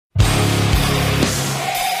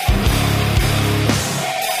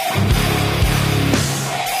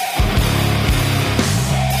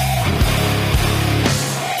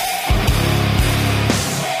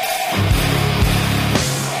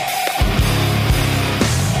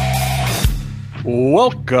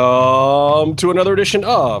Welcome to another edition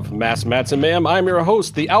of Mass Mats and Mayhem. I'm your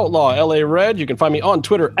host, the Outlaw LA Red. You can find me on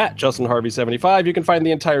Twitter at JustinHarvey75. You can find the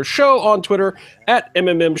entire show on Twitter at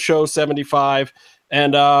MMMShow75.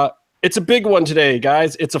 And it's a big one today,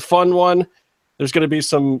 guys. It's a fun one. There's going to be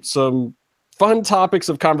some fun topics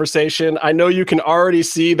of conversation. I know you can already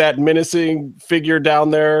see that menacing figure down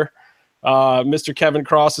there. Mr. Kevin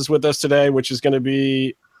Kross is with us today, which is going to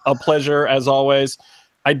be a pleasure as always.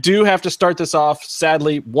 I do have to start this off,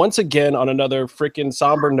 sadly, once again on another freaking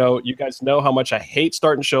somber note. You guys know how much I hate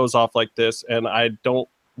starting shows off like this, and I don't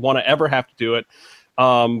want to ever have to do it.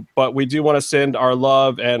 But we do want to send our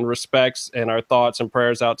love and respects and our thoughts and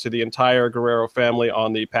prayers out to the entire Guerrero family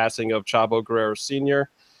on the passing of Chavo Guerrero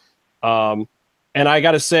Sr. And I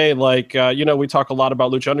got to say, we talk a lot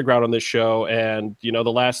about Lucha Underground on this show, and, the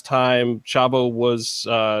last time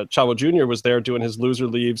Chavo Jr. was there doing his Loser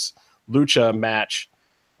Leaves Lucha match,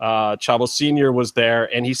 Chavo Sr. was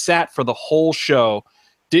there, and he sat for the whole show.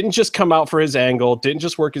 Didn't just come out for his angle, didn't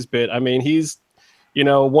just work his bit. I mean, he's,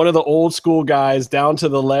 one of the old school guys down to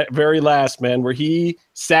the very last, man, where he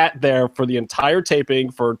sat there for the entire taping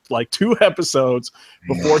for like 2 episodes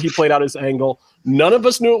before he played out his angle. None of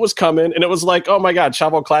us knew it was coming, and it was like, oh my God,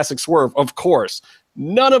 Chavo Classic Swerve, of course.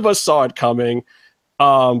 None of us saw it coming.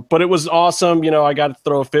 But it was awesome. I got to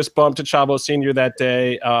throw a fist bump to Chavo Sr. that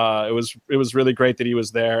day. It was really great that he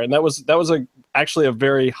was there. And that was actually a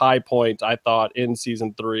very high point, I thought, in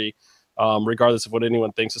season 3, regardless of what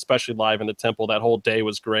anyone thinks, especially live in the temple. That whole day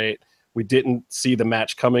was great. We didn't see the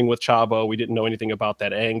match coming with Chavo. We didn't know anything about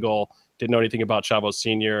that angle, didn't know anything about Chavo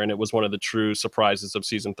Sr., and it was one of the true surprises of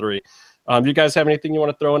season 3. Do you guys have anything you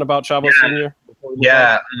want to throw in about Chavo Sr.?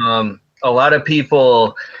 Yeah, a lot of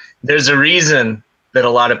people, there's a reason that a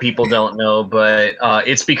lot of people don't know, but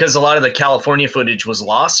it's because a lot of the California footage was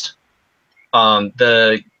lost.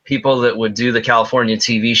 The people that would do the California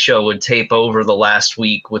TV show would tape over the last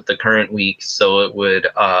week with the current week, so it would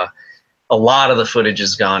a lot of the footage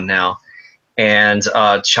is gone now. And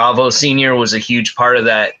Chavo Sr. was a huge part of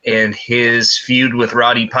that, and his feud with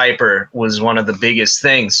Roddy Piper was one of the biggest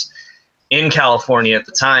things in California at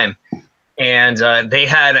the time. And they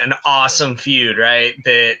had an awesome feud, right?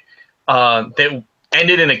 That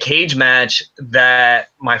ended in a cage match that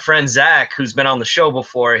my friend Zach, who's been on the show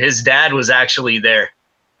before, his dad was actually there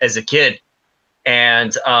as a kid.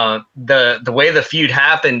 And the way the feud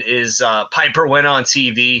happened is Piper went on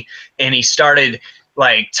TV and he started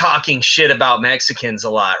like talking shit about Mexicans a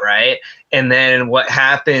lot, right? And then what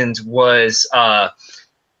happened was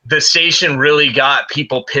the station really got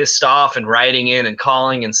people pissed off and writing in and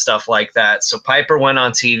calling and stuff like that. So Piper went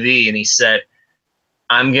on TV and he said,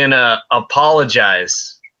 I'm going to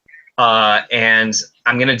apologize, and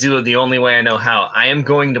I'm going to do it the only way I know how. I am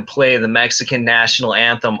going to play the Mexican national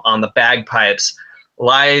anthem on the bagpipes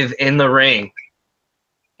live in the ring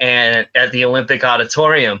and at the Olympic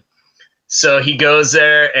Auditorium. So he goes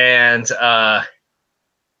there and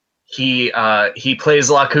he plays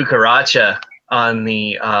La Cucaracha on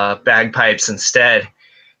the bagpipes instead.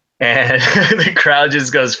 And the crowd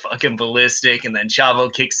just goes fucking ballistic, and then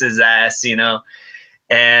Chavo kicks his ass,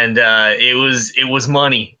 And it was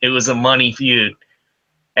money. It was a money feud,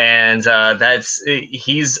 and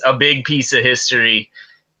he's a big piece of history.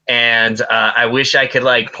 And I wish I could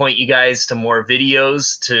point you guys to more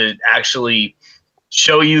videos to actually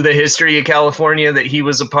show you the history of California that he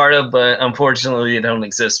was a part of, but unfortunately, they don't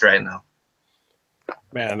exist right now.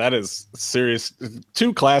 Man, that is serious.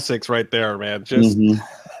 2 classics right there, man. Just.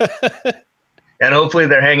 And hopefully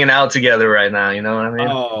they're hanging out together right now. You know what I mean?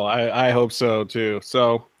 Oh, I hope so, too.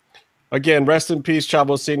 So, again, rest in peace,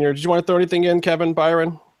 Chavo Sr. Did you want to throw anything in, Kevin,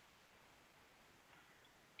 Byron?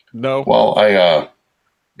 No? Well, I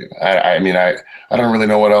don't really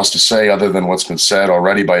know what else to say other than what's been said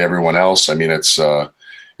already by everyone else. I mean, it's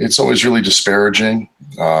always really disparaging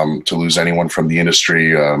to lose anyone from the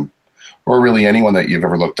industry or really anyone that you've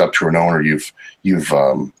ever looked up to or known or you've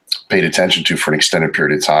paid attention to for an extended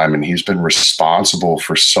period of time. And he's been responsible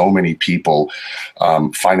for so many people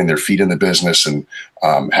finding their feet in the business and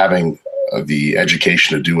having the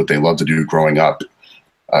education to do what they love to do growing up.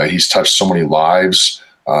 He's touched so many lives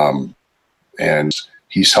and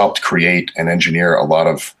he's helped create and engineer a lot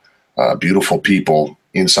of beautiful people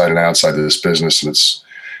inside and outside of this business. And it's,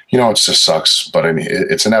 it just sucks, but I mean,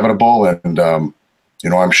 it's inevitable. And,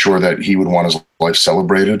 I'm sure that he would want his life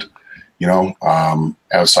celebrated.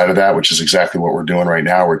 Outside of that, which is exactly what we're doing right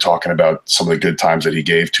now. We're talking about some of the good times that he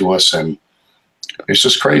gave to us. And it's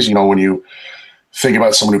just crazy, when you think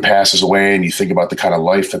about someone who passes away and you think about the kind of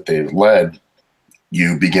life that they've led,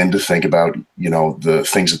 you begin to think about, the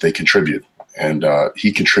things that they contribute. and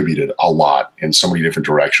he contributed a lot in so many different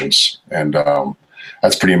directions. And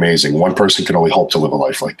that's pretty amazing. One person can only hope to live a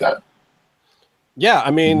life like that. Yeah,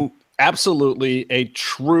 I mean, absolutely a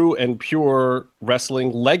true and pure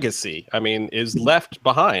wrestling legacy. I mean, is left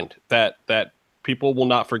behind that people will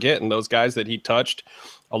not forget. And those guys that he touched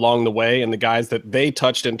along the way and the guys that they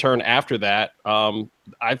touched in turn after that,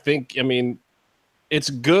 I think, I mean, it's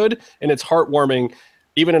good and it's heartwarming,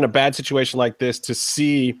 even in a bad situation like this, to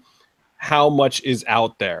see how much is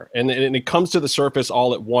out there. And it comes to the surface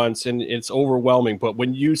all at once, and it's overwhelming. But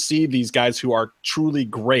when you see these guys who are truly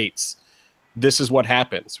greats, this is what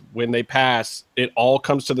happens. When they pass, it all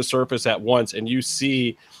comes to the surface at once, and you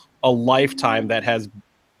see a lifetime that has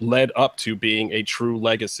led up to being a true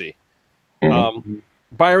legacy.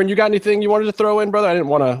 Byron, you got anything you wanted to throw in, brother? I didn't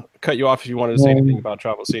want to cut you off if you wanted to say anything about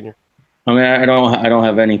Chavo Sr. I mean, I don't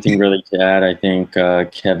have anything really to add. I think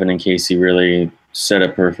Kevin and Casey really said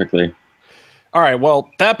it perfectly. All right. Well,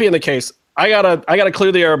 that being the case, I gotta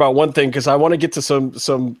clear the air about one thing, because I want to get to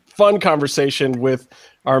some fun conversation with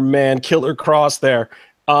our man Killer Kross there.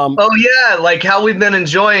 Oh yeah, like how we've been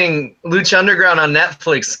enjoying Lucha Underground on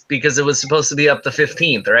Netflix because it was supposed to be up the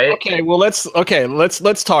 15th, right? Okay. Well,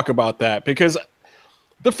 let's talk about that, because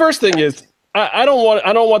the first thing is I don't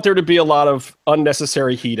want there to be a lot of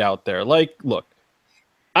unnecessary heat out there. Like, look,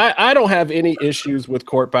 I don't have any issues with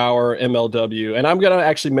Court Bauer, MLW, and I'm going to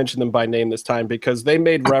actually mention them by name this time because they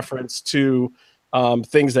made reference to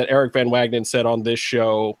things that Eric Van Wagenen said on this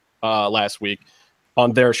show last week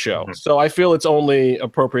on their show. So I feel it's only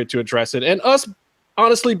appropriate to address it. And us,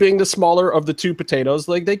 honestly, being the smaller of the two potatoes,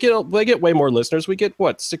 like they get way more listeners. We get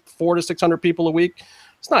what, 400 to 600 people a week.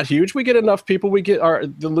 It's not huge. We get enough people. We get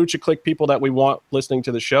the Lucha Click people that we want listening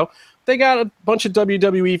to the show. They got a bunch of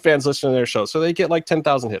WWE fans listening to their show, so they get like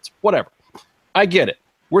 10,000 hits. Whatever. I get it.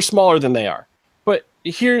 We're smaller than they are. But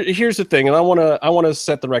here's the thing, and I want to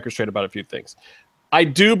set the record straight about a few things. I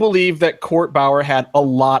do believe that Court Bauer had a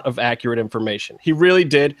lot of accurate information. He really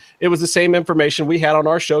did. It was the same information we had on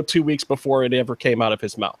our show 2 weeks before it ever came out of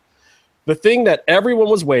his mouth. The thing that everyone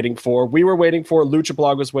was waiting for, we were waiting for, Lucha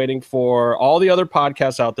Blog was waiting for, all the other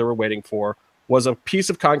podcasts out there were waiting for, was a piece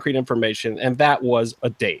of concrete information, and that was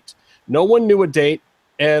a date. No one knew a date,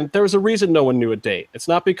 and there was a reason no one knew a date. It's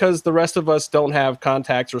not because the rest of us don't have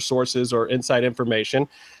contacts or sources or inside information.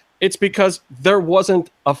 It's because there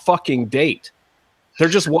wasn't a fucking date. There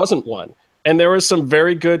just wasn't one. And there was some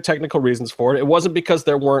very good technical reasons for it. It wasn't because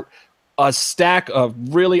there weren't a stack of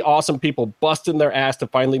really awesome people busting their ass to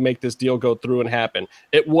finally make this deal go through and happen.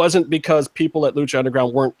 It wasn't because people at Lucha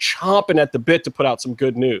Underground weren't chomping at the bit to put out some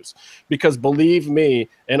good news. Because believe me,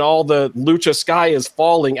 and all the Lucha sky is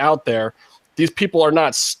falling out there, these people are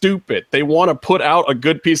not stupid. They want to put out a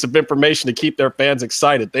good piece of information to keep their fans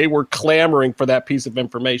excited. They were clamoring for that piece of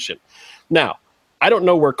information. Now, I don't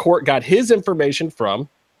know where Court got his information from.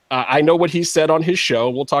 I know what he said on his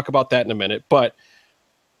show. We'll talk about that in a minute. But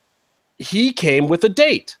he came with a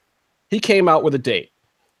date. He came out with a date.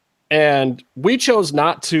 And we chose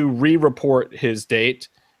not to re-report his date.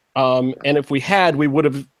 And if we had, we would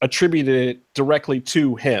have attributed it directly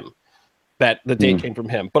to him, that the date came from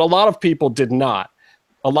him. But a lot of people did not.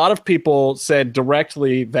 A lot of people said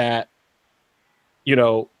directly that, you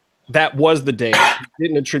know, that was the date.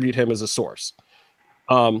 Didn't attribute him as a source.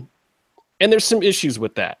 And there's some issues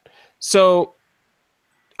with that. So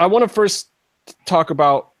I want to first talk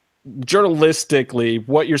about journalistically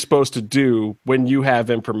what you're supposed to do when you have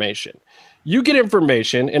information. You get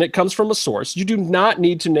information and it comes from a source. You do not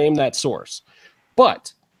need to name that source.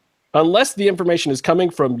 But unless the information is coming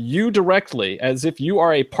from you directly, as if you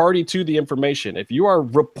are a party to the information, if you are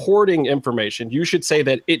reporting information, you should say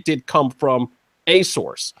that it did come from a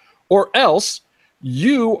source, or else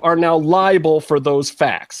you are now liable for those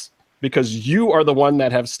facts because you are the one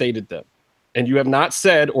that have stated them. And you have not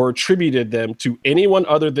said or attributed them to anyone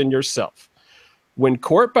other than yourself. When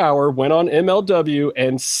Court Bauer went on MLW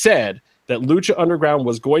and said that Lucha Underground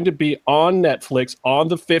was going to be on Netflix on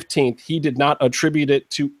the 15th, he did not attribute it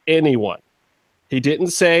to anyone. He didn't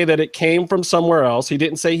say that it came from somewhere else. He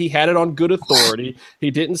didn't say he had it on good authority.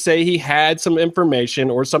 He didn't say he had some information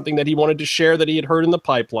or something that he wanted to share that he had heard in the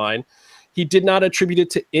pipeline. He did not attribute it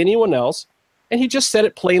to anyone else, and he just said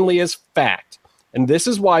it plainly as fact. And this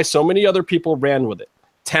is why so many other people ran with it.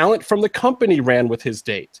 Talent from the company ran with his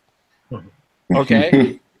date.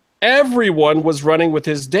 Okay? Everyone was running with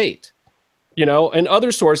his date. You know, and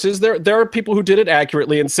other sources, there are people who did it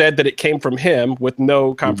accurately and said that it came from him with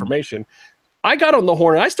no confirmation. I got on the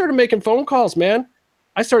horn and I started making phone calls, man.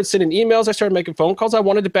 I started sending emails. I started making phone calls. I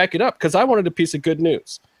wanted to back it up because I wanted a piece of good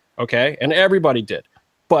news. Okay? And everybody did.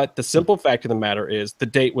 But the simple fact of the matter is the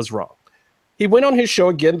date was wrong. He went on his show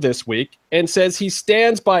again this week and says he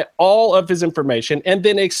stands by all of his information, and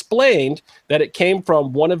then explained that it came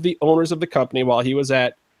from one of the owners of the company while he was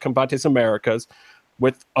at Combates Americas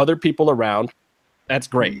with other people around. That's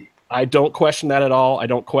great. I don't question that at all. I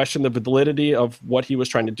don't question the validity of what he was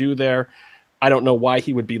trying to do there. I don't know why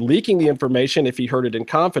he would be leaking the information if he heard it in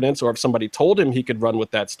confidence or if somebody told him he could run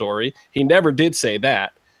with that story. He never did say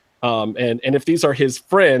that. And if these are his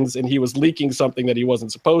friends and he was leaking something that he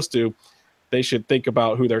wasn't supposed to, they should think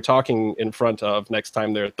about who they're talking in front of next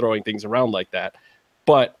time they're throwing things around like that.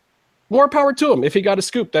 But more power to him. If he got a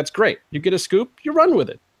scoop, that's great. You get a scoop, you run with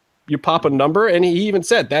it. You pop a number, and he even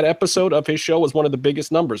said that episode of his show was one of the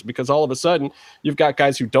biggest numbers because all of a sudden you've got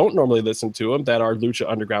guys who don't normally listen to him that are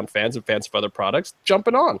Lucha Underground fans and fans of other products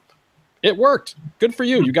jumping on. It worked. Good for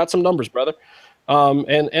you. You got some numbers, brother.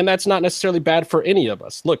 And that's not necessarily bad for any of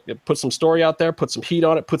us. Look, put some story out there, put some heat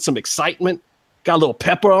on it, put some excitement, got a little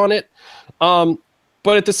pepper on it.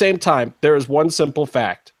 But at the same time, there is one simple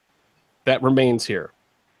fact that remains here.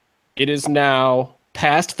 It is now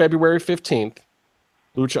past February 15th.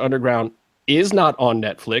 Lucha Underground is not on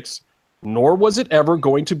Netflix, nor was it ever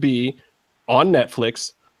going to be on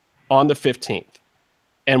Netflix on the 15th.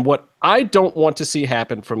 And what I don't want to see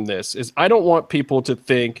happen from this is I don't want people to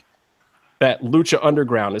think that Lucha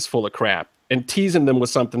Underground is full of crap and teasing them with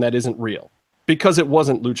something that isn't real, because it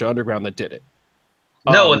wasn't Lucha Underground that did it.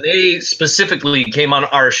 No, and they specifically came on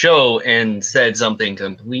our show and said something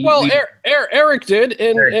completely. Well, Eric did,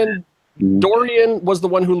 and Dorian was the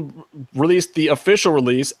one who released the official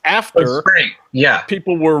release after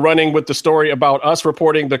people were running with the story about us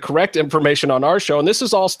reporting the correct information on our show, and this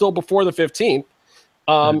is all still before the 15th.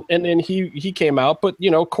 And then he came out, but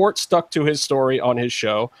Court stuck to his story on his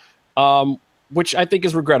show, which I think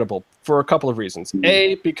is regrettable for a couple of reasons.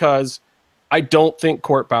 A, because I don't think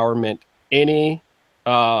Court Bauer meant any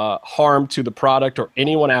harm to the product or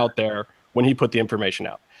anyone out there when he put the information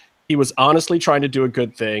out. He was honestly trying to do a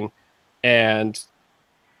good thing, and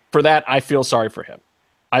for that, I feel sorry for him.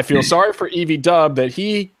 I feel sorry for Evie Dub that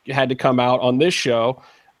he had to come out on this show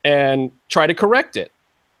and try to correct it.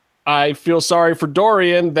 I feel sorry for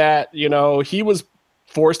Dorian that, he was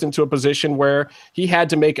forced into a position where he had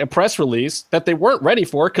to make a press release that they weren't ready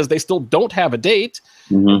for because they still don't have a date.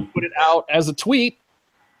 Put it out as a tweet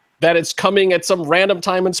that it's coming at some random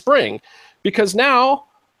time in spring, because now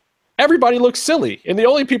everybody looks silly. And the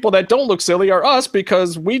only people that don't look silly are us,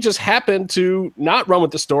 because we just happen to not run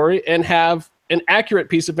with the story and have an accurate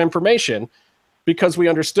piece of information because we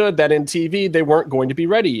understood that in TV they weren't going to be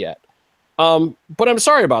ready yet. But I'm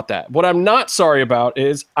sorry about that. What I'm not sorry about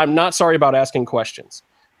is I'm not sorry about asking questions.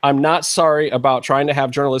 I'm not sorry about trying to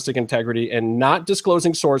have journalistic integrity and not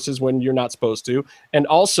disclosing sources when you're not supposed to, and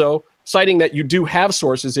also citing that you do have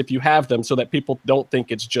sources if you have them so that people don't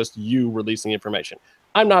think it's just you releasing information.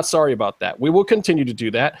 I'm not sorry about that. We will continue to do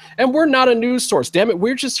that. And we're not a news source. Damn it.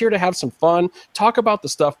 We're just here to have some fun, talk about the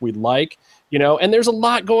stuff we like, and there's a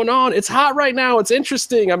lot going on. It's hot right now. It's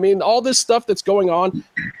interesting. I mean, all this stuff that's going on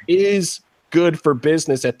is good for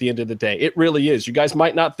business at the end of the day. It really is. You guys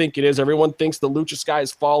might not think it is. Everyone thinks the Lucha sky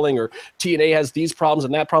is falling or TNA has these problems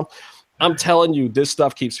and that problem. I'm telling you, this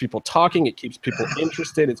stuff keeps people talking. It keeps people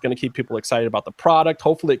interested. It's going to keep people excited about the product.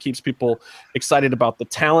 Hopefully it keeps people excited about the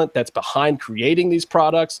talent that's behind creating these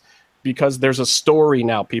products, because there's a story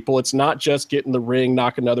now, people. It's not just get in the ring,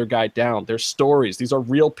 knock another guy down. There's stories. These are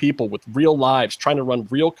real people with real lives trying to run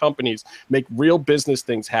real companies, make real business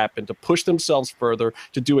things happen, to push themselves further,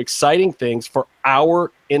 to do exciting things for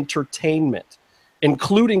our entertainment,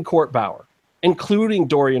 including Court Bauer, including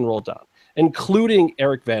Dorian Roldan, including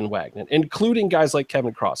Eric Van Wagenen, including guys like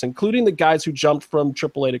Kevin Kross, including the guys who jumped from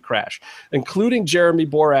AAA to Crash, including Jeremy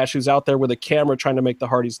Borash, who's out there with a camera trying to make the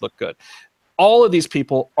Hardys look good. All of these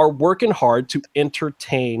people are working hard to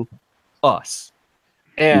entertain us.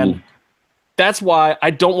 And that's why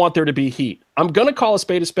I don't want there to be heat. I'm going to call a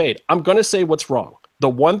spade a spade. I'm going to say what's wrong. The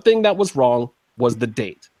one thing that was wrong was the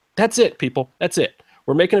date. That's it, people. That's it.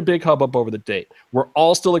 We're making a big hubbub over the date. We're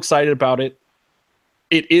all still excited about it.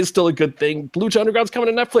 It is still a good thing. Lucha Underground's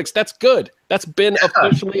coming to Netflix. That's good. That's been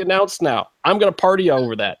officially announced now. I'm going to party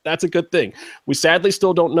over that. That's a good thing. We sadly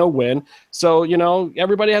still don't know when. So,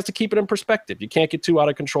 everybody has to keep it in perspective. You can't get too out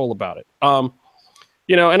of control about it. And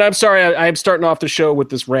I'm sorry I'm starting off the show with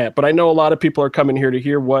this rant, but I know a lot of people are coming here to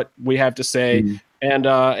hear what we have to say. And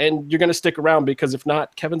you're going to stick around, because if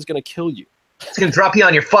not, Kevin's going to kill you. It's going to drop you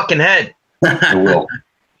on your fucking head. It will.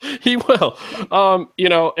 He will.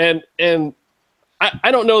 And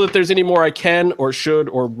I don't know that there's any more I can or should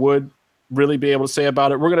or would really be able to say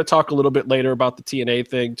about it. We're going to talk a little bit later about the TNA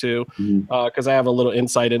thing too, because I have a little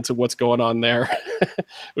insight into what's going on there,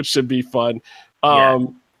 which should be fun.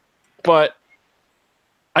 But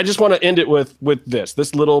I just want to end it with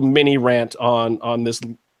this little mini rant on this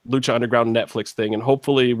Lucha Underground Netflix thing, and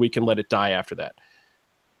hopefully we can let it die after that.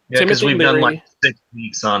 Yeah, because we've done like 6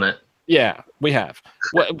 weeks on it. Yeah, we have.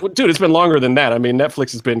 Well, dude, it's been longer than that. I mean,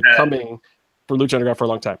 Netflix has been coming for Lucha Underground for a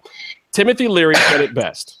long time. Timothy Leary said it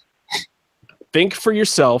best. Think for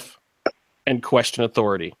yourself and question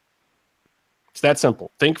authority. It's that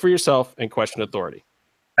simple. Think for yourself and question authority.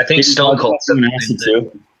 I think Stone Cold said acid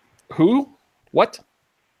too. Who? What?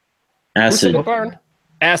 Acid.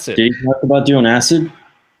 Acid. Did he talk about doing acid?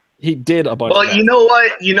 He did a bunch. Well, you know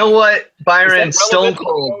what, Byron? Stone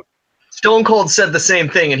Cold said the same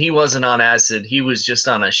thing, and he wasn't on acid. He was just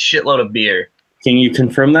on a shitload of beer. Can you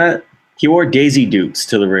confirm that? He wore Daisy Dukes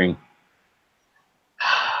to the ring.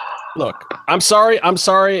 Look, I'm sorry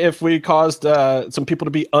if we caused some people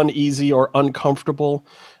to be uneasy or uncomfortable.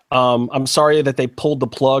 I'm sorry that they pulled the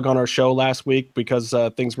plug on our show last week because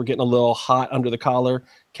things were getting a little hot under the collar.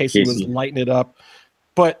 Casey was lighting it up.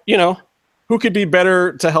 But, you know, who could be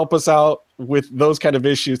better to help us out with those kind of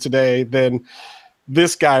issues today than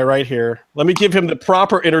this guy right here? Let me give him the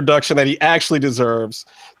proper introduction that he actually deserves.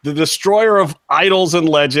 The destroyer of idols and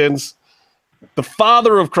legends, the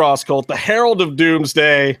father of Kross Cult, the herald of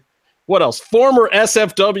Doomsday. What else? Former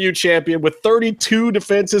SFW champion with 32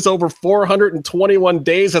 defenses over 421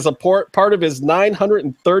 days as a part of his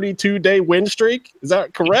 932-day win streak. Is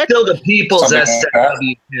that correct? He's still the people's SFW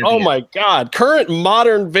champion. Oh, my God. Current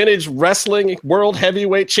modern vintage wrestling world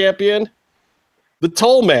heavyweight champion, the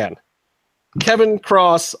Tollman, Kevin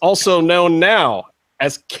Kross, also known now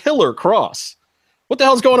as Killer Kross. What the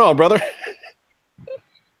hell's going on, brother?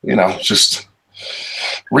 You know, just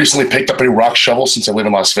recently picked up a new rock shovel since I live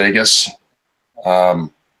in Las Vegas. Last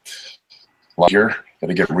year, got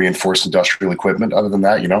to get reinforced industrial equipment. Other than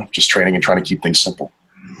that, you know, just training and trying to keep things simple.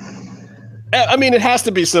 I mean, it has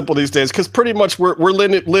to be simple these days because pretty much we're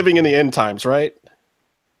living in the end times, right?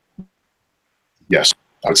 Yes,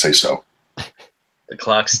 I would say so. The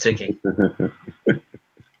clock's ticking.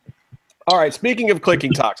 All right, speaking of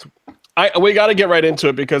clicking talks, we got to get right into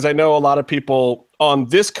it because I know a lot of people on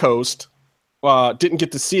this coast didn't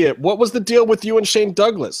get to see it. What was the deal with you and Shane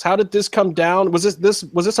Douglas? How did this come down? Was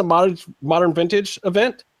this a modern vintage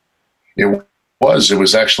event? It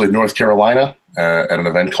was actually North Carolina at an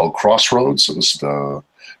event called Crossroads. It was the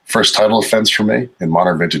first title defense for me in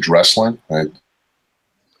modern vintage wrestling.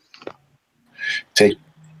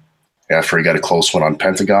 After he got a close one on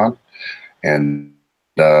Pentagon, and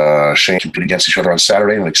Shane competed against each other on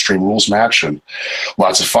Saturday in an Extreme Rules match, and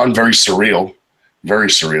lots of fun, very surreal.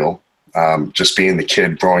 Just being the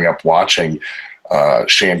kid growing up watching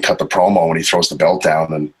Shane cut the promo when he throws the belt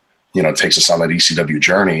down and, you know, takes us on that ECW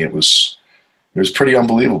journey. It was pretty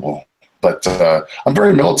unbelievable. But I'm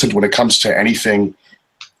very militant when it comes to anything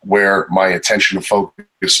where my attention and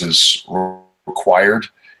focus is required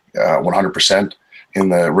 100% in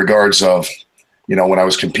the regards of, you know, when I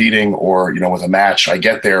was competing or, you know, with a match, I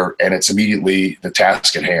get there and it's immediately the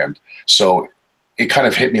task at hand. So it kind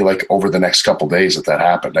of hit me like over the next couple of days that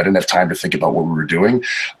happened. I didn't have time to think about what we were doing.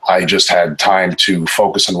 I just had time to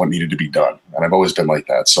focus on what needed to be done. And I've always been like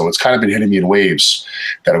that. So it's kind of been hitting me in waves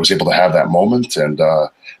that I was able to have that moment. And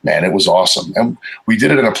man, it was awesome. And we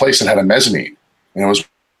did it in a place that had a mezzanine. And it was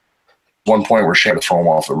one point where Shane had to throw him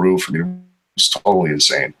off the roof. I mean, it was totally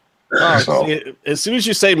insane. So. As soon as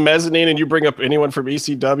you say mezzanine and you bring up anyone from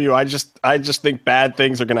ECW, I just think bad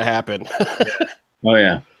things are going to happen. Oh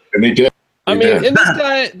yeah. And they did. I mean, and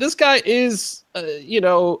this guy is, you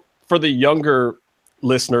know, for the younger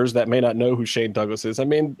listeners that may not know who Shane Douglas is. I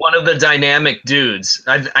mean, one of the dynamic dudes.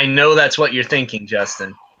 I know that's what you're thinking,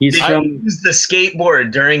 Justin. He's Did you use the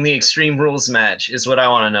skateboard during the Extreme Rules match is what I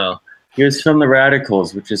want to know. He was from the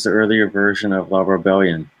Radicals, which is the earlier version of La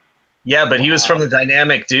Rebellion. Yeah, but he was from the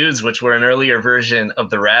Dynamic Dudes, which were an earlier version of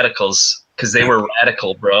the Radicals because they were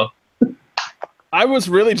radical, bro. I was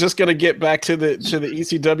really just gonna get back to the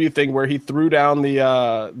ECW thing where he threw down the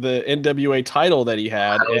NWA title that he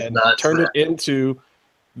had and turned it into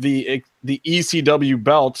the ECW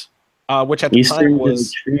belt, which at the time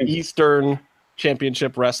was Eastern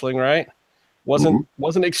Championship Wrestling, right?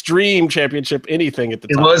 Wasn't Extreme Championship anything at the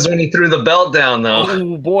time. It was when he threw the belt down, though.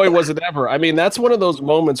 Oh boy, was it ever! I mean, that's one of those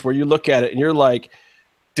moments where you look at it and you're like,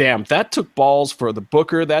 damn, that took balls for the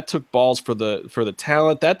booker. That took balls for the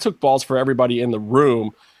talent. That took balls for everybody in the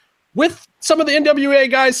room. with some of the NWA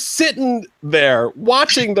guys sitting there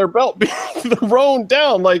watching their belt being thrown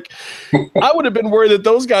down. Like, I would have been worried that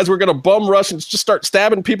those guys were going to bum rush and just start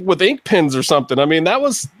stabbing people with ink pens or something. I mean, that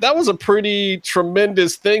was a pretty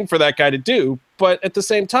tremendous thing for that guy to do. But at the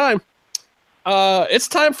same time, it's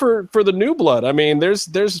time for the new blood. I mean,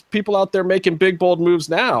 there's people out there making big, bold moves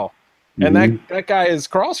now. And that guy is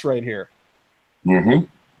Kross right here. Mm-hmm.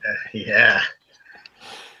 Yeah.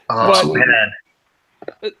 Oh, man.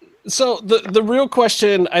 So the real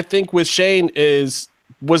question, I think, with Shane is,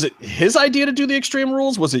 was it his idea to do the Extreme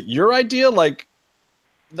Rules? Was it your idea? Like,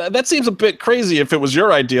 that seems a bit crazy if it was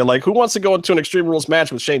your idea. Like, who wants to go into an Extreme Rules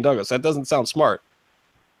match with Shane Douglas? That doesn't sound smart.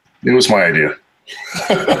 It was my idea.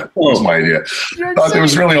 It was my idea. There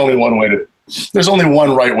was really only one way there's only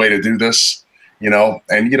one right way to do this, you know,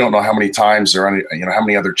 and you don't know how many times or any, you know, how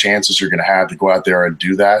many other chances you're going to have to go out there and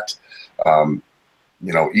do that. You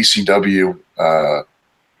know, ECW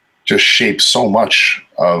just shaped so much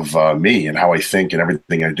of me and how I think and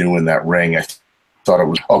everything I do in that ring. I thought it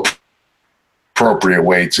was an appropriate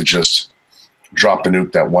way to just drop the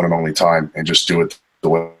nuke that one and only time and just do it the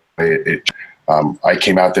way it I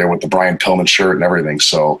came out there with the Brian Pillman shirt and everything.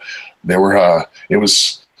 So there were, it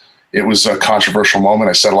was a controversial moment.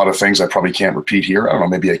 I said a lot of things I probably can't repeat here. I don't know.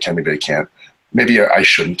 Maybe I can, maybe I can't. Maybe I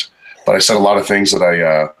shouldn't. But I said a lot of things that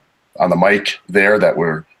I, on the mic there that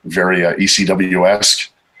were very ECW-esque.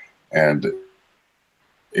 And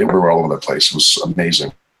it was all over the place. It was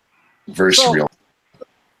amazing. Very surreal.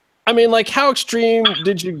 I mean, like, how extreme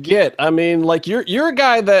did you get? I mean, like, you're a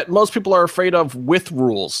guy that most people are afraid of with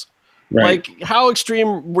rules. Right. Like, how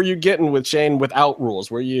extreme were you getting with Shane without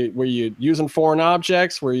rules? Were you using foreign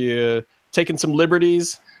objects? Were you taking some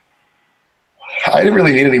liberties? I didn't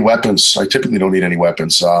really need any weapons. I typically don't need any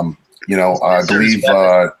weapons. You know, I believe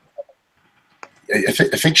I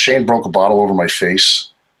think Shane broke a bottle over my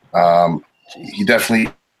face. He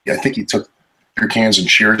definitely, I think he took beer cans and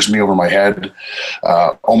cheers me over my head.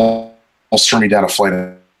 Almost threw me down a flight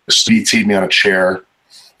of steps, teed me on a chair.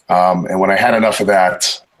 And when I had enough of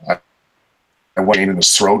that, I went in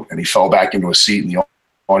his throat, and he fell back into a seat in the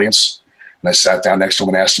audience. And I sat down next to him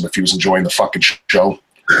and asked him if he was enjoying the fucking show.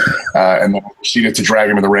 And then I proceeded to drag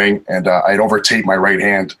him in the ring, and I had over-taped my right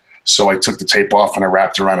hand. So I took the tape off, and I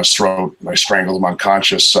wrapped it around his throat, and I strangled him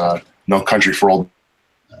unconscious. No Country for Old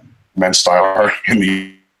Men style in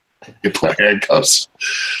the handcuffs.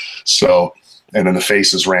 So, and then the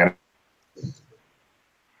faces ran.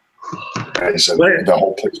 And the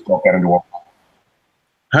whole place broke out into a...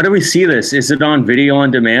 How do we see this? Is it on video on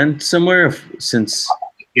demand somewhere? Since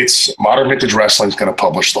it's Modern Vintage Wrestling is going to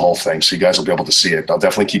publish the whole thing, so you guys will be able to see it. I'll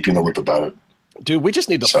definitely keep you in the loop about it. Dude, we just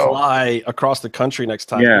need to fly across the country next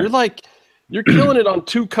time. Yeah. You're killing it on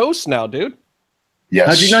 2 coasts now, dude. Yes.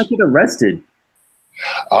 How'd you not get arrested?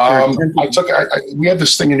 We have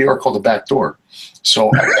this thing in New York called the back door.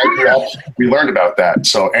 So we learned about that.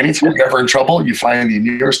 So anytime you're ever in trouble, you find the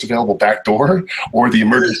nearest available back door or the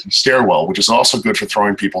emergency stairwell, which is also good for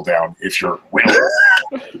throwing people down if you're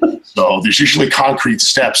wailing. So there's usually concrete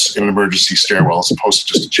steps in an emergency stairwell as opposed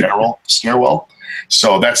to just a general stairwell.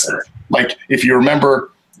 So that's like, if you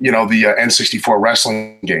remember, you know, the N64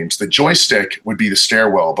 wrestling games, the joystick would be the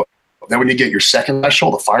stairwell, but then when you get your second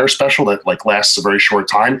special, the fire special that like lasts a very short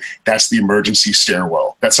time, that's the emergency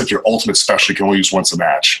stairwell. That's like your ultimate special you can only use once a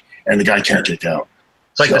match, and the guy can't kick out.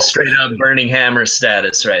 It's like the straight up Burning Hammer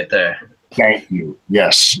status right there. Thank you.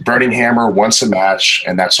 Yes, Burning Hammer once a match,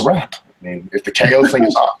 and that's a wrap. I mean, if the KO thing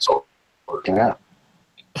is on, so working out.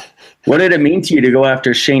 What did it mean to you to go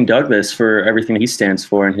after Shane Douglas for everything he stands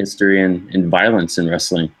for in history and violence in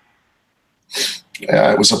wrestling?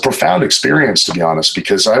 It was a profound experience, to be honest,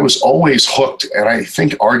 because I was always hooked, and I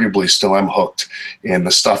think arguably still am hooked in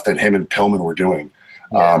the stuff that him and Pillman were doing.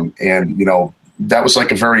 Yeah. And, you know, that was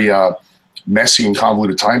like a very messy and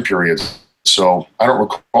convoluted time period. So I don't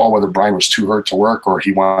recall whether Brian was too hurt to work or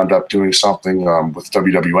he wound up doing something with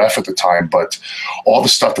WWF at the time. But all the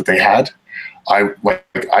stuff that they had, I've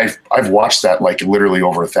watched that like literally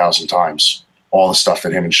over 1,000 times, all the stuff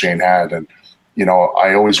that him and Shane had. And, you know,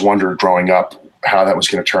 I always wondered growing up how that was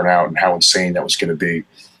going to turn out and how insane that was going to be.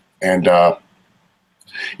 And,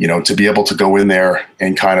 you know, to be able to go in there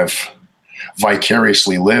and kind of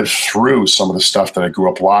vicariously live through some of the stuff that I grew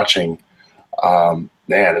up watching,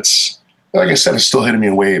 man, it's, like I said, it's still hitting me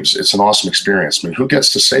in waves. It's an awesome experience. I mean, who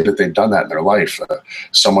gets to say that they've done that in their life?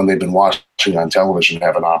 Someone they've been watching on television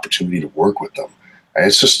have an opportunity to work with them. And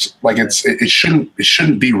it's just like, it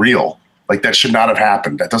shouldn't be real. Like, that should not have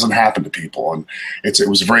happened. That doesn't happen to people. And it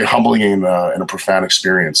was a very humbling and a profound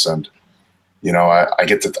experience. And, you know, I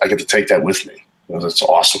get to take that with me. It's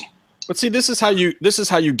awesome. But see, this is how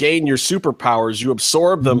you gain your superpowers. You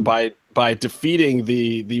absorb them by defeating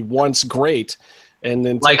the once great, and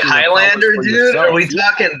then like Highlander, dude. Yourself. Are we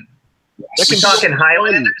talking? We talking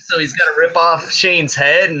Highlander? So he's got to rip off Shane's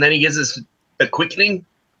head, and then he gives us the quickening.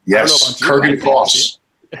 Yes, Kurgan Kross.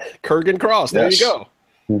 Kurgan Kross. There you go.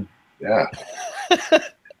 Yeah.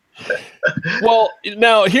 Well,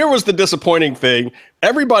 now here was the disappointing thing.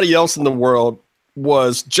 Everybody else in the world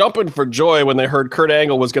was jumping for joy when they heard Kurt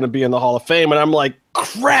Angle was going to be in the Hall of Fame, and I'm like,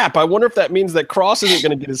 crap, I wonder if that means that Kross isn't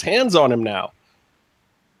going to get his hands on him now.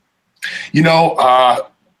 You know,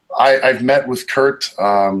 I've met with Kurt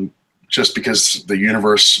just because the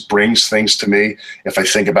universe brings things to me if I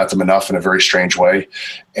think about them enough in a very strange way.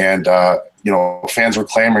 And, you know, fans were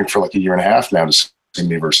clamoring for like a year and a half now to see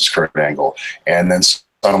me versus Kurt Angle. And then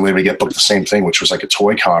suddenly we get booked the same thing, which was like a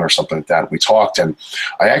Toy Con or something like that. We talked, and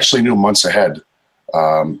I actually knew months ahead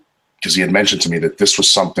because he had mentioned to me that this was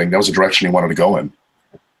something, that was a direction he wanted to go in.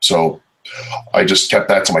 So I just kept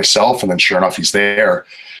that to myself, and then sure enough, he's there.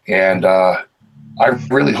 And I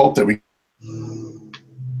really hope that we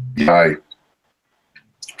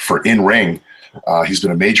for in-ring. He's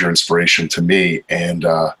been a major inspiration to me. And,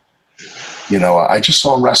 you know, I just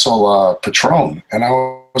saw him wrestle Patron, and I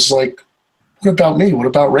was like, what about me? What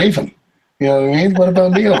about Raven? You know what I mean? What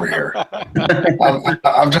about me over here?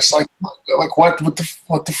 I'm just like what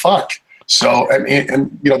the fuck? So,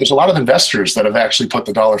 and you know, there's a lot of investors that have actually put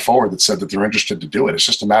the dollar forward that said that they're interested to do it. It's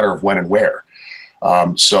just a matter of when and where.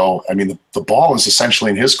 So, I mean, the ball is essentially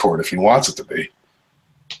in his court if he wants it to be.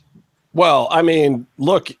 Well, I mean,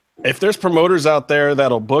 look, if there's promoters out there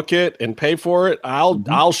that'll book it and pay for it,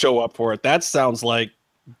 I'll show up for it. That sounds like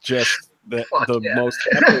just the most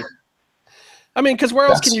epic. I mean, because where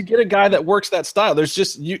else can you get a guy that works that style? There's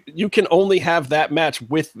just you can only have that match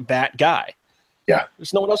with that guy. Yeah.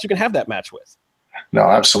 There's no one else you can have that match with. No,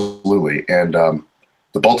 absolutely. And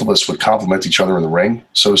the both of us would complement each other in the ring,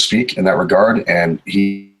 so to speak, in that regard. And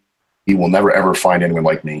he will never, ever find anyone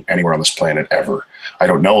like me anywhere on this planet, ever. I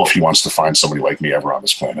don't know if he wants to find somebody like me ever on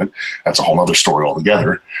this planet. That's a whole other story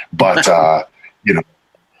altogether. But, you know,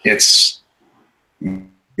 it's...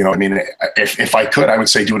 You know, I mean, if I could, I would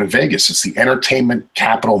say do it in Vegas. It's the entertainment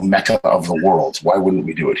capital mecca of the world. Why wouldn't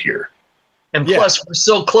we do it here? And plus, we're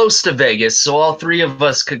so close to Vegas, so all three of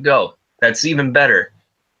us could go. That's even better.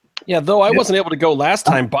 Yeah, though I wasn't able to go last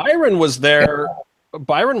time. Byron was there.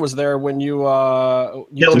 Byron was there when you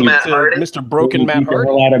killed Matt Hardy. Mr. Broken Matt Hardy.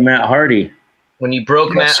 A lot of Matt Hardy. When you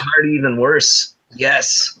broke Matt Hardy, even worse.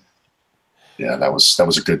 Yes. Yeah, that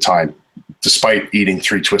was a good time. Despite eating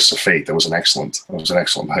 3 twists of fate, that was an excellent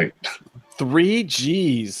night. 3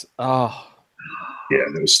 G's. Oh. Yeah,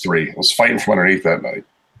 there was 3. I was fighting from underneath that night.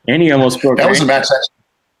 And he almost broke. That was a match.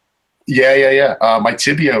 Yeah. My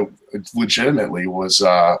tibia legitimately was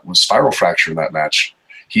spiral fracture in that match.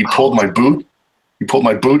 He pulled my boot. He pulled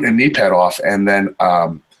my boot and knee pad off, and then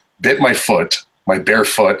bit my foot, my bare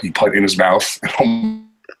foot. He put in his mouth.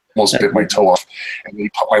 Almost bit my toe off, and then he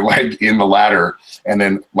put my leg in the ladder, and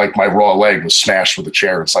then like my raw leg was smashed with a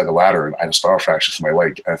chair inside the ladder, and I had a spiral fracture to my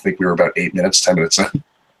leg. I think we were about 10 minutes in.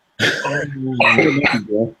 I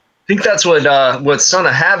think that's what Son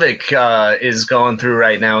of Havoc is going through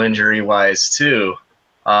right now, injury wise too.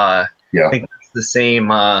 I think it's the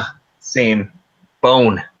same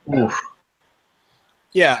bone. Oof.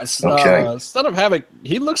 Yeah, Son of Havoc.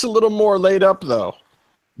 He looks a little more laid up though.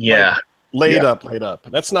 Yeah. Laid up.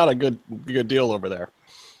 That's not a good deal over there.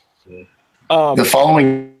 The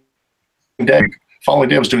following day,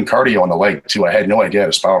 I was doing cardio on the leg too. I had no idea I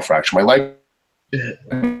had a spiral fracture. My leg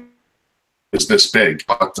is this big,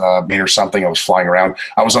 but or something. I was flying around.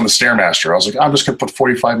 I was on the Stairmaster. I was like, I'm just gonna put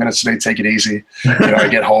 45 minutes today, take it easy. You know, I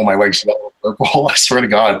get home, my legs. Well, I swear to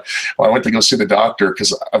God, when I went to go see the doctor,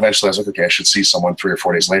 because eventually I was like, okay, I should see someone 3 or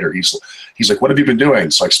 4 days later. He's like, what have you been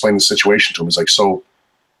doing? So I explained the situation to him. He's like, so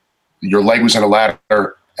your leg was in a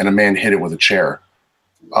ladder and a man hit it with a chair.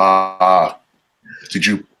 Did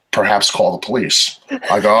you perhaps call the police?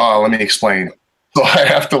 I go, let me explain. So I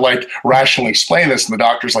have to like rationally explain this. And the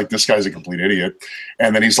doctor's like, this guy's a complete idiot.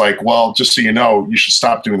 And then he's like, well, just so you know, you should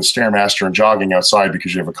stop doing the Stairmaster and jogging outside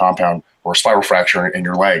because you have a compound or a spiral fracture in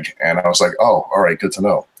your leg. And I was like, oh, all right, good to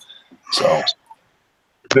know. So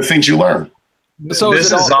the things you learn. So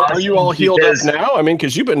are you all healed up now? I mean,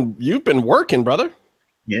 because you've been working, brother.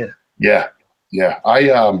 Yeah.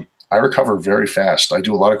 I recover very fast. I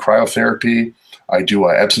do a lot of cryotherapy. I do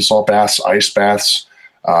Epsom salt baths, ice baths.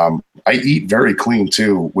 I eat very clean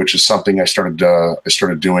too, which is something I started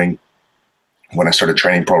doing when I started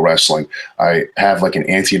training pro wrestling. I have like an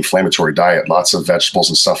anti-inflammatory diet, lots of vegetables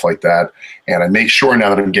and stuff like that. And I make sure now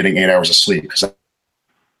that I'm getting 8 hours of sleep because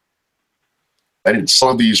I did some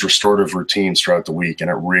of these restorative routines throughout the week, and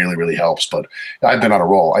it really, really helps. But I've been on a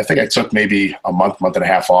roll. I think I took maybe a month and a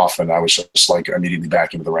half off, and I was just like immediately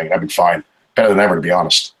back into the ring. And I've been fine, better than ever, to be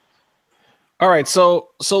honest. All right, so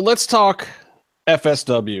let's talk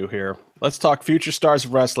FSW here. Let's talk Future Stars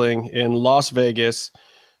of Wrestling in Las Vegas.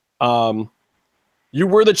 You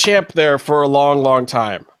were the champ there for a long, long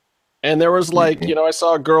time. And there was like, you know, I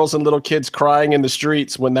saw girls and little kids crying in the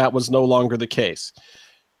streets when that was no longer the case.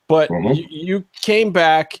 But you came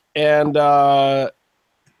back, and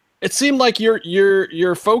it seemed like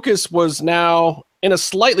your focus was now in a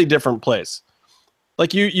slightly different place.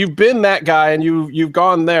 Like you've been that guy and you've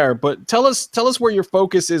gone there, but tell us where your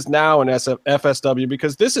focus is now in FSW,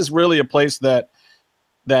 because this is really a place that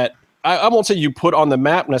I won't say you put on the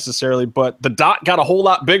map necessarily, but the dot got a whole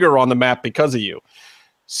lot bigger on the map because of you.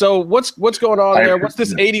 So what's going on there? What's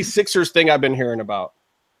this 86ers thing I've been hearing about?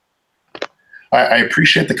 I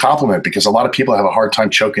appreciate the compliment, because a lot of people have a hard time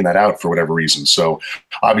choking that out for whatever reason. So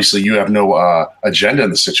obviously you have no agenda in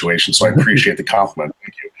the situation. So I appreciate the compliment.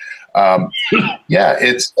 Thank you. Yeah,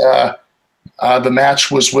 it's the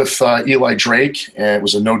match was with Eli Drake, and it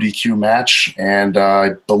was a no DQ match. And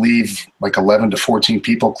I believe like 11 to 14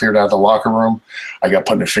 people cleared out of the locker room. I got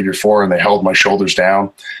put in a figure 4, and they held my shoulders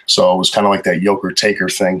down. So it was kind of like that Yoker Taker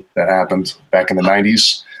thing that happened back in the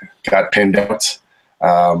 90s. Got pinned out.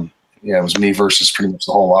 Yeah, it was me versus pretty much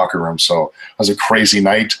the whole locker room. So it was a crazy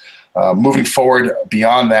night. Moving forward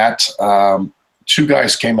beyond that, 2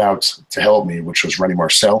 guys came out to help me, which was Renny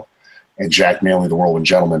Marcel and Jack Manley, the Whirlwind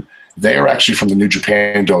Gentleman. They are actually from the New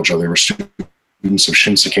Japan Dojo. They were students of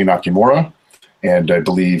Shinsuke Nakamura, and I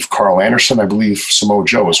believe Carl Anderson, I believe Samoa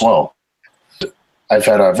Joe as well. I've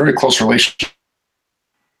had a very close relationship,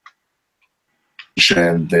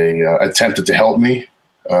 and they attempted to help me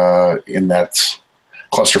in that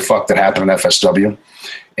clusterfuck that happened in FSW.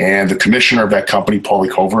 And the commissioner of that company,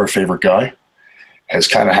 Paulie Cover, our favorite guy, has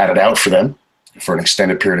kind of had it out for them for an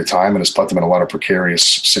extended period of time, and has put them in a lot of precarious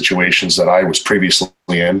situations that I was previously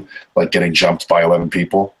in, like getting jumped by 11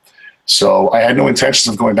 people. So I had no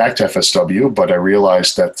intentions of going back to FSW, but I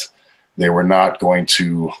realized that they were not going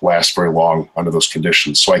to last very long under those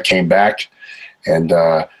conditions. So I came back, and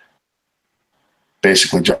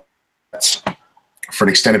basically for an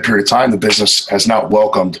extended period of time, the business has not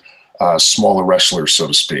welcomed smaller wrestlers, so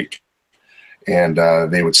to speak. And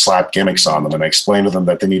they would slap gimmicks on them. And I explained to them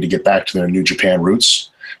that they need to get back to their New Japan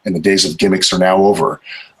roots. And the days of gimmicks are now over.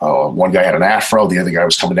 One guy had an afro. The other guy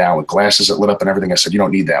was coming down with glasses that lit up and everything. I said, you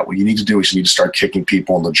don't need that. What you need to do is you need to start kicking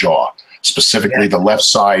people in the jaw, specifically the left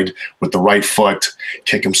side with the right foot.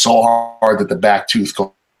 Kick him so hard that the back tooth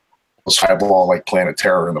goes highball like Planet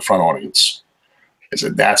Terror in the front audience. I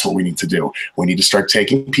said, that's what we need to do. We need to start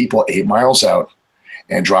taking people 8 miles out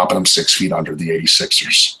and dropping them 6 feet under the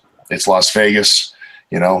 86ers. It's Las Vegas.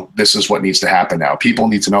 You know, this is what needs to happen now. People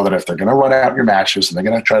need to know that if they're going to run out your matches and they're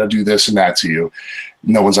going to try to do this and that to you,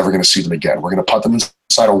 no one's ever going to see them again. We're going to put them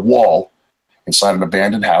inside a wall, inside an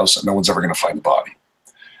abandoned house, and no one's ever going to find the body.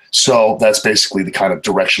 So that's basically the kind of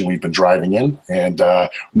direction we've been driving in, and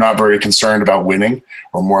not very concerned about winning.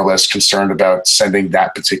 We're more or less concerned about sending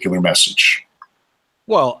that particular message.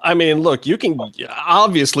 Well, I mean, look, you can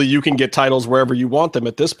get titles wherever you want them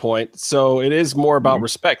at this point. So it is more about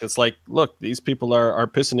respect. It's like, look, these people are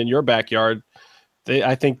pissing in your backyard.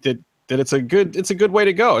 I think that it's a good way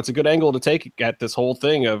to go. It's a good angle to take at this whole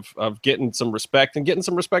thing of getting some respect and getting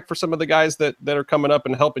some respect for some of the guys that are coming up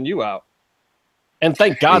and helping you out. And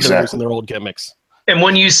thank God they're using their old gimmicks. And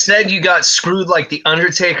when you said you got screwed like The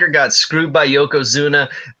Undertaker got screwed by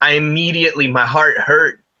Yokozuna, I immediately, my heart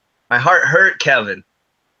hurt. My heart hurt, Kevin.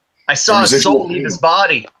 I saw a soul leave his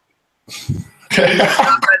body. That's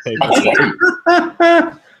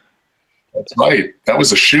right. That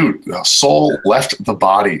was a shoot. The soul left the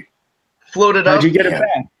body. Floated up. How'd you get it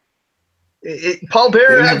back? Paul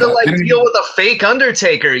Bearer had to deal with a fake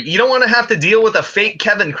Undertaker. You don't want to have to deal with a fake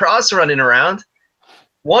Kevin Kross running around.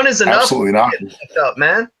 One is enough. Absolutely not. Up,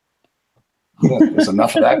 man. Yeah, there's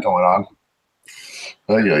enough of that going on.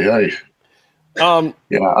 Yeah,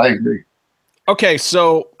 I agree. Okay,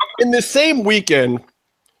 so in the same weekend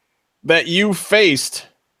that you faced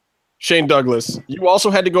Shane Douglas, you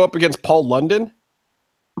also had to go up against Paul London?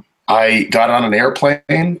 I got on an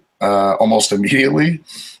airplane almost immediately,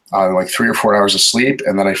 like 3 or 4 hours of sleep,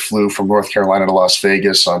 and then I flew from North Carolina to Las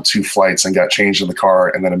Vegas on 2 flights and got changed in the car,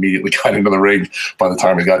 and then immediately got into the ring by the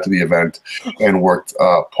time we got to the event and worked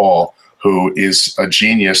Paul, who is a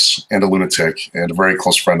genius and a lunatic and a very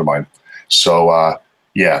close friend of mine. So,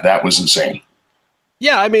 yeah, that was insane.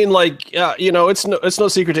 Yeah, I mean, like, it's no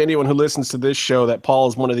secret to anyone who listens to this show that Paul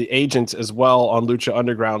is one of the agents as well on Lucha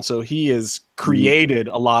Underground. So he has created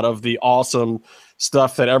a lot of the awesome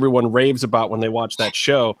stuff that everyone raves about when they watch that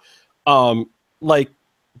show. Like,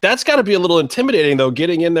 that's got to be a little intimidating, though,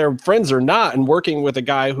 getting in there, friends or not, and working with a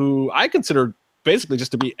guy who I consider basically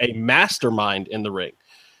just to be a mastermind in the ring.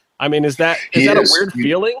 I mean, is that a weird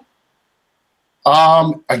feeling?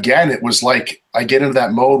 Again, it was like I get into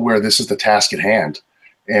that mode where this is the task at hand.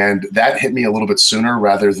 And that hit me a little bit sooner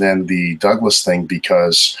rather than the Douglas thing,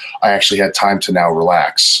 because I actually had time to now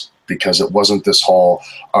relax, because it wasn't this whole,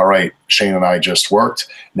 all right, Shane and I just worked.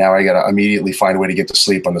 Now I got to immediately find a way to get to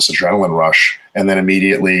sleep on this adrenaline rush and then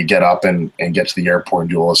immediately get up and get to the airport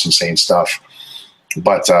and do all this insane stuff.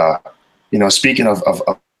 But, speaking of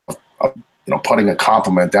putting a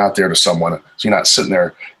compliment out there to someone, so you're not sitting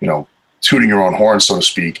there, tooting your own horn, so to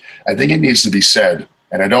speak, I think it needs to be said,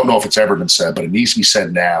 and I don't know if it's ever been said, but it needs to be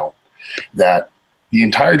said now, that the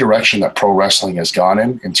entire direction that pro wrestling has gone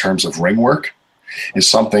in terms of ring work, is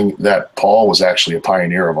something that Paul was actually a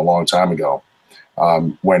pioneer of a long time ago.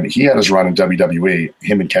 When he had his run in WWE,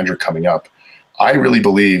 him and Kendrick coming up, I really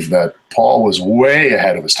believe that Paul was way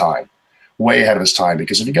ahead of his time,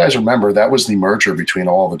 because if you guys remember, that was the merger between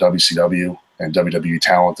all the WCW and WWE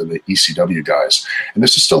talent and the ECW guys. And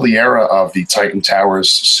this is still the era of the Titan Towers,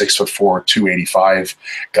 6'4", 285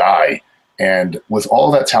 guy. And with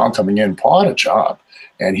all that talent coming in, Paul had a job,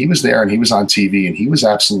 and he was there and he was on TV and he was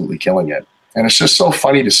absolutely killing it. And it's just so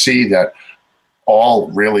funny to see that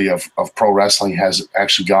all really of pro wrestling has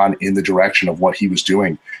actually gone in the direction of what he was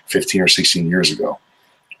doing 15 or 16 years ago.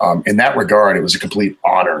 In that regard, it was a complete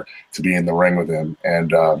honor to be in the ring with him.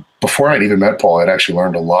 And before I'd even met Paul, I'd actually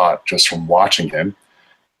learned a lot just from watching him.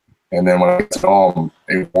 And then when I got to know him,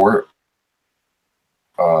 they were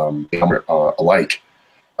alike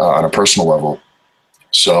on a personal level.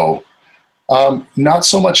 So not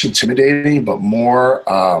so much intimidating, but more,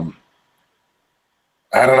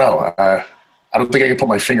 I don't know. I don't think I can put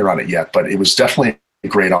my finger on it yet, but it was definitely a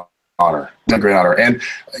great honor. A great honor. And,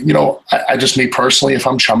 I just, me personally, if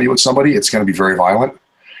I'm chummy with somebody, it's going to be very violent.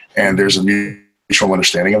 And there's a mutual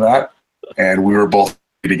understanding of that. And we were both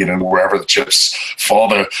to get in wherever the chips fall,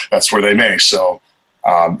 that's where they may. So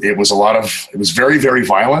it was very, very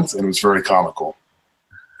violent, and it was very comical.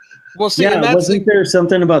 Well, see, wasn't there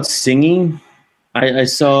something about singing? I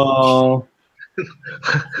saw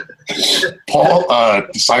Paul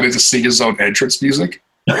decided to sing his own entrance music.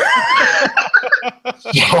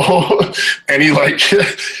 And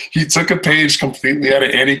he took a page completely out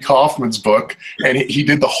of Andy Kaufman's book, and he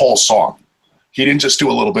did the whole song. He didn't just do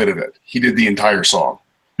a little bit of it. He did the entire song.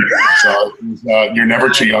 So You're Never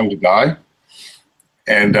Too Young to Die.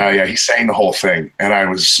 And he sang the whole thing. And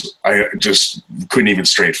I just couldn't even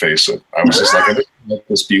straight face it. I was just like, let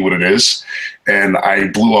this be what it is. And I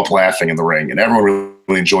blew up laughing in the ring, and everyone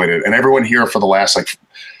really enjoyed it. And everyone here for the last,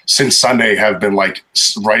 since Sunday, have been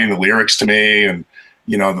writing the lyrics to me, and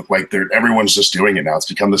everyone's just doing it now. It's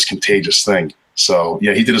become this contagious thing. So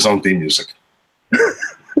yeah, he did his own theme music.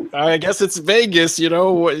 I guess it's Vegas.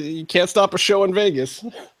 You can't stop a show in Vegas.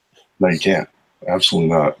 No, you can't. Absolutely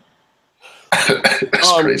not.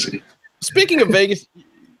 It's crazy. Speaking of Vegas,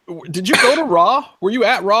 did you go to Raw? Were you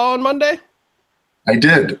at Raw on Monday? I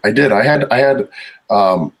did. I had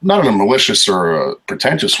not in a malicious or a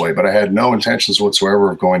pretentious way, but I had no intentions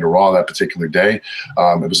whatsoever of going to Raw that particular day.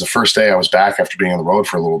 It was the first day I was back after being on the road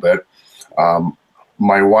for a little bit.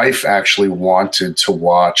 My wife actually wanted to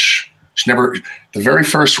watch. The very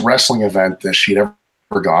first wrestling event that she'd ever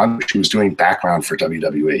gone, she was doing background for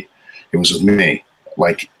WWE. It was with me,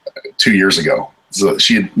 2 years ago. So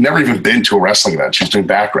she had never even been to a wrestling event. She was doing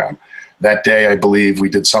background. That day, I believe we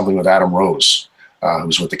did something with Adam Rose, who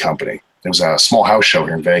was with the company. It was a small house show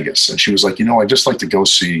here in Vegas. And she was like, I'd just like to go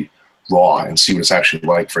see Raw and see what it's actually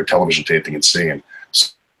like for a television taping and seeing.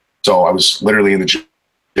 So I was literally in the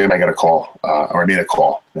gym. I got a call, or I made a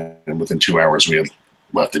call. And within 2 hours, we had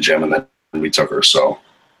left the gym, and then we took her. So,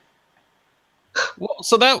 well,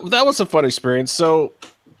 so that was a fun experience. So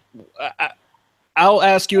I'll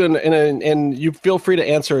ask you, and you feel free to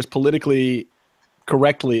answer as politically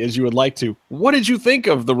correctly as you would like to. What did you think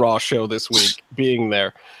of the Raw show this week being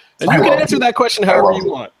there? And you can answer that question however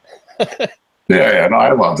you want. No,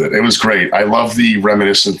 I loved it. It was great. I love the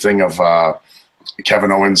reminiscent thing of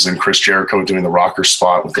Kevin Owens and Chris Jericho doing the rocker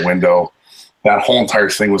spot with the window. That whole entire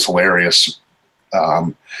thing was hilarious.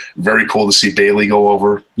 Very cool to see Bayley go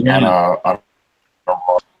over. Yeah.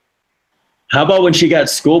 How about when she got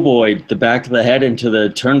schoolboyed the back of the head into the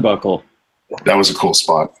turnbuckle? That was a cool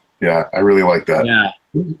spot. Yeah, I really like that. Yeah.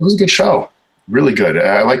 It was a good show. Really good.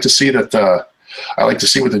 I like to see that I like to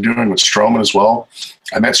see what they're doing with Strowman as well.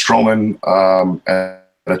 I met Strowman at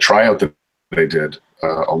a tryout that they did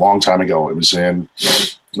a long time ago. It was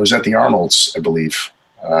at the Arnold's, I believe,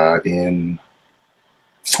 in,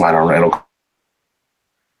 I don't know, it'll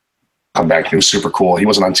come back. It was super cool. He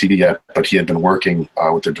wasn't on TV yet, but he had been working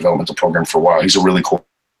with their developmental program for a while. He's a really cool,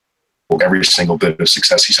 every single bit of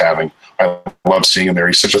success he's having. I love seeing him there.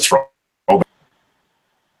 He's such a throw.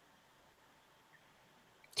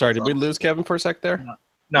 Sorry, did we lose Kevin for a sec there?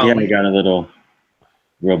 No. Yeah, we got a little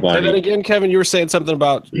robot. Say that again, Kevin. You were saying something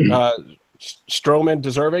about Strowman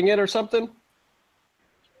deserving it or something?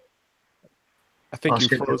 I think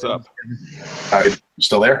you froze up. You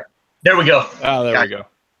still there? There we go. Oh, there we go.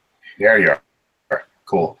 There you are.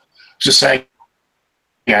 Cool. Just saying,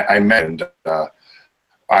 yeah, I met him.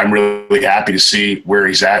 I'm really happy to see where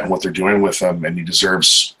he's at and what they're doing with him, and he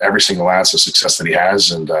deserves every single ounce of success that he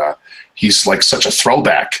has. And he's like such a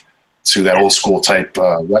throwback to that old school type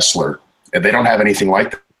wrestler, and they don't have anything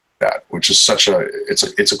like that, which is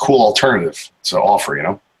it's a cool alternative to offer, you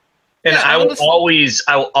know. And I will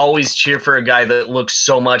always cheer for a guy that looks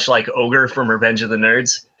so much like Ogre from Revenge of the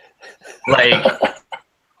Nerds. Like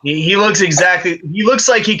he looks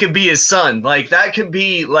like he could be his son. Like that could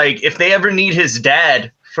be like if they ever need his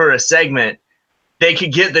dad for a segment, they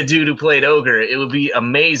could get the dude who played Ogre. It would be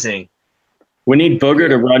amazing. We need Booger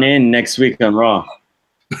to run in next week on Raw.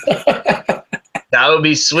 That would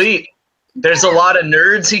be sweet. There's a lot of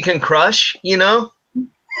nerds he can crush, you know?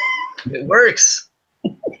 It works.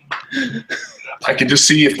 I can just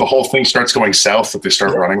see if the whole thing starts going south, if they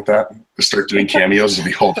start running with that, they start doing cameos of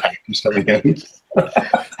the whole actors coming in.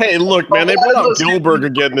 Hey, look, man, they brought out Gilbert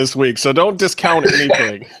again this week, so don't discount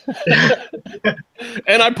anything.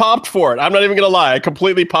 And I popped for it. I'm not even going to lie. I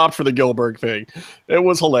completely popped for the Gilbert thing. It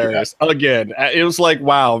was hilarious. Yeah. Again, it was like,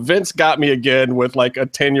 wow, Vince got me again with like a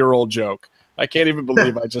 10-year-old joke. I can't even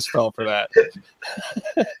believe I just fell for that.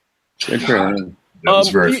 That was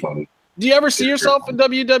very funny. Do you ever see yourself in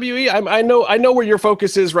WWE? I know where your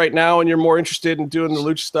focus is right now, and you're more interested in doing the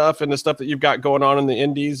lucha stuff and the stuff that you've got going on in the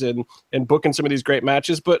indies and booking some of these great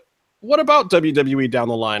matches. But what about WWE down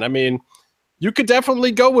the line? I mean, you could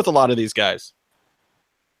definitely go with a lot of these guys.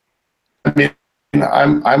 I mean,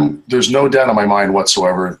 I'm there's no doubt in my mind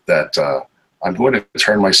whatsoever that I'm going to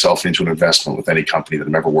turn myself into an investment with any company that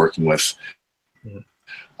I'm ever working with.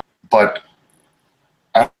 But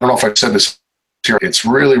I don't know if I've said this here. It's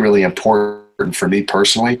really, really important for me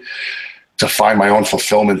personally to find my own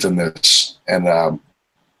fulfillment in this. And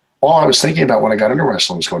all I was thinking about when I got into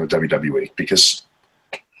wrestling was going to WWE because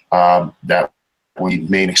that was the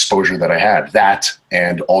main exposure that I had. That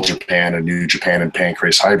and All Japan and New Japan and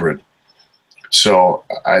Pancrase Hybrid. So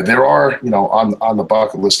there are, on the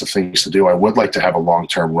bucket list of things to do. I would like to have a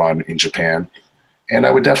long-term run in Japan, and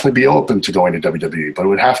I would definitely be open to going to WWE, but it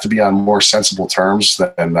would have to be on more sensible terms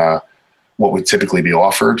than what would typically be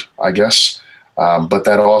offered, I guess. But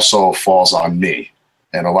that also falls on me,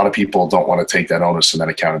 and a lot of people don't want to take that onus and that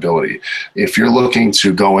accountability. If you're looking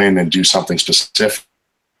to go in and do something specific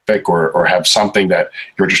or have something that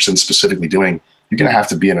you're interested in specifically doing, you're going to have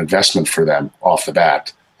to be an investment for them off the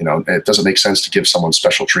bat. It doesn't make sense to give someone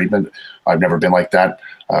special treatment. I've never been like that.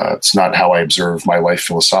 It's not how I observe my life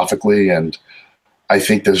philosophically. And I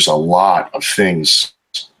think there's a lot of things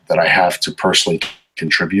that I have to personally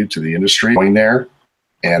contribute to the industry going there.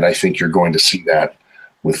 And I think you're going to see that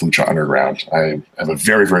with Lucha Underground. I have a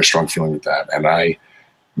very, very strong feeling with that. And I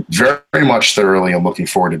very much thoroughly am looking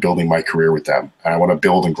forward to building my career with them. And I want to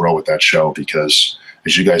build and grow with that show because,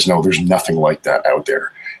 as you guys know, there's nothing like that out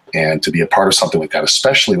there. And to be a part of something like that,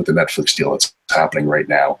 especially with the Netflix deal that's happening right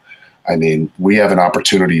now, I mean, we have an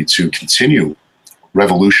opportunity to continue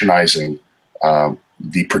revolutionizing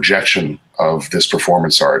the projection of this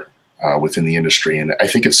performance art within the industry. And I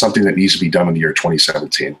think it's something that needs to be done in the year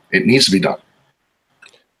 2017. It needs to be done.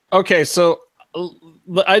 Okay, so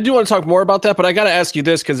I do want to talk more about that, but I got to ask you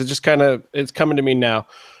this because it's coming to me now.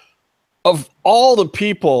 Of all the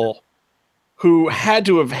people who had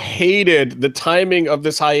to have hated the timing of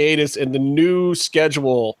this hiatus and the new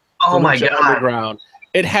schedule for Lucha Underground,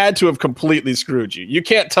 it had to have completely screwed you. You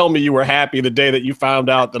can't tell me you were happy the day that you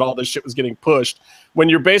found out that all this shit was getting pushed when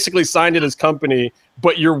you're basically signed to this company,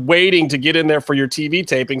 but you're waiting to get in there for your TV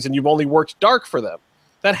tapings and you've only worked dark for them.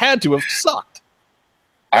 That had to have sucked.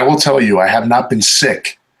 I will tell you, I have not been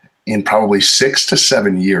sick in probably 6 to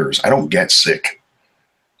 7 years. I don't get sick.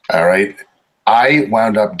 All right. I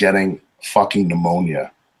wound up getting fucking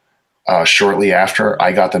pneumonia shortly after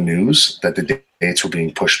I got the news that the dates were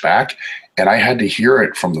being pushed back, and I had to hear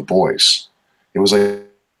it from the boys. It was like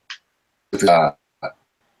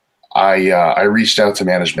I reached out to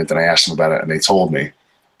management and I asked them about it, and they told me.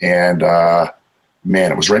 And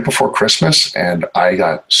man, it was right before Christmas, and I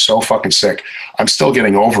got so fucking sick. I'm still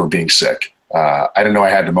getting over being sick. I didn't know I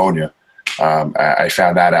had pneumonia. I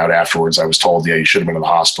found that out afterwards. I was told, yeah, you should have been in the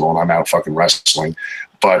hospital, and I'm out fucking wrestling.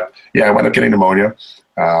 But yeah, I wound up getting pneumonia.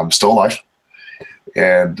 Still alive.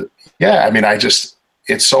 And yeah, I mean,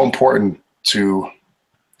 it's so important to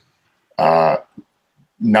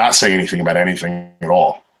not say anything about anything at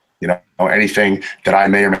all. You know, anything that I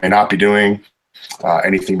may or may not be doing,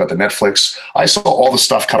 anything about the Netflix. I saw all the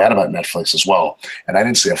stuff come out about Netflix as well, and I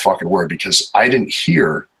didn't say a fucking word because I didn't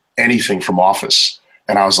hear anything from Office.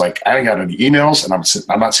 And I was like, I didn't got any emails, and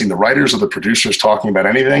I'm not seeing the writers or the producers talking about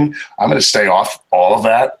anything. I'm going to stay off all of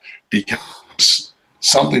that because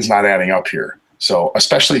something's not adding up here. So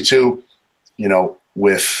especially too, you know,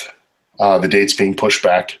 with the dates being pushed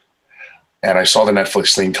back, and I saw the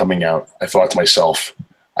Netflix thing coming out, I thought to myself,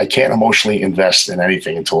 I can't emotionally invest in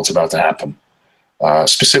anything until it's about to happen,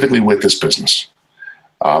 specifically with this business,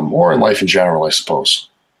 or in life in general, I suppose.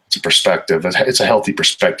 It's a perspective. It's a healthy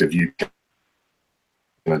perspective. You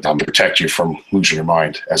can protect you from losing your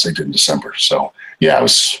mind, as they did in December. So, yeah, I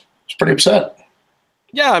was pretty upset.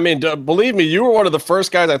 Yeah, I mean, believe me, you were one of the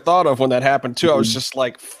first guys I thought of when that happened, too. I was just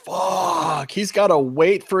like, fuck, he's got to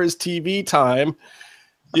wait for his TV time.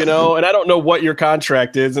 You know, and I don't know what your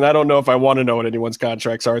contract is, and I don't know if I want to know what anyone's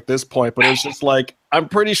contracts are at this point, but it's just like, I'm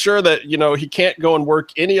pretty sure that, you know, he can't go and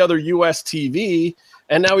work any other US TV,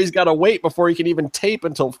 and now he's got to wait before he can even tape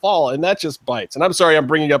until fall, and that just bites. And I'm sorry I'm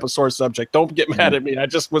bringing up a sore subject. Don't get mad at me. I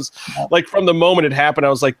just was, like, from the moment it happened, I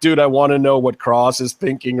was like, dude, I want to know what Kross is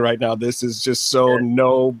thinking right now. This is just so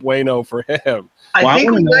no bueno for him. I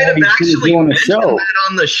think we might have actually mentioned that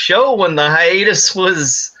on the show when the hiatus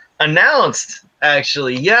was announced.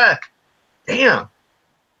 Actually, yeah, damn,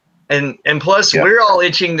 and plus we're all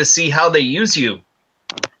itching to see how they use you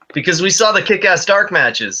because we saw the Kick-Ass Dark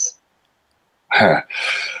matches.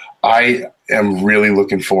 I am really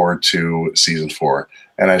looking forward to season 4,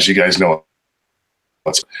 and as you guys know,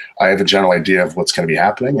 I have a general idea of what's going to be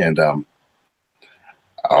happening, and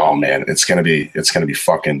oh man, it's gonna be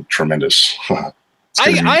fucking tremendous.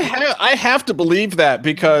 I have to believe that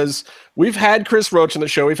because we've had Chris Roach on the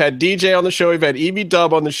show, we've had DJ on the show, we've had EV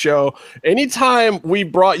Dub on the show. Anytime we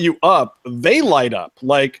brought you up, they light up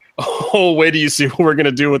like, oh, wait till you see what we're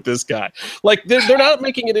gonna do with this guy. Like they're not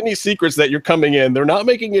making it any secrets that you're coming in. They're not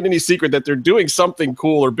making it any secret that they're doing something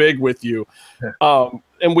cool or big with you.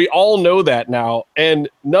 And we all know that now, and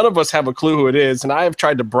none of us have a clue who it is. And I have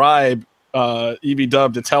tried to bribe EV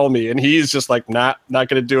Dub to tell me, and he's just like, not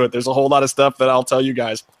gonna do it. There's a whole lot of stuff that I'll tell you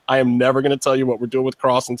guys. I am never gonna tell you what we're doing with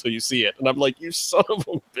Kross until you see it. And I'm like, you son of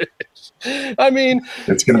a bitch. I mean,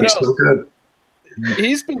 it's gonna be so good.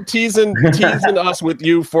 He's been teasing us with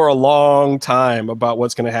you for a long time about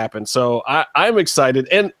what's gonna happen. So I'm excited,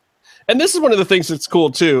 and this is one of the things that's cool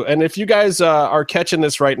too. And if you guys are catching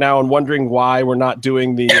this right now and wondering why we're not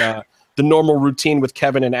doing the normal routine with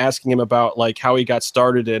Kevin and asking him about like how he got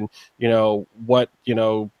started and, you know, what, you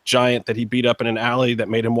know, giant that he beat up in an alley that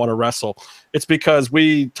made him want to wrestle. It's because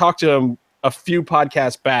we talked to him a few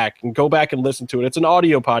podcasts back, and go back and listen to it. It's an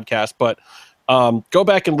audio podcast, but go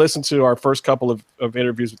back and listen to our first couple of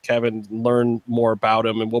interviews with Kevin and learn more about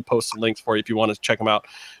him. And we'll post some links for you if you want to check him out.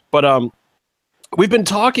 But we've been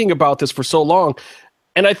talking about this for so long,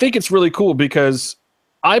 and I think it's really cool because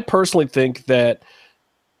I personally think that,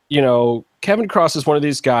 you know, Kevin Kross is one of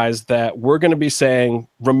these guys that we're going to be saying,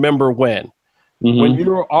 remember when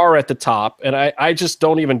you are at the top. And I just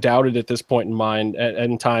don't even doubt it at this point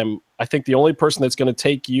in time. I think the only person that's going to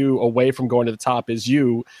take you away from going to the top is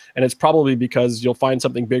you. And it's probably because you'll find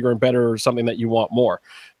something bigger and better or something that you want more.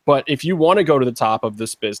 But if you want to go to the top of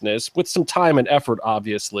this business with some time and effort,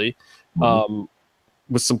 obviously,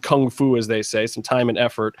 with some kung fu, as they say, some time and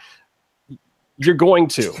effort, you're going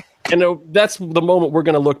to. And that's the moment we're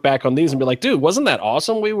going to look back on these and be like, dude, wasn't that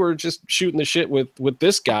awesome? We were just shooting the shit with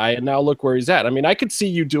this guy, and now look where he's at. I mean, I could see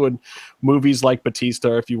you doing movies like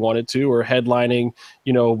Batista if you wanted to, or headlining,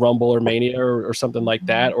 you know, Rumble or Mania or something like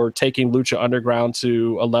that, or taking Lucha Underground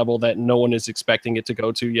to a level that no one is expecting it to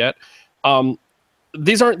go to yet.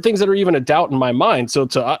 These aren't things that are even a doubt in my mind. So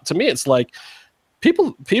to me, it's like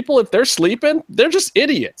people, if they're sleeping, they're just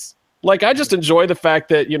idiots. Like, I just enjoy the fact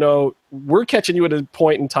that, you know, we're catching you at a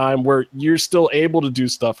point in time where you're still able to do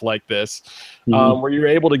stuff like this, where you're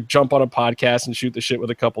able to jump on a podcast and shoot the shit with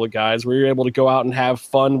a couple of guys, where you're able to go out and have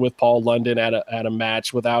fun with Paul London at a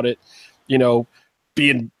match without it, you know,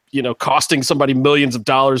 being, you know, costing somebody millions of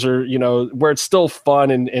dollars, or, you know, where it's still fun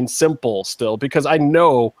and simple still, because I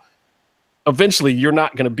know eventually you're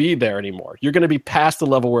not going to be there anymore. You're going to be past the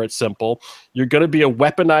level where it's simple. You're going to be a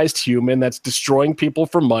weaponized human that's destroying people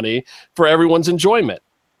for money, for everyone's enjoyment.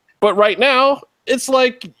 But right now, it's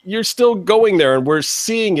like you're still going there, and we're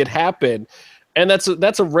seeing it happen. And that's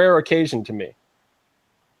a rare occasion to me.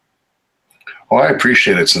 Well, I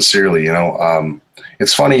appreciate it sincerely.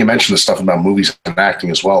 It's funny you mentioned the stuff about movies and acting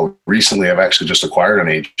as well. Recently, I've actually just acquired an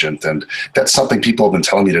agent, and that's something people have been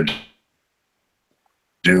telling me to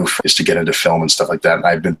do, is to get into film and stuff like that. And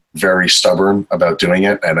I've been very stubborn about doing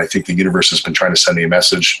it. And I think the universe has been trying to send me a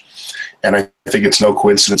message. And I think it's no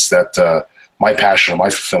coincidence that my passion and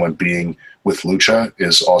my fulfillment being with Lucha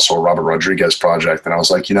is also a Robert Rodriguez project. And I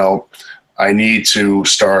was like, I need to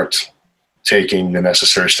start taking the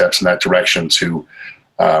necessary steps in that direction to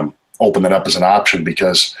open that up as an option,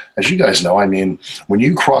 because as you guys know, when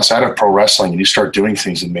you cross out of pro wrestling and you start doing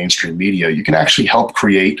things in mainstream media, you can actually help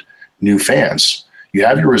create new fans. You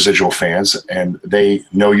have your residual fans, and they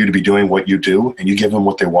know you to be doing what you do, and you give them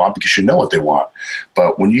what they want because you know what they want.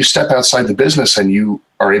 But when you step outside the business and you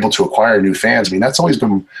are able to acquire new fans, that's always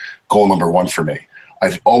been goal number one for me.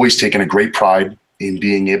 I've always taken a great pride in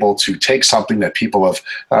being able to take something that people have,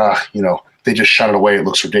 they just shut it away, it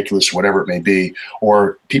looks ridiculous, or whatever it may be,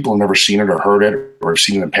 or people have never seen it or heard it or have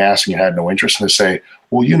seen it in the past and you had no interest, and they say,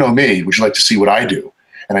 well, you know me, would you like to see what I do?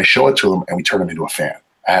 And I show it to them, and we turn them into a fan.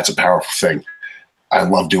 That's a powerful thing. I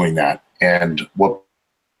love doing that. And what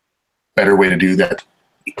better way to do that,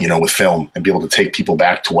 with film, and be able to take people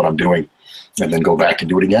back to what I'm doing and then go back and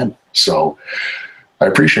do it again. So I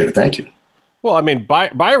appreciate it. Thank you. Well,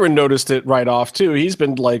 Byron noticed it right off too. He's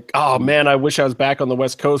been like, oh man, I wish I was back on the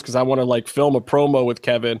West Coast because I want to film a promo with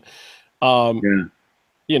Kevin.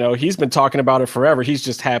 He's been talking about it forever. He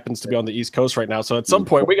just happens to be on the East Coast right now. So at some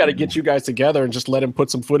point we got to get you guys together and just let him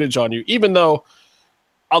put some footage on you, even though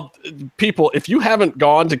people, if you haven't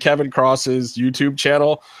gone to Kevin Kross's YouTube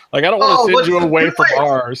channel, I don't want to send you away from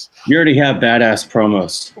ours. You already have badass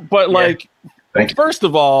promos. But first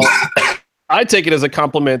of all, I take it as a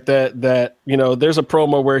compliment that there's a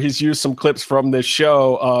promo where he's used some clips from this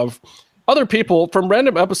show of other people from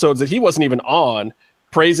random episodes that he wasn't even on,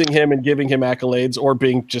 praising him and giving him accolades, or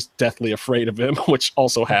being just deathly afraid of him, which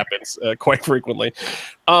also happens quite frequently.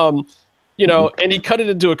 And he cut it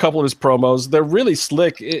into a couple of his promos. They're really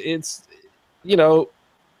slick. It's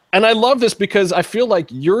and I love this because I feel like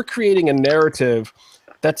you're creating a narrative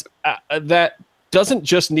that doesn't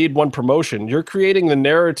just need one promotion. You're creating the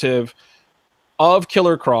narrative of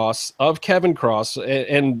Killer Kross, of Kevin Kross,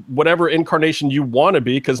 and whatever incarnation you want to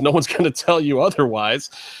be, because no one's going to tell you otherwise.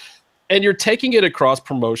 And you're taking it across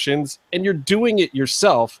promotions, and you're doing it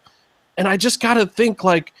yourself. And I just got to think,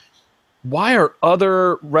 why are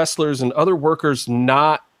other wrestlers and other workers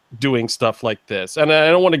not doing stuff like this? And I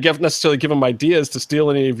don't want to necessarily give them ideas to steal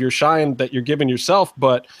any of your shine that you're giving yourself,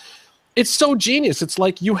 but it's so genius. It's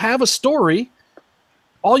like you have a story.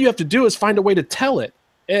 All you have to do is find a way to tell it,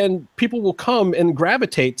 and people will come and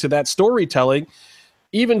gravitate to that storytelling,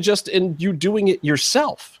 even just in you doing it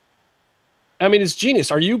yourself. It's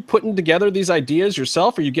genius. Are you putting together these ideas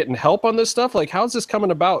yourself? Are you getting help on this stuff? How's this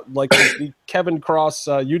coming about? The Kevin Kross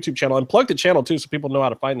YouTube channel, and plug the channel too, so people know how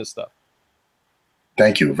to find this stuff.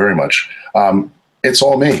 Thank you very much. It's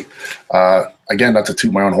all me. Again, not to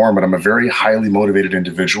toot my own horn, but I'm a very highly motivated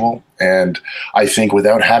individual. And I think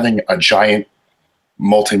without having a giant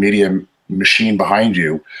multimedia machine behind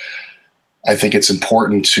you, I think it's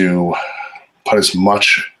important to put as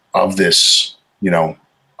much of this,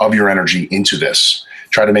 of your energy into this.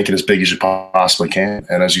 Try to make it as big as you possibly can.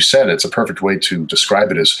 And as you said, it's a perfect way to describe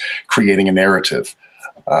it as creating a narrative.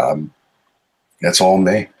 That's all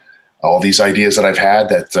me. All these ideas that I've had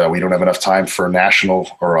that we don't have enough time for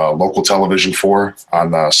national or local television for on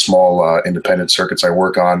the small independent circuits I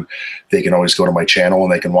work on, they can always go to my channel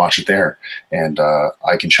and they can watch it there. And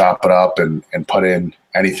I can chop it up and put in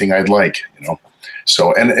anything I'd like,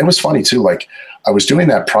 So, and it was funny too, I was doing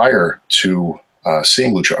that prior to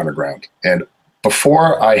seeing Lucha Underground. And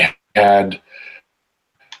before I had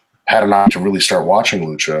an option to really start watching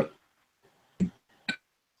Lucha,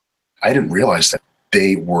 I didn't realize that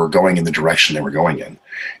they were going in the direction they were going in.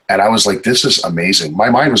 And I was like, this is amazing. My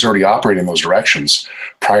mind was already operating in those directions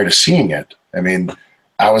prior to seeing it.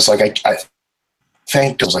 I was like, I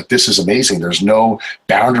was like, this is amazing. There's no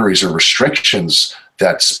boundaries or restrictions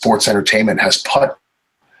that sports entertainment has put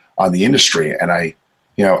on the industry. And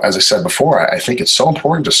as I said before, I think it's so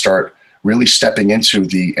important to start really stepping into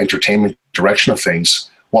the entertainment direction of things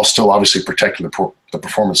while still obviously protecting the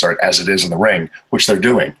performance art as it is in the ring, which they're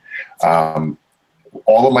doing.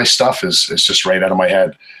 All of my stuff is just right out of my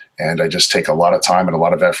head. And I just take a lot of time and a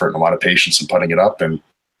lot of effort and a lot of patience in putting it up. And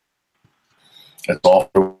it's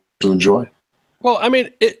all to enjoy. Well, I mean,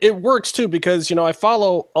 it works too because, I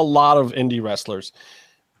follow a lot of indie wrestlers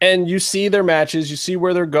and you see their matches, you see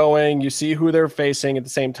where they're going, you see who they're facing at the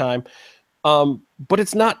same time. But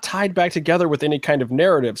it's not tied back together with any kind of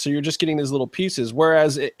narrative. So you're just getting these little pieces.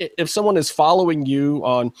 Whereas if someone is following you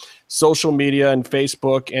on social media and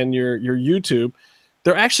Facebook and your YouTube,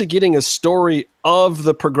 they're actually getting a story of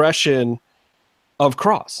the progression of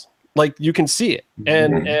Kross. Like you can see it.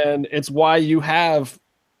 And it's why you have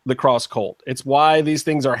the Kross cult. It's why these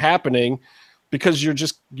things are happening, because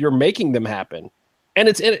you're making them happen. And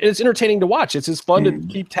it's entertaining to watch. It's just fun to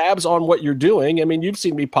keep tabs on what you're doing. I mean, you've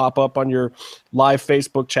seen me pop up on your live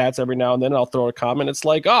Facebook chats every now and then. I'll throw a comment. It's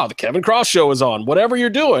like, oh, the Kevin Kross show is on, whatever you're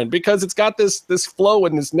doing, because it's got this flow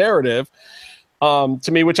and this narrative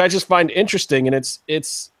to me, which I just find interesting. And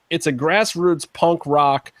it's a grassroots punk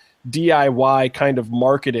rock DIY kind of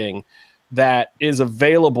marketing that is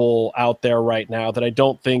available out there right now that I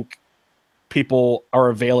don't think people are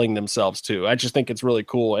availing themselves to. I just think it's really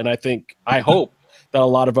cool. And I hope that a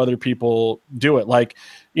lot of other people do it. Like,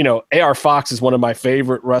 AR Fox is one of my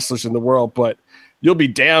favorite wrestlers in the world, but you'll be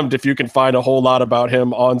damned if you can find a whole lot about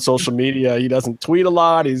him on social media. He doesn't tweet a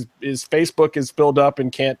lot. His Facebook is filled up and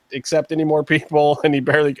can't accept any more people. And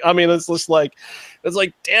it's just like,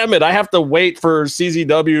 damn it. I have to wait for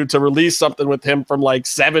CZW to release something with him from like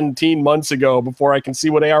 17 months ago before I can see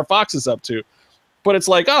what AR Fox is up to. But it's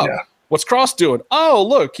like, what's Kross doing? Oh,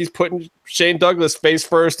 look, he's putting Shane Douglas face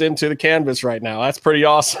first into the canvas right now. That's pretty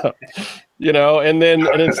awesome. And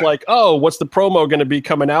it's like, oh, what's the promo going to be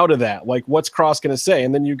coming out of that? Like, what's Kross going to say?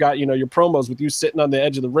 And then you got, your promos with you sitting on the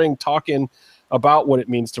edge of the ring talking about what it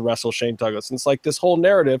means to wrestle Shane Douglas. And it's like this whole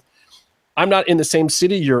narrative. I'm not in the same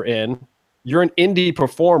city you're in. You're an indie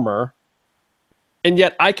performer. And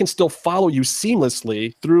yet I can still follow you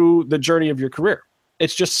seamlessly through the journey of your career.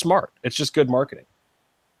 It's just smart. It's just good marketing.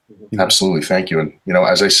 Absolutely. Thank you. And,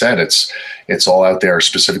 as I said, it's all out there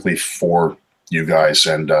specifically for you guys.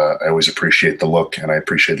 And I always appreciate the look, and I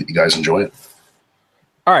appreciate that you guys enjoy it.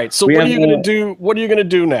 All right. So what are you going to do? What are you going to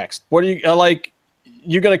do next? What are you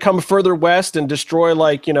you're going to come further west and destroy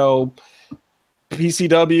PCW,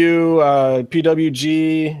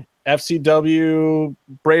 PWG, FCW,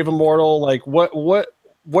 Brave Immortal? Like what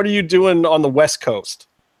are you doing on the West Coast?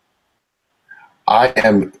 I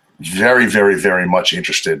am very, very, very much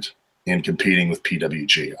interested in competing with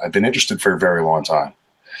PWG. I've been interested for a very long time.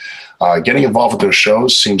 Getting involved with those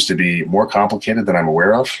shows seems to be more complicated than I'm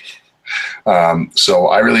aware of. So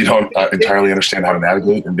I really don't entirely understand how to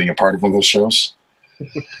navigate and being a part of one of those shows.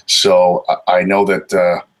 So I know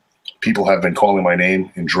that people have been calling my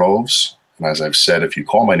name in droves. And as I've said, if you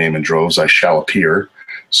call my name in droves, I shall appear.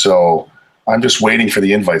 So I'm just waiting for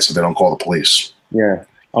the invite so they don't call the police. Yeah.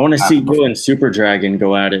 I want to see you and Super Dragon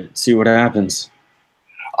go at it, see what happens.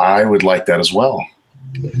 I would like that as well.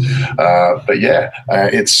 But yeah,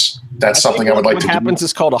 that's something I would like to do. What happens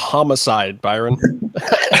is called a homicide, Byron.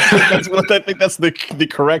 I think that's the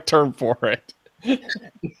correct term for it.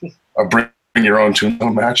 A bring your own tune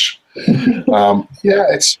match.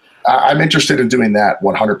 Yeah, I'm interested in doing that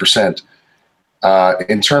 100%.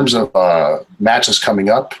 In terms of matches coming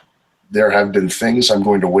up, there have been things I'm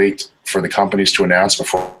going to wait for the companies to announce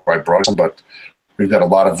before I broach them, but we've got a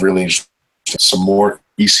lot of really some more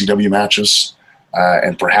ECW matches,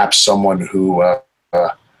 and perhaps someone who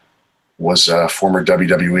was a former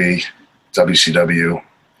WWE, WCW,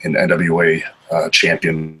 and NWA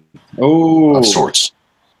champion of sorts.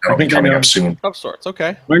 That'll be coming up soon. Of sorts,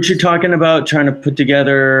 okay. Weren't you talking about trying to put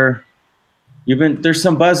together? There's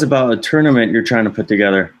some buzz about a tournament you're trying to put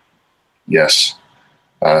together. Yes.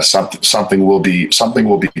 Something will be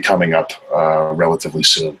coming up relatively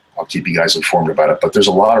soon. I'll keep you guys informed about it. But there's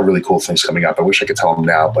a lot of really cool things coming up. I wish I could tell them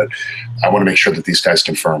now, but I want to make sure that these guys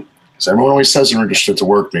confirm. Because everyone always says they're interested to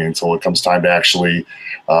work me until it comes time to actually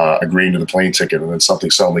agreeing to the plane ticket, and then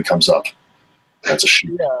something suddenly comes up. That's a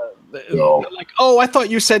shoot. Yeah. So, like, oh, I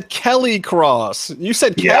thought you said Kelly Kross. You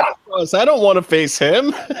said Kelly Kross. I don't want to face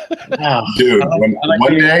him. Dude,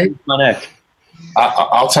 one day,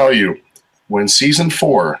 I'll tell you. When season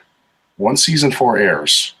 4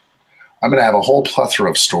 airs, I'm going to have a whole plethora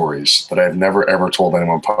of stories that I've never, ever told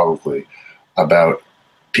anyone publicly about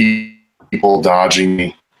people dodging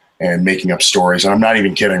me and making up stories. And I'm not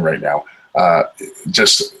even kidding right now.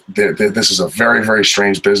 This is a very, very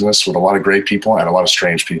strange business with a lot of great people and a lot of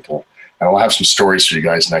strange people. And I'll have some stories for you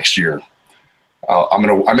guys next year. I'm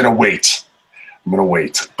gonna wait.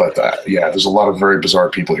 But yeah, there's a lot of very bizarre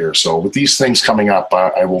people here. So with these things coming up,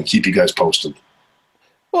 I will keep you guys posted.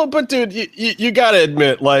 Well, but dude, you got to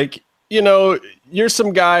admit, you're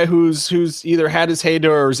some guy who's either had his heyday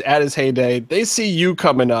or is at his heyday. They see you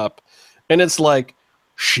coming up, and it's like,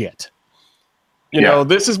 shit. You know,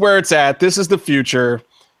 this is where it's at. This is the future.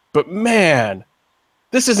 But man,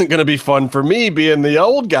 this isn't going to be fun for me being the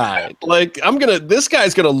old guy. Like, this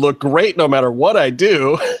guy's going to look great no matter what I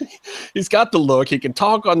do. He's got the look. He can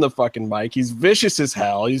talk on the fucking mic. He's vicious as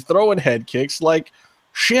hell. He's throwing head kicks. Like,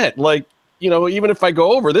 shit. Like, you know, even if I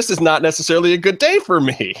go over, this is not necessarily a good day for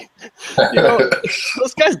me. You know,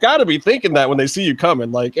 those guys got to be thinking that when they see you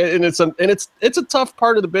coming. Like, and it's a tough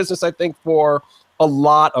part of the business, I think, for a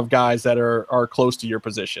lot of guys that are close to your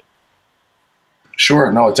position.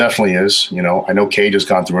 Sure. No, it definitely is. You know, I know Cage has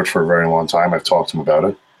gone through it for a very long time. I've talked to him about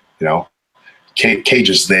it. You know, Cage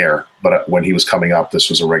is there, but when he was coming up, this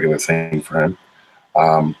was a regular thing for him.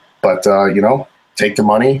 But you know, take the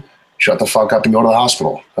money, shut the fuck up, and go to the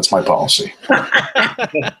hospital. That's my policy.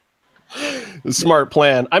 Smart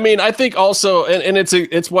plan. I mean, I think also, and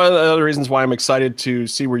it's one of the other reasons why I'm excited to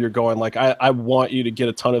see where you're going. Like, I want you to get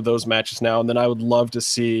a ton of those matches now, and then I would love to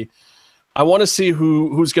see. I want to see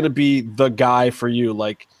who's going to be the guy for you.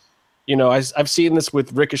 Like, you know, I've seen this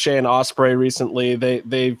with Ricochet and Ospreay recently.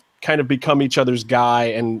 They've kind of become each other's guy,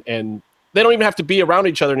 and they don't even have to be around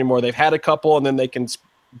each other anymore. They've had a couple, and then they can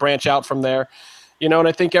branch out from there. You know, and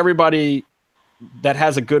I think everybody that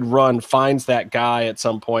has a good run finds that guy at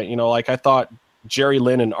some point. You know, like I thought Jerry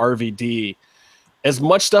Lynn and RVD, as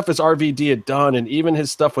much stuff as RVD had done, and even his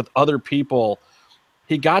stuff with other people,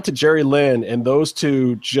 he got to Jerry Lynn, and those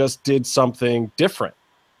two just did something different,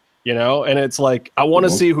 you know? And it's like, I want to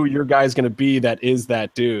see who your guy's going to be that is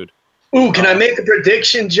that dude. Ooh, can I make a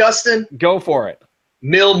prediction, Justin? Go for it.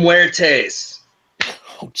 Mil Muertes.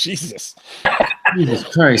 Oh, Jesus. Jesus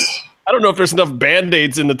Christ. I don't know if there's enough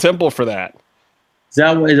Band-Aids in the temple for that. Is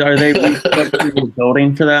that are they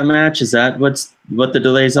building for that match? Is that what the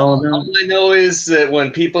delay's all about? All I know is that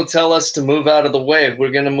when people tell us to move out of the way,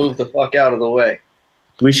 we're going to move the fuck out of the way.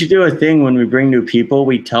 We should do a thing when we bring new people.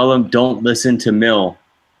 We tell them don't listen to Mill,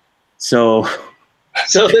 so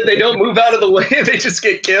that they don't move out of the way and they just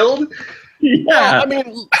get killed. Yeah, well, I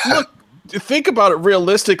mean, look, think about it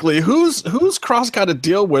realistically. Who's Kross got to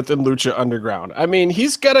deal with in Lucha Underground? I mean,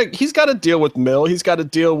 he's got to deal with Mill. He's got to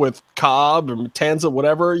deal with Cobb or Matanza,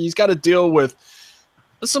 whatever. He's got to deal with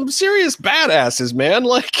some serious badasses, man.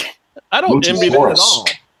 Like, I don't envy them at all.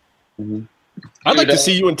 Mm-hmm. I'd like to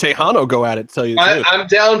see you and Tejano go at it, tell you the truth. I'm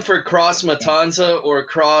down for Kross Matanza or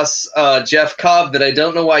Kross Jeff Cobb, but I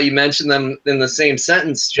don't know why you mentioned them in the same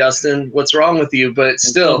sentence, Justin. What's wrong with you? But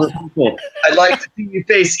still, I'd like to see you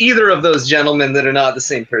face either of those gentlemen that are not the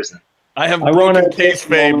same person. I have broken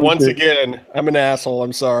kayfabe once again. I'm an asshole.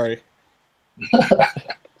 I'm sorry.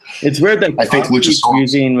 It's weird that I think Lucha's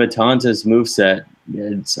using Matanza's moveset.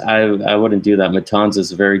 I wouldn't do that.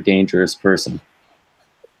 Matanza's a very dangerous person.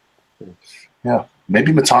 Yeah,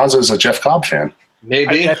 maybe Matanza is a Jeff Cobb fan.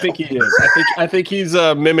 Maybe. I think he is. I think he's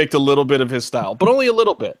mimicked a little bit of his style, but only a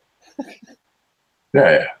little bit.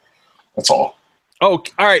 Yeah, that's all. Oh,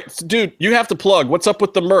 all right, dude, you have to plug. What's up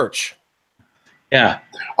with the merch? Yeah.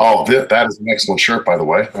 Oh, that is an excellent shirt, by the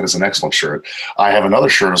way. That is an excellent shirt. I have another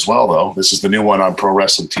shirt as well, though. This is the new one on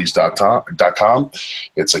ProWrestlingTees.com.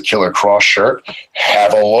 It's a Killer Kross shirt.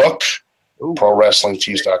 Have a look.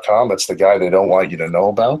 ProWrestlingTees.com. That's the guy they don't want you to know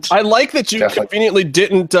about. I like that you conveniently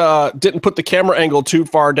didn't put the camera angle too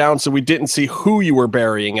far down, so we didn't see who you were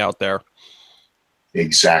burying out there.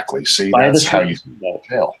 Exactly. See, that's how you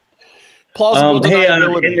tell. Plausible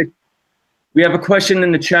deniability. We have a question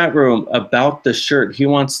in the chat room about the shirt. He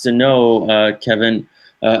wants to know, Kevin,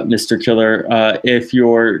 Mr. Killer, if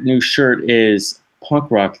your new shirt is punk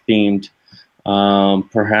rock themed,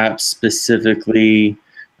 perhaps specifically.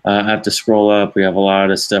 I have to scroll up. We have a lot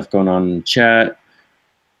of stuff going on in the chat.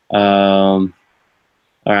 I'm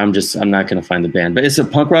not going to find the band, but is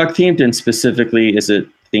it punk rock themed, and specifically, is it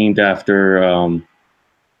themed after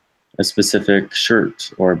a specific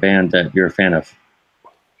shirt or a band that you're a fan of?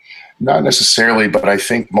 Not necessarily, but I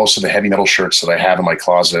think most of the heavy metal shirts that I have in my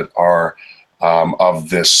closet are of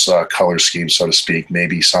this color scheme, so to speak.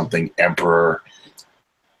 Maybe something Emperor,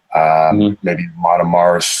 maybe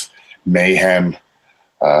Monomarth, Mayhem.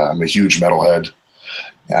 I'm a huge metalhead.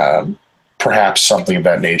 Perhaps something of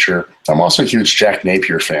that nature. I'm also a huge Jack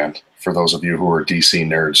Napier fan, for those of you who are DC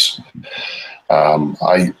nerds.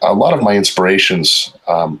 A lot of my inspirations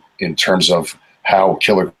in terms of how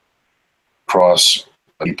Killer Kross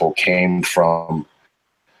people came from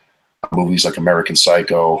movies like American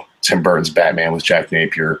Psycho, Tim Burton's Batman with Jack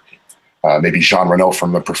Napier, maybe Jean Reno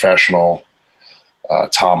from The Professional,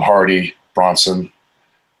 Tom Hardy, Bronson,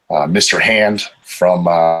 Mr. Hand from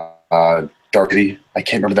Darky. I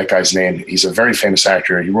can't remember that guy's name. He's a very famous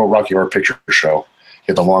actor. He wrote Rocky Horror Picture Show. He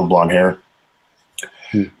had the long blonde hair.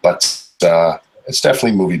 But it's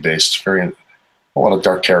definitely movie-based. A lot of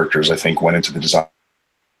dark characters, I think, went into the design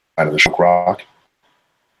of the show Rock.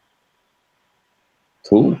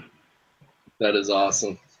 Cool. That is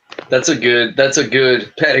awesome. That's a good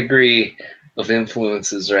pedigree of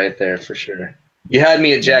influences right there for sure. You had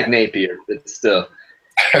me at Jack Napier, but still.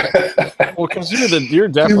 Well, consider that you're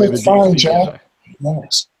definitely the fine, DC Jack. guy.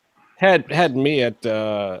 Nice. Had me at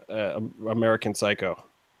American Psycho.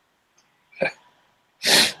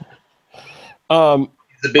 There's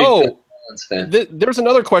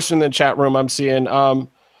another question in the chat room I'm seeing.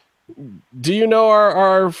 Do you know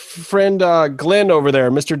our friend Glenn over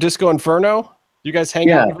there, Mr. Disco Inferno? You guys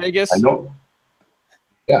hang out in Vegas? I know.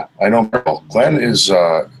 Yeah, I know. Glenn is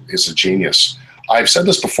a genius. I've said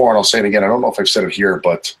this before, and I'll say it again. I don't know if I've said it here,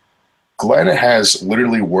 but Glenn has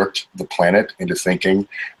literally worked the planet into thinking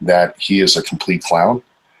that he is a complete clown,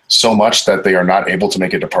 so much that they are not able to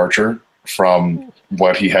make a departure from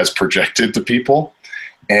what he has projected to people.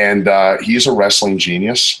 And he's a wrestling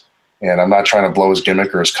genius. And I'm not trying to blow his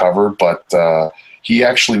gimmick or his cover, but he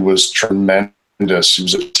actually was tremendous. He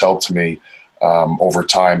was a help to me over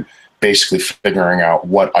time, basically figuring out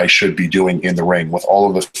what I should be doing in the ring with all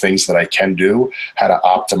of the things that I can do, how to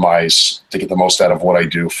optimize to get the most out of what I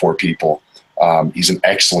do for people. He's an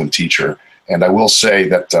excellent teacher. And I will say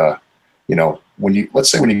that, when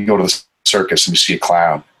you go to the circus and you see a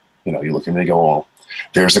clown, you look at him and you go, oh,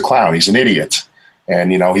 there's the clown. He's an idiot.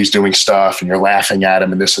 And, he's doing stuff and you're laughing at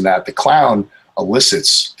him and this and that. The clown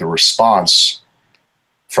elicits the response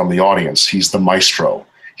from the audience. He's the maestro.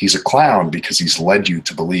 He's a clown because he's led you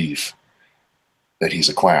to believe that he's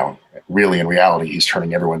a clown. Really, in reality, he's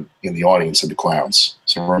turning everyone in the audience into clowns.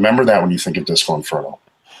 So remember that when you think of Disco Inferno.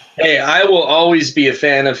 Hey, I will always be a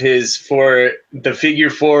fan of his for the figure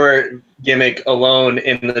 4 gimmick alone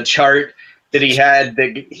in the chart that he had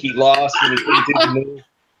that he lost when he couldn't do the move.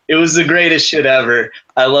 It was the greatest shit ever.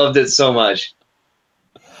 I loved it so much.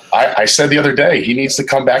 I said the other day, he needs to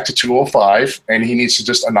come back to 205 and he needs to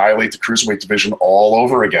just annihilate the cruiserweight division all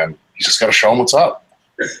over again. He's just got to show him what's up.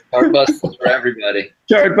 Chartbusters for everybody.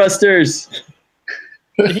 Chartbusters.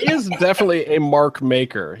 He is definitely a mark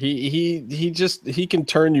maker. He can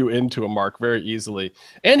turn you into a mark very easily.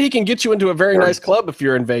 And he can get you into a very nice club if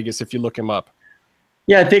you're in Vegas, if you look him up.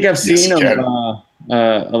 Yeah, I think I've seen him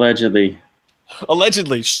allegedly.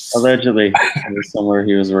 Allegedly. Somewhere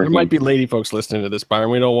he was working. There might be lady folks listening to this, Byron.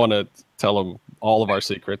 We don't want to tell them all of our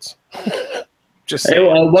secrets. Just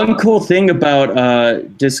one cool thing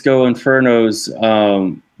about Disco Inferno's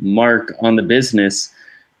mark on the business,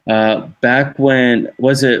 back when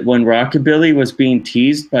Rockabilly was being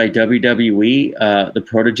teased by WWE, the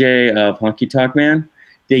protege of Honky Tonk Man,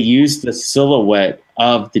 they used the silhouette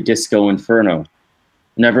of the Disco Inferno.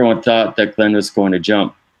 And everyone thought that Glenn was going to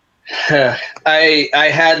jump.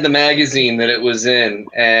 I had the magazine that it was in,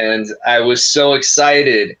 and I was so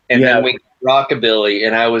excited. And then we got Rockabilly,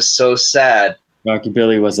 and I was so sad.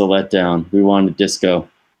 Rockabilly was a letdown. We wanted Disco.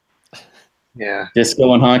 Yeah.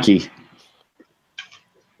 Disco and Honky.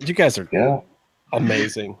 You guys are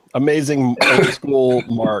amazing. Amazing old school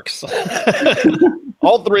marks.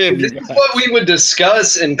 All three of you. This is what we would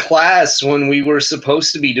discuss in class when we were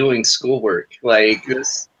supposed to be doing schoolwork. Like,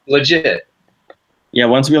 this legit. Yeah,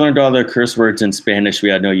 once we learned all the curse words in Spanish, we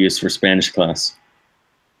had no use for Spanish class.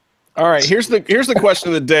 All right, here's the question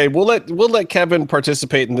of the day. We'll let Kevin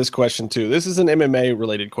participate in this question too. This is an MMA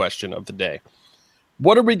related question of the day.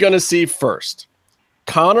 What are we going to see first?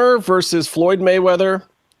 Conor versus Floyd Mayweather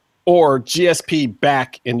or GSP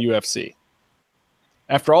back in UFC?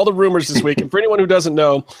 After all the rumors this week, and for anyone who doesn't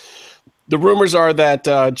know, the rumors are that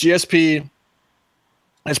GSP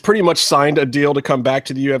has pretty much signed a deal to come back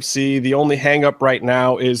to the UFC. The only hang-up right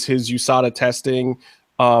now is his USADA testing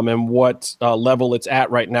and what level it's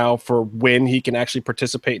at right now for when he can actually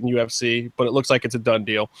participate in UFC. But it looks like it's a done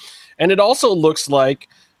deal. And it also looks like,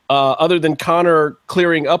 other than Conor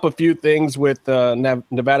clearing up a few things with the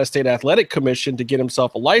Nevada State Athletic Commission to get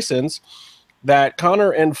himself a license, that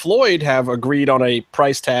Conor and Floyd have agreed on a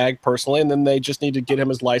price tag personally, and then they just need to get him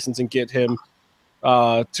his license and get him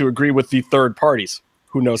to agree with the third parties.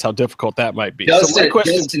 Who knows how difficult that might be? Justin, so my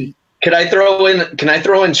question, can I throw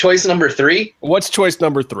in choice number 3? What's choice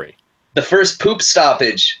number 3? The first poop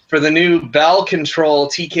stoppage for the new bowel control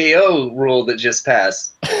TKO rule that just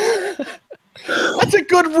passed. That's a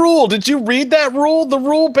good rule. Did you read that rule? The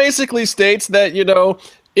rule basically states that,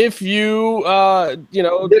 if you,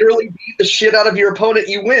 literally beat the shit out of your opponent,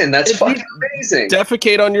 you win. That's fucking amazing.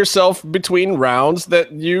 Defecate on yourself between rounds,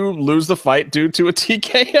 that you lose the fight due to a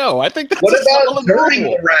TKO. I think that's what a about solid during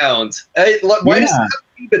rule. the rounds? Why does it have to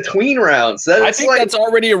be between rounds? I think that's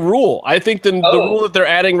already a rule. I think the rule that they're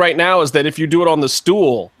adding right now is that if you do it on the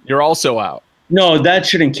stool, you're also out. No, that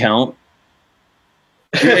shouldn't count.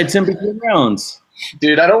 It's in between rounds.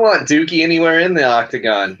 Dude, I don't want Dookie anywhere in the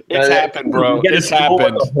octagon. It's happened, bro. It's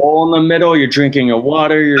happened. A hole in the middle. You're drinking your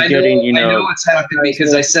water. You're getting, I know it's happened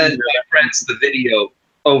because I sent my friends the video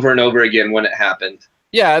over and over again when it happened.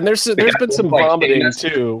 Yeah, and there's been some vomiting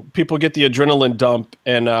too. People get the adrenaline dump,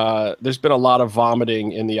 and there's been a lot of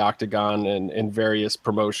vomiting in the octagon and in various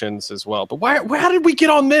promotions as well. But how did we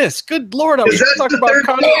get on this? Good Lord, I was talking about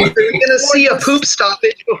Conor. We're going to see a poop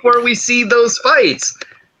stoppage before we see those fights.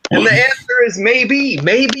 And the answer is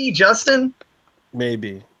maybe, Justin.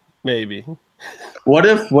 Maybe. What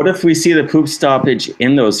if we see the poop stoppage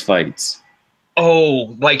in those fights?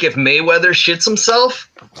 Oh, like if Mayweather shits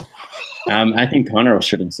himself? I think Conor will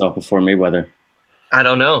shit himself before Mayweather. I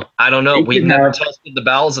don't know. We've never tested the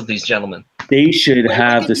bowels of these gentlemen. They should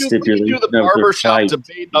have the stipulation. We can do the barbershop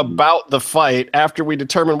debate about the fight after we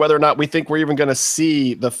determine whether or not we think we're even going to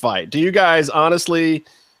see the fight. Do you guys honestly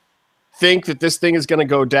think that this thing is going to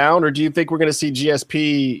go down, or do you think we're going to see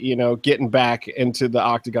GSP, getting back into the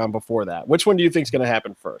octagon before that? Which one do you think is going to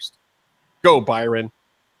happen first? Go, Byron.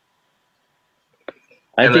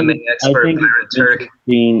 I think it's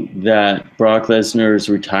interesting that Brock Lesnar is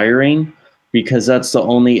retiring, because that's the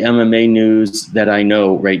only MMA news that I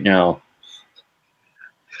know right now.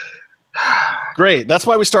 Great. That's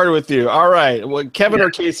why we started with you. All right. Well, Kevin or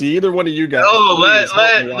Casey, either one of you guys. Oh,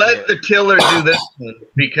 let the killer do this one,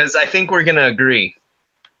 because I think we're going to agree.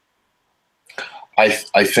 I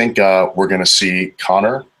think we're going to see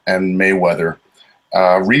Conor and Mayweather.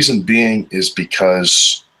 Reason being is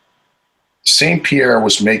because St. Pierre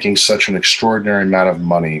was making such an extraordinary amount of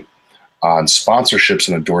money on sponsorships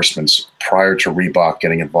and endorsements prior to Reebok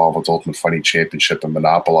getting involved with Ultimate Fighting Championship and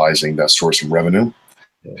monopolizing that source of revenue.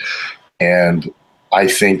 Yeah. And I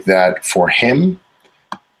think that for him,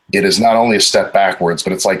 it is not only a step backwards,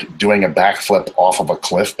 but it's like doing a backflip off of a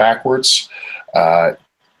cliff backwards,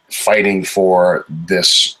 fighting for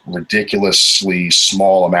this ridiculously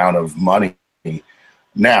small amount of money.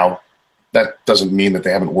 Now, that doesn't mean that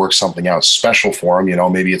they haven't worked something out special for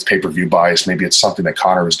him. Maybe it's pay-per-view bias. Maybe it's something that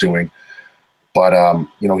Conor is doing. But,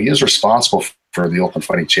 he is responsible for the Ultimate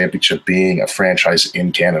Fighting Championship being a franchise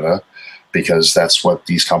in Canada, because that's what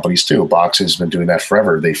these companies do. Boxing has been doing that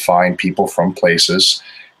forever. They find people from places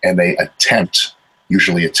and they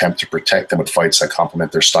usually attempt to protect them with fights that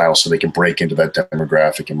complement their style so they can break into that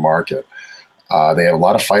demographic and market. They have a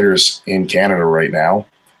lot of fighters in Canada right now,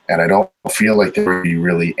 and I don't feel like there would be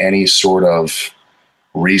really any sort of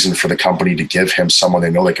reason for the company to give him someone they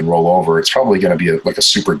know they can roll over. It's probably going to be like a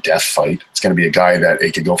super death fight. It's going to be a guy that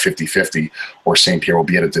it could go 50-50, or St. Pierre will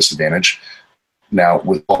be at a disadvantage. Now,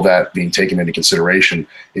 with all that being taken into consideration,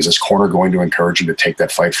 is his corner going to encourage him to take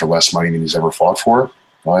that fight for less money than he's ever fought for?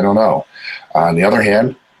 Well, I don't know. On the other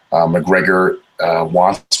hand, McGregor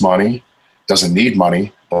wants money, doesn't need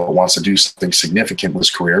money, but wants to do something significant with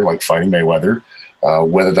his career, like fighting Mayweather.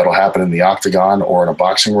 Whether that'll happen in the octagon or in a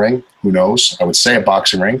boxing ring, who knows? I would say a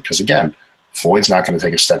boxing ring, because, again, Floyd's not going to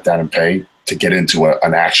take a step down in pay to get into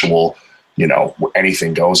an actual,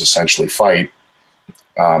 anything goes essentially fight.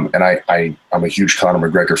 And I'm a huge Conor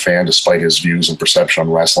McGregor fan, despite his views and perception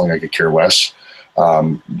on wrestling. I could care less.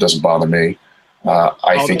 Doesn't bother me.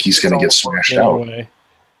 I think he's going to get smashed out.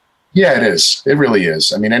 Yeah, it is. It really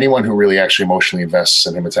is. I mean, anyone who really actually emotionally invests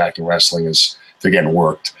in him attacking wrestling they're getting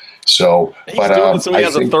worked. So, he's doing it so he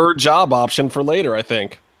has a third job option for later, I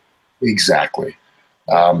think. Exactly.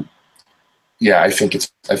 I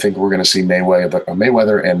think we're going to see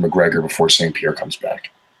Mayweather and McGregor before St. Pierre comes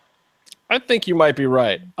back. I think you might be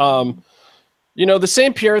right. The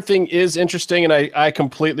St. Pierre thing is interesting, and I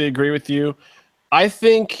completely agree with you. I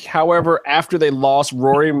think, however, after they lost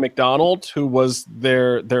Rory McDonald, who was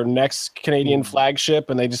their next Canadian flagship,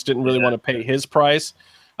 and they just didn't really want to pay his price,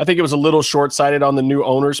 I think it was a little short-sighted on the new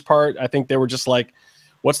owner's part. I think they were just like,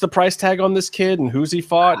 what's the price tag on this kid, and who's he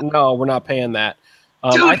fought? No, we're not paying that.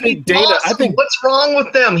 Dude, I think Dana. Awesome. I think what's wrong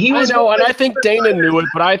with them? I think Dana knew it,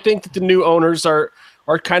 but I think that the new owners are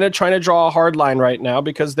kind of trying to draw a hard line right now,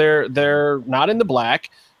 because they're not in the black.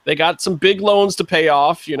 They got some big loans to pay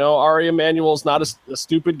off. Ari Emanuel's not a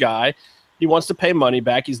stupid guy. He wants to pay money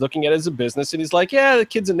back. He's looking at it as a business, and he's like, yeah, the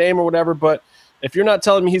kid's a name or whatever, but if you're not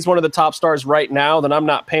telling me he's one of the top stars right now, then I'm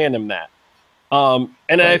not paying him that.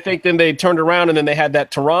 I think then they turned around, and then they had that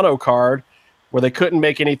Toronto card, where they couldn't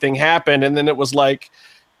make anything happen. And then it was like,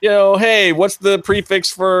 hey, what's the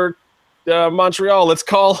prefix for Montreal? Let's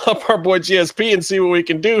call up our boy GSP and see what we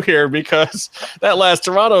can do here, because that last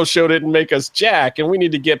Toronto show didn't make us jack, and we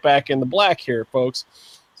need to get back in the black here, folks.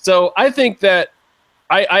 So I think that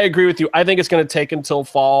I agree with you. I think it's going to take until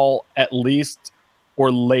fall at least,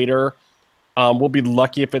 or later. We'll be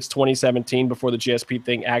lucky if it's 2017 before the GSP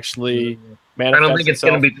thing actually manifests. I don't think it's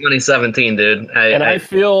going to be 2017, dude. I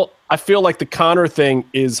feel like the Conor thing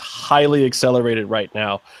is highly accelerated right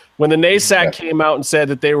now. When the NASAC came out and said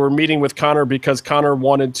that they were meeting with Conor because Conor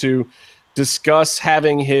wanted to discuss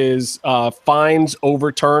having his fines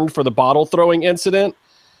overturned for the bottle throwing incident,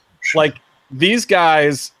 like, these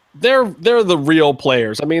guys, they're the real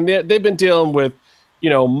players. I mean, they've been dealing with,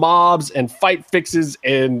 mobs and fight fixes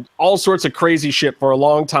and all sorts of crazy shit for a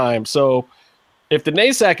long time. So if the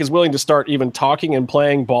NASAC is willing to start even talking and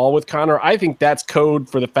playing ball with Conor, I think that's code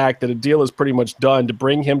for the fact that a deal is pretty much done to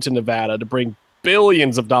bring him to Nevada, to bring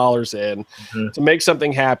billions of dollars in, to make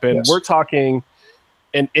something happen. Yes. We're talking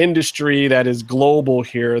an industry that is global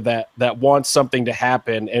here, that wants something to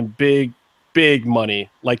happen, and big money,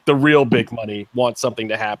 like the real big money, wants something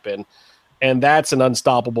to happen. And that's an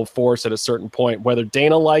unstoppable force at a certain point, whether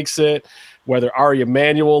Dana likes it, whether Ari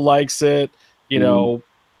Emanuel likes it,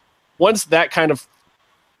 once that kind of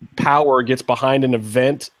power gets behind an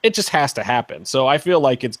event, it just has to happen. So I feel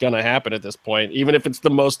like it's going to happen at this point, even if it's the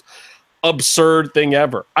most absurd thing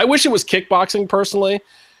ever. I wish it was kickboxing personally,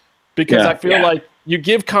 because I feel like you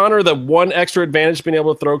give Conor the one extra advantage being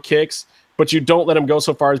able to throw kicks, but you don't let him go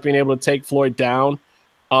so far as being able to take Floyd down.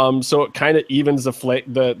 So it kind of evens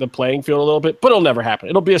the playing field a little bit, but it'll never happen.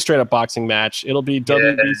 It'll be a straight up boxing match. It'll be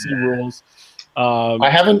WBC rules. I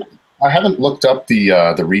haven't looked up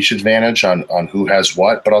the reach advantage on who has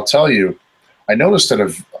what, but I'll tell you, I noticed that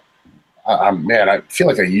I feel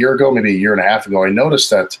like a year ago, maybe a year and a half ago, I noticed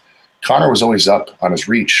that Conor was always up on his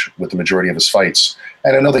reach with the majority of his fights.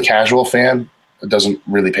 And I know the casual fan doesn't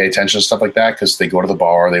really pay attention to stuff like that, because they go to the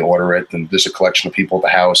bar, they order it, and there's a collection of people at the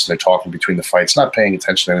house, and they're talking between the fights, not paying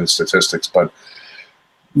attention to any of the statistics. But,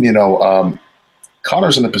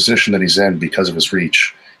 Conor's in the position that he's in because of his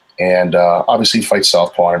reach. And obviously he fights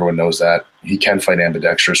southpaw, and everyone knows that. He can fight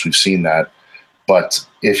ambidextrous. We've seen that. But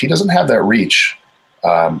if he doesn't have that reach,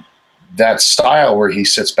 that style where he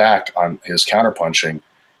sits back on his counterpunching,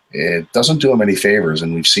 it doesn't do him any favors,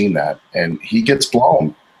 and we've seen that. And he gets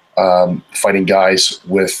blown fighting guys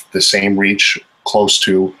with the same reach, close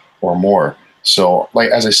to, or more. So,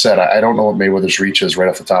 like, as I said, I don't know what Mayweather's reach is right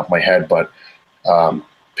off the top of my head, but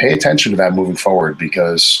pay attention to that moving forward,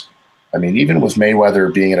 because, I mean, even with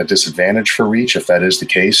Mayweather being at a disadvantage for reach, if that is the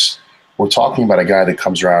case, we're talking about a guy that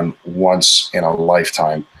comes around once in a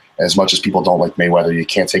lifetime. As much as people don't like Mayweather, you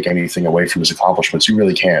can't take anything away from his accomplishments. You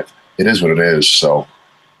really can't. It is what it is, so...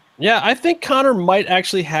 Yeah, I think Conor might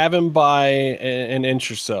actually have him by an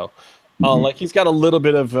inch or so. Like, he's got a little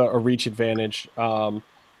bit of a reach advantage.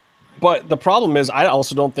 But the problem is, I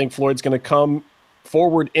also don't think Floyd's going to come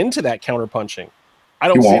forward into that counterpunching. I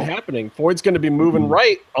don't see it happening. Floyd's going to be moving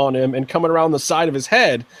right on him and coming around the side of his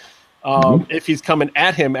head if he's coming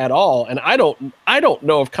at him at all. And I don't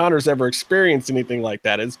know if Conor's ever experienced anything like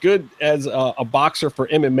that. As good as a boxer for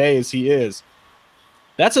MMA as he is,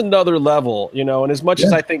 that's another level, and as much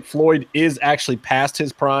as I think Floyd is actually past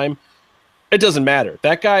his prime, it doesn't matter.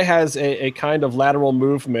 That guy has a kind of lateral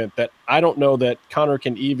movement that I don't know that Conor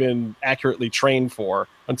can even accurately train for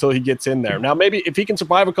until he gets in there. Now, maybe if he can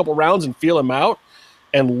survive a couple rounds and feel him out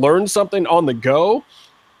and learn something on the go,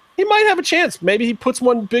 he might have a chance. Maybe he puts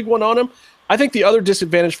one big one on him. I think the other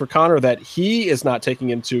disadvantage for Conor that he is not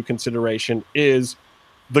taking into consideration is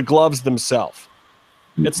the gloves themselves.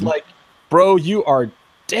 It's like, bro, you are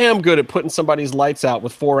damn good at putting somebody's lights out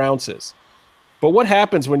with 4 ounces. But what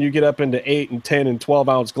happens when you get up into 8 and 10 and 12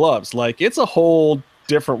 ounce gloves? Like, it's a whole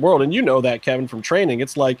different world. And you know that, Kevin, from training.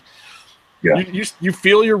 It's like you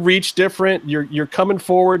feel your reach different. You're coming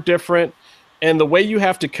forward different. And the way you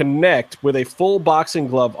have to connect with a full boxing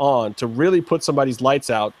glove on to really put somebody's lights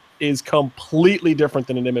out is completely different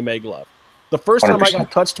than an MMA glove. The first time 100%. I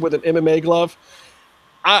got touched with an MMA glove,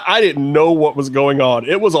 I didn't know what was going on.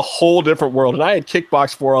 It was a whole different world. And I had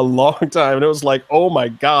kickboxed for a long time. And it was like, oh my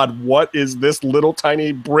God, what is this little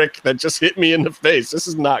tiny brick that just hit me in the face? This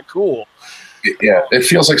is not cool. Yeah, it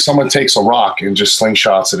feels like someone takes a rock and just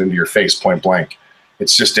slingshots it into your face point blank.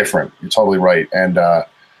 It's just different. You're totally right. And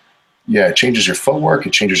it changes your footwork.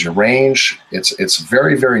 It changes your range. It's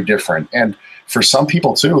very, very different. And for some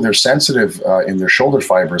people too, they're sensitive in their shoulder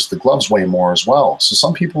fibers. The gloves weigh more as well. So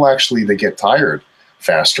some people actually, they get tired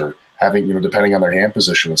faster, having, depending on their hand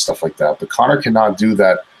position and stuff like that. But Conor cannot do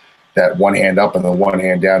that that one hand up and the one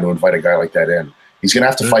hand down to invite a guy like that in. He's going to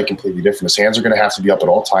have to fight completely different. His hands are going to have to be up at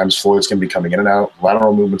all times. Floyd's going to be coming in and out,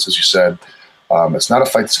 lateral movements, as you said. It's not a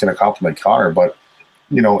fight that's going to compliment Conor, but,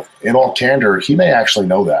 in all candor, he may actually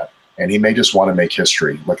know that. And he may just want to make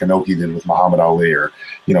history, like Inoki did with Muhammad Ali, or,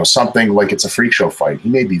 something like it's a freak show fight. He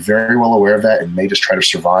may be very well aware of that and may just try to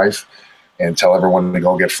survive and tell everyone to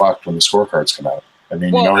go get fucked when the scorecards come out. I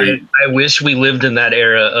mean, I wish we lived in that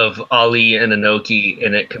era of Ali and Inoki,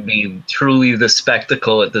 and it could be truly the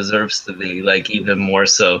spectacle it deserves to be, like even more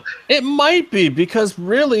so. It might be, because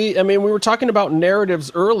really, I mean, we were talking about narratives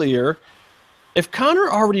earlier. If Conor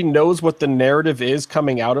already knows what the narrative is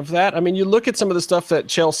coming out of that, I mean, you look at some of the stuff that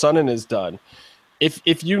Chael Sonnen has done.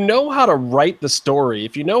 If you know how to write the story,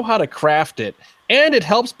 if you know how to craft it, and it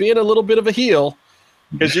helps being a little bit of a heel,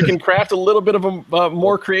 because you can craft a little bit of a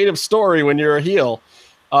more creative story when you're a heel.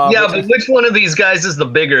 But which one of these guys is the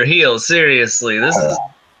bigger heel? Seriously, this is.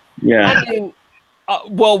 Yeah. I mean,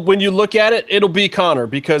 well, when you look at it, it'll be Conor,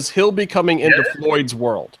 because he'll be coming into Floyd's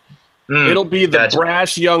world. It'll be the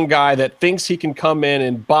brash young guy that thinks he can come in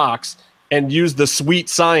and box and use the sweet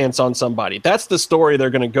science on somebody. That's the story they're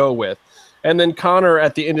going to go with. And then Conor,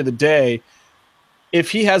 at the end of the day,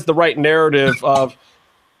 if he has the right narrative of,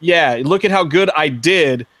 yeah, look at how good I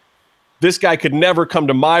did, this guy could never come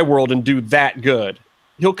to my world and do that good.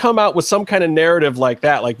 He'll come out with some kind of narrative like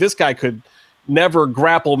that. Like, this guy could never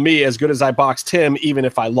grapple me as good as I boxed him, even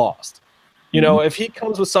if I lost. If he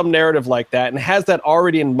comes with some narrative like that and has that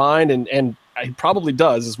already in mind, and he probably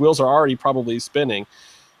does, his wheels are already probably spinning,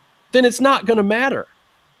 then it's not going to matter.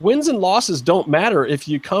 Wins and losses don't matter if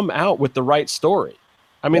you come out with the right story.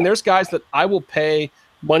 I mean, there's guys that I will pay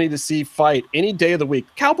money to see fight any day of the week.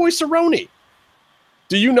 Cowboy Cerrone.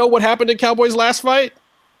 Do you know what happened to Cowboy's last fight?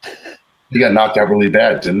 He got knocked out really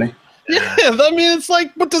bad, didn't he? Yeah, I mean, it's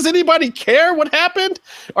like, but does anybody care what happened?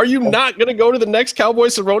 Are you not going to go to the next Cowboy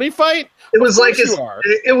Cerrone fight? It was like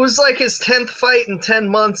his 10th fight in 10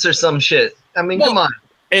 months or some shit. I mean, come on.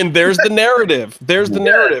 And there's the narrative. There's the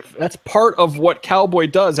narrative. That's part of what Cowboy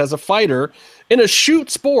does as a fighter in a shoot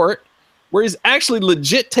sport where he's actually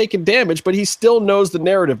legit taking damage, but he still knows the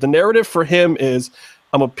narrative. The narrative for him is,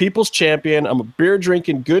 I'm a people's champion. I'm a beer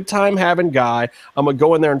drinking, good time having guy. I'm going to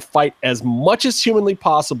go in there and fight as much as humanly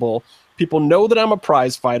possible. People know that I'm a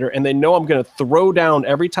prize fighter, and they know I'm going to throw down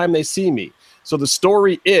every time they see me. So the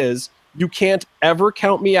story is, you can't ever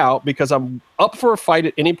count me out, because I'm up for a fight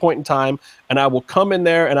at any point in time, and I will come in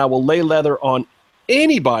there and I will lay leather on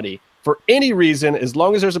anybody for any reason, as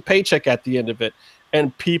long as there's a paycheck at the end of it.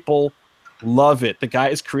 And people love it. The guy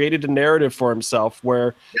has created a narrative for himself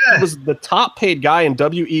where he was the top paid guy in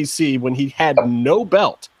WEC when he had no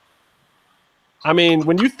belt. I mean,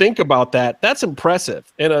 when you think about that, that's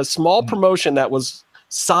impressive. In a small promotion that was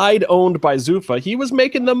side owned by Zuffa, he was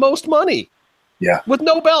making the most money. Yeah. With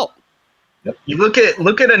no belt. Yep. You look at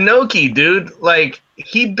Inoki, dude. Like,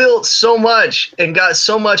 he built so much and got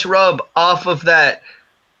so much rub off of that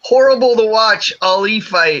horrible to watch Ali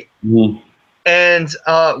fight. And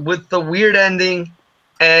with the weird ending,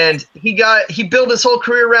 and he built his whole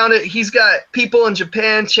career around it. He's got people in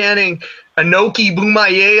Japan chanting Inoki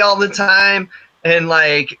Bumaye all the time, and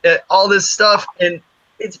like all this stuff, and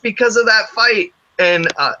it's because of that fight, and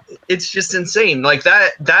it's just insane. Like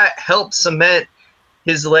that helped cement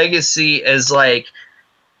his legacy as like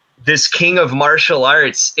this king of martial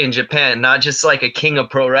arts in Japan, not just like a king of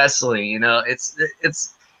pro wrestling. It's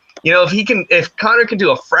if Conor can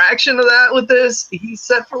do a fraction of that with this, he's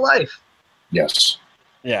set for life. Yes.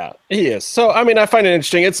 Yeah, he is. So, I mean, I find it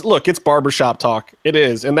interesting. It's barbershop talk. It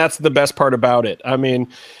is. And that's the best part about it. I mean,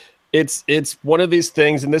 it's one of these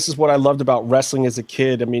things, and this is what I loved about wrestling as a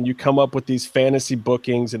kid. I mean, you come up with these fantasy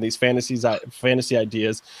bookings and these fantasy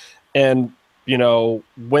ideas, and,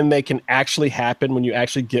 when they can actually happen, when you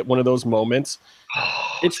actually get one of those moments,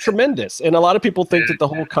 it's tremendous. And a lot of people think that the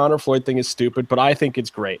whole Conor Floyd thing is stupid, but I think it's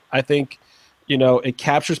great. I think, it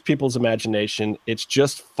captures people's imagination. It's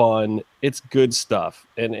just fun. It's good stuff.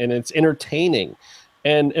 And it's entertaining.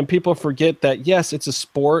 And people forget that, yes, it's a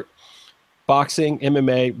sport. Boxing,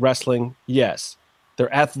 MMA, wrestling, yes.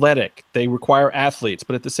 They're athletic. They require athletes.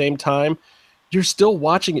 But at the same time, you're still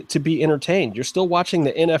watching it to be entertained. You're still watching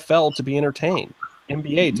the NFL to be entertained,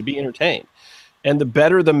 NBA to be entertained. And the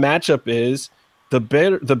better the matchup is, the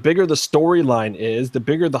bigger the storyline is, the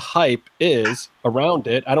bigger the hype is around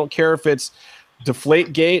it. I don't care if it's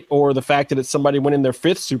Deflategate or the fact that it's somebody winning their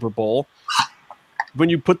 5th Super Bowl. When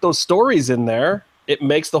you put those stories in there, it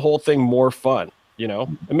makes the whole thing more fun,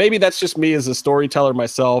 And maybe that's just me as a storyteller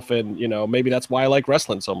myself, and, maybe that's why I like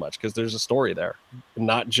wrestling so much, because there's a story there,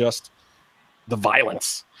 not just the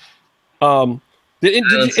violence. Did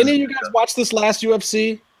any of you guys watch this last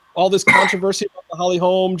UFC? All this controversy about the Holly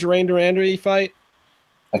Holm, Jermaine Durandry fight?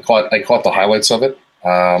 I caught the highlights of it.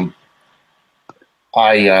 I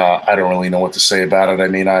don't really know what to say about it. I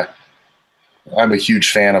mean, I'm a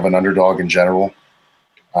huge fan of an underdog in general.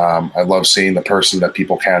 I love seeing the person that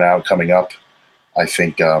people count out coming up. I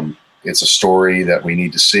think it's a story that we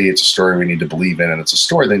need to see. It's a story we need to believe in, and it's a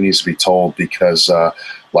story that needs to be told because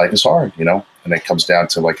life is hard, and it comes down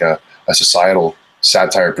to like a societal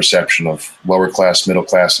satire perception of lower class, middle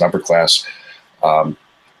class, and upper class. I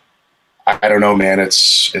don't know, man.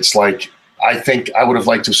 It's like, I think I would have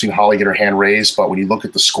liked to have seen Holly get her hand raised, but when you look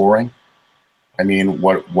at the scoring, I mean,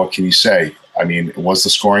 what can you say? I mean, was the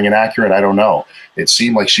scoring inaccurate? I don't know. It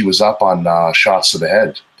seemed like she was up on shots to the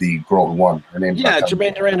head. The girl who won, her name. Yeah,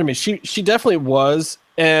 Jermaine Durandry. She definitely was,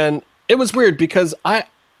 and it was weird because I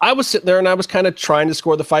was sitting there and I was kind of trying to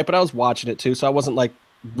score the fight, but I was watching it too, so I wasn't like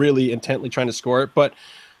really intently trying to score it. But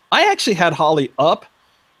I actually had Holly up,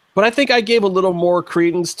 but I think I gave a little more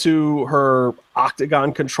credence to her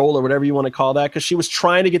octagon control or whatever you want to call that, because she was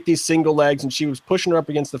trying to get these single legs and she was pushing her up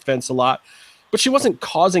against the fence a lot, but she wasn't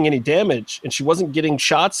causing any damage and she wasn't getting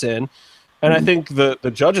shots in. And I think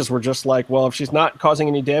the judges were just like, well, if she's not causing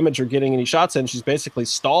any damage or getting any shots in, she's basically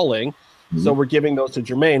stalling. So we're giving those to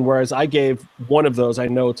Jermaine, whereas I gave one of those, I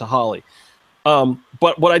know, to Holly.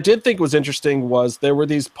 But what I did think was interesting was there were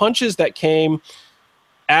these punches that came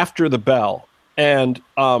after the bell. And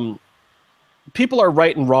people are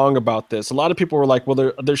right and wrong about this. A lot of people were like,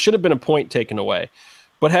 well, there should have been a point taken away.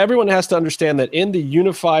 But everyone has to understand that in the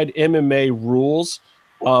unified MMA rules,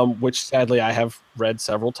 which sadly I have read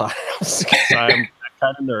several times because I'm that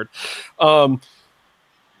kind of nerd,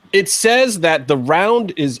 it says that the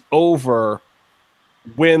round is over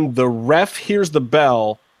when the ref hears the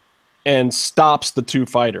bell and stops the two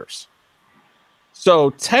fighters.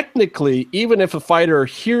 So technically, even if a fighter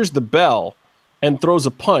hears the bell and throws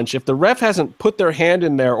a punch, if the ref hasn't put their hand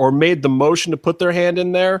in there or made the motion to put their hand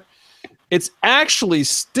in there, it's actually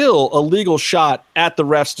still a legal shot at the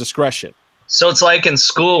ref's discretion. So it's like in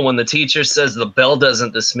school when the teacher says the bell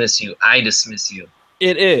doesn't dismiss you, I dismiss you.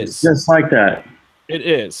 It is. Just like that. It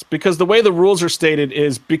is. Because the way the rules are stated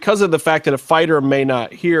is because of the fact that a fighter may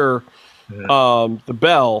not hear the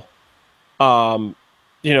bell,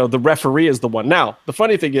 the referee is the one. Now, the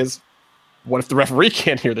funny thing is, what if the referee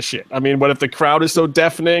can't hear the shit? I mean, what if the crowd is so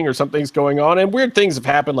deafening or something's going on? And weird things have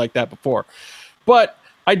happened like that before. But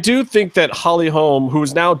I do think that Holly Holm, who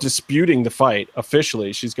is now disputing the fight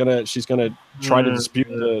officially, she's gonna try to dispute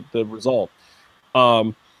the result,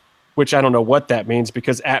 which I don't know what that means,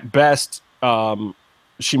 because at best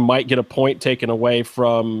she might get a point taken away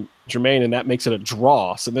from Jermaine, and that makes it a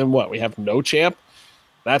draw. So then what? We have no champ?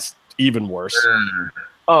 That's even worse.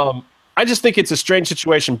 I just think it's a strange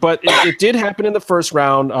situation, but it did happen in the first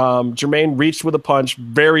round. Jermaine reached with a punch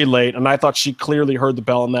very late, and I thought she clearly heard the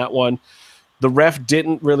bell on that one. The ref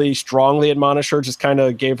didn't really strongly admonish her, just kind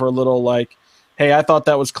of gave her a little like, hey, I thought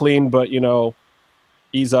that was clean, but,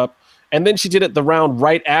 ease up. And then she did it the round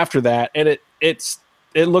right after that, and it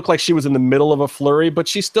looked like she was in the middle of a flurry, but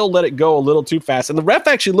she still let it go a little too fast. And the ref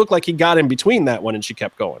actually looked like he got in between that one, and she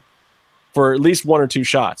kept going for at least one or two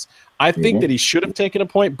shots. I think that he should have taken a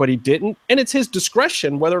point, but he didn't, and it's his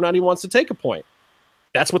discretion whether or not he wants to take a point.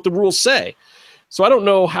 That's what the rules say. So I don't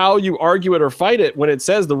know how you argue it or fight it when it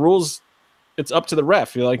says the rules. It's up to the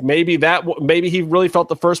ref. You're like, maybe he really felt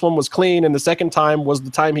the first one was clean and the second time was the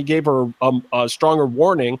time he gave her a stronger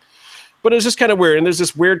warning. But it was just kind of weird. And there's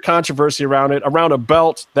this weird controversy around it, around a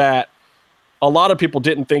belt that a lot of people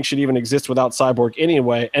didn't think should even exist without Cyborg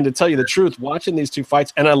anyway. And to tell you the truth, watching these two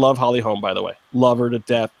fights, and I love Holly Holm, by the way, love her to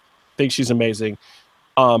death, think she's amazing.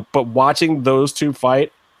 But watching those two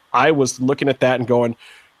fight, I was looking at that and going,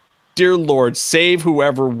 dear Lord, save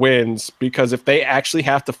whoever wins, because if they actually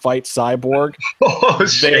have to fight Cyborg,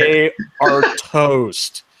 they are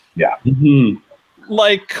toast. Yeah.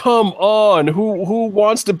 Like, come on. Who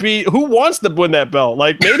wants to win that belt?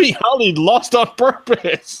 Like, maybe Holly lost on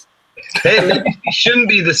purpose. Maybe you shouldn't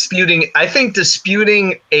be disputing. I think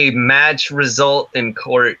disputing a match result in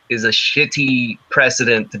court is a shitty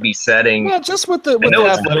precedent to be setting. Well, just with the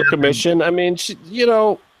athletic commission. I mean,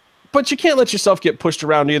 but you can't let yourself get pushed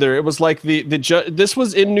around either. It was like this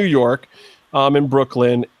was in New York, in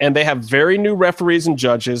Brooklyn, and they have very new referees and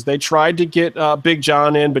judges. They tried to get Big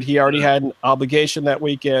John in, but he already had an obligation that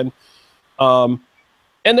weekend. And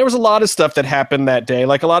there was a lot of stuff that happened that day.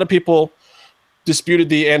 Like, a lot of people disputed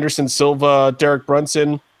the Anderson Silva, Derek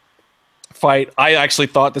Brunson fight. I actually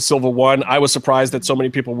thought that Silva won. I was surprised that so many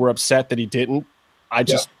people were upset that he didn't. I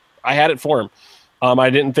had it for him. I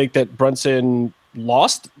didn't think that Brunson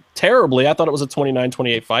lost terribly. I thought it was a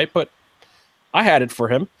 29-28 fight, but I had it for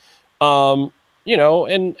him. You know,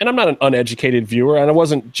 and I'm not an uneducated viewer, and I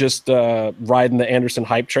wasn't just riding the Anderson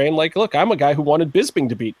hype train. Like, look, I'm a guy who wanted Bisping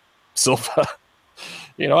to beat Silva.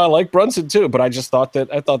 You know, I like Brunson too, but I thought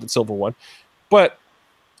that Silva won. But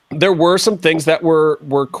there were some things that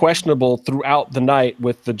were questionable throughout the night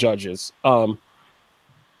with the judges.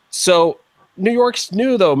 So New York's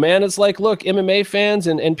new, though, man. It's like, look, MMA fans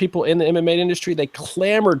and people in the MMA industry, they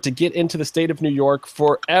clamored to get into the state of New York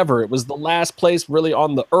forever. It was the last place really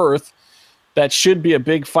on the earth that should be a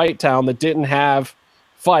big fight town that didn't have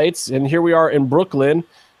fights. And here we are in Brooklyn.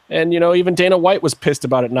 And, you know, even Dana White was pissed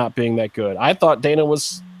about it not being that good. I thought Dana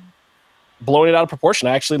was blowing it out of proportion.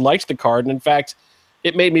 I actually liked the card. And in fact,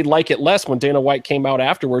 it made me like it less when Dana White came out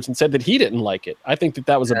afterwards and said that he didn't like it. I think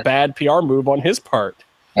that was a bad PR move on his part.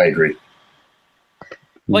 I agree.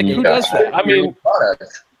 Like, who does that? I mean,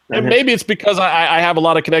 and maybe it's because I have a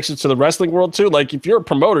lot of connections to the wrestling world too. Like, if you're a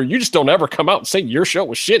promoter, you just don't ever come out and say your show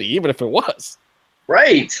was shitty, even if it was.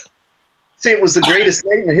 Right. Say it was the greatest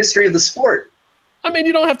night in the history of the sport. I mean,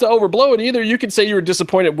 you don't have to overblow it either. You can say you were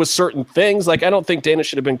disappointed with certain things. Like, I don't think Dana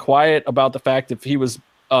should have been quiet about the fact if he was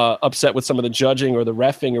upset with some of the judging or the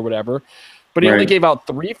reffing or whatever. But he only gave out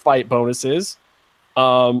 3 fight bonuses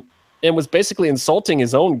and was basically insulting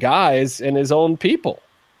his own guys and his own people.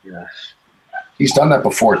 Yeah. He's done that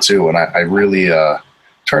before too, and I really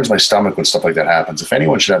turns my stomach when stuff like that happens. If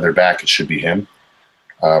anyone should have their back, it should be him.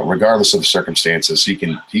 Regardless of the circumstances, he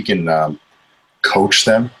can coach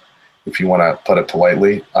them, if you want to put it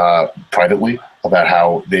politely, privately, about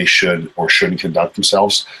how they should or shouldn't conduct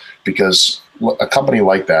themselves. Because a company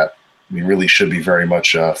like that, I mean, really should be very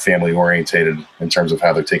much family orientated in terms of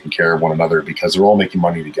how they're taking care of one another, because they're all making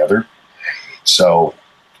money together. So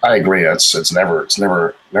I agree. It's never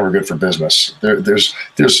good for business. There's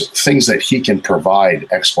things that he can provide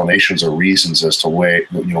explanations or reasons as to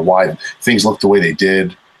why things look the way they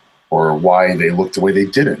did, or why they look the way they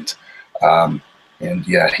didn't. And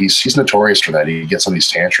yeah, he's notorious for that. He gets on these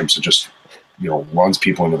tantrums and just runs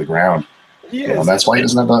people into the ground. That's why he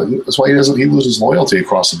doesn't have that's why he loses loyalty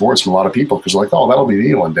across the board from a lot of people, because they're like, oh, that'll be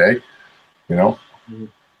me one day,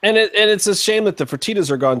 And it's a shame that the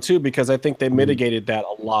Fertittas are gone too, because I think they mitigated that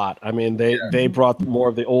a lot. I mean, they brought more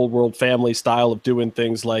of the old world family style of doing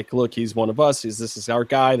things like, look, he's one of us. This is our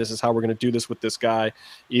guy. This is how we're going to do this with this guy.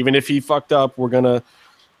 Even if he fucked up, we're going to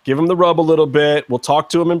give him the rub a little bit. We'll talk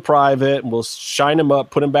to him in private, and we'll shine him up,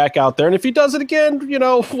 put him back out there. And if he does it again,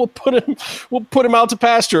 we'll put him out to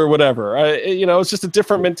pasture or whatever. It's just a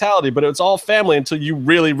different mentality, but it's all family until you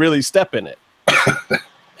really, really step in it.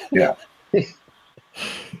 Yeah.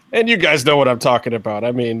 And you guys know what I'm talking about.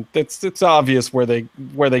 I mean, it's obvious where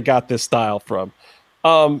they got this style from.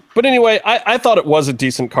 But anyway, I thought it was a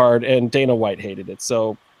decent card, and Dana White hated it,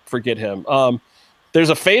 so forget him. There's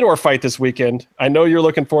a Fedor fight this weekend. I know you're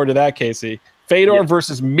looking forward to that, Casey. Fedor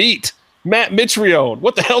versus Matt Mitrione.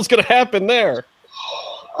 What the hell's going to happen there?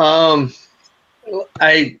 I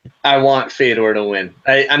want Fedor to win.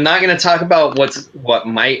 I'm not going to talk about what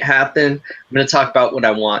might happen. I'm going to talk about what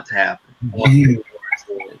I want to happen. I want Fedor to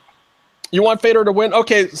win. You want Fedor to win?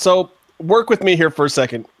 Okay, so work with me here for a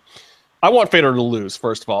second. I want Fedor to lose,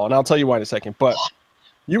 first of all, and I'll tell you why in a second. But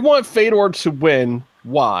you want Fedor to win.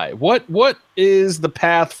 Why? What is the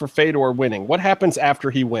path for Fedor winning? What happens after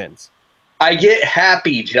he wins? I get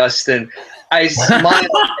happy, Justin. I smile.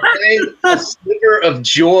 A sliver of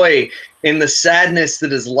joy in the sadness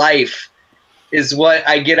that is life is what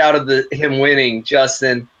I get out of him winning,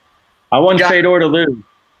 Justin. I want Fedor to lose.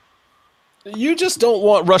 You just don't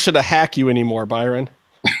want Russia to hack you anymore, Byron.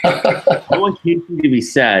 I want Casey to be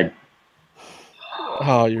sad.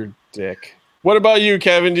 Oh, you're a dick. What about you,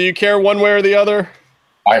 Kevin? Do you care one way or the other?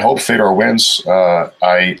 I hope Fedor wins.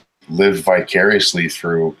 I lived vicariously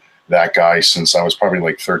through that guy since I was probably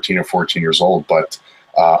like 13 or 14 years old. But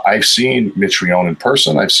I've seen Mitrione in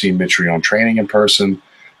person. I've seen Mitrione training in person.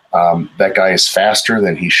 That guy is faster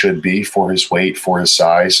than he should be for his weight, for his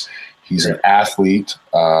size. He's an athlete,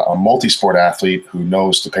 a multi-sport athlete who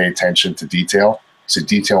knows to pay attention to detail. He's a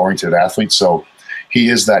detail-oriented athlete. So he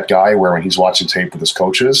is that guy where when he's watching tape with his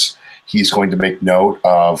coaches, he's going to make note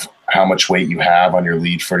of how much weight you have on your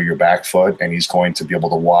lead foot or your back foot, and he's going to be able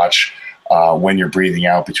to watch when you're breathing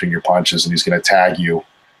out between your punches, and he's going to tag you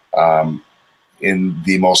in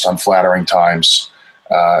the most unflattering times.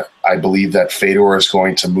 I believe that Fedor is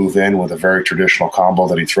going to move in with a very traditional combo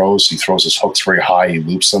that he throws. He throws his hooks very high. He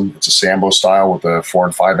loops them. It's a Sambo style with a 4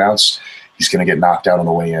 and 5 ounce. He's going to get knocked out on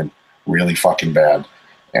the way in really fucking bad.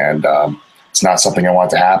 And it's not something I want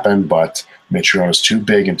to happen, but Mitrione is too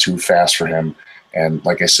big and too fast for him And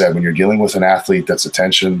like I said, when you're dealing with an athlete that's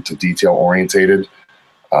attention to detail orientated,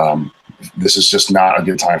 this is just not a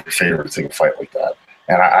good time for Fedor to take a fight like that.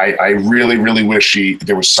 And I really, really wish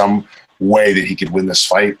there was some way that he could win this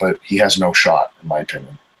fight, but he has no shot, in my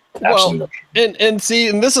opinion. Absolutely no shot.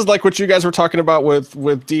 And this is like what you guys were talking about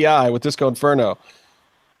with DI, with Disco Inferno.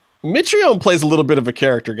 Mitrione plays a little bit of a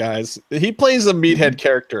character, guys. He plays a meathead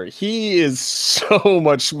character. He is so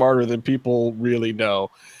much smarter than people really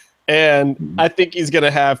know. And I think he's going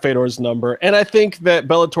to have Fedor's number. And I think that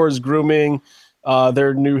Bellator is grooming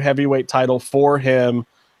their new heavyweight title for him.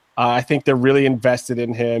 I think they're really invested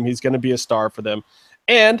in him. He's going to be a star for them.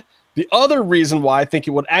 And the other reason why I think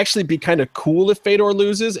it would actually be kind of cool if Fedor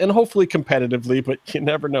loses, and hopefully competitively, but you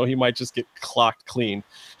never know, he might just get clocked clean.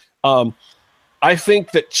 I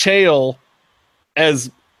think that Chael, as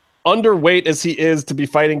underweight as he is to be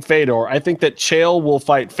fighting Fedor, I think that Chael will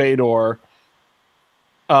fight Fedor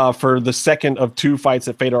for the second of 2 fights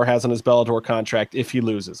that Fedor has on his Bellator contract if he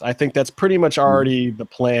loses. I think that's pretty much already the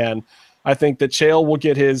plan. I think that Chael will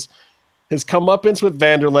get his comeuppance with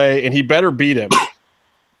Vanderlei, and he better beat him.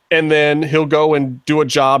 And then he'll go and do a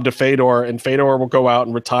job to Fedor, and Fedor will go out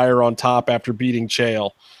and retire on top after beating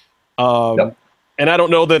Chael. Yep. And I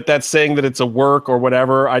don't know that that's saying that it's a work or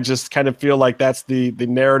whatever. I just kind of feel like that's the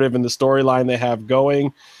narrative and the storyline they have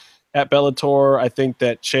going at Bellator. I think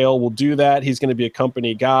that Chael will do that. He's going to be a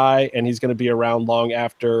company guy, and he's going to be around long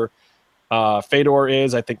after Fedor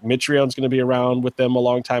is. I think Mitrione's going to be around with them a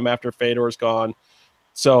long time after Fedor's gone.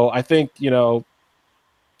 So I think,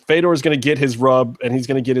 Fedor is going to get his rub and he's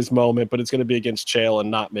going to get his moment, but it's going to be against Chael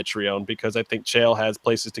and not Mitrione, because I think Chael has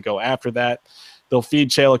places to go after that. They'll feed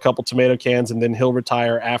Chael a couple tomato cans, and then he'll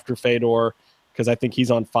retire after Fedor, because I think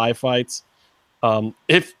he's on 5 fights.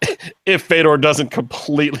 If Fedor doesn't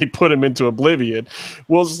completely put him into oblivion,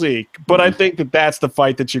 we'll see. But I think that that's the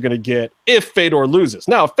fight that you're going to get if Fedor loses.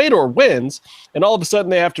 Now, if Fedor wins, and all of a sudden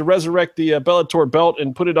they have to resurrect the Bellator belt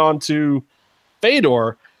and put it onto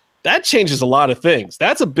Fedor, that changes a lot of things.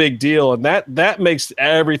 That's a big deal, and that makes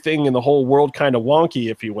everything in the whole world kind of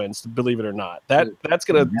wonky if he wins, believe it or not. That's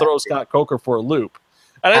going to throw Scott Coker for a loop.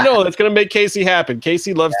 And I know that's going to make Casey happen.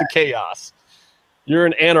 Casey loves the chaos. You're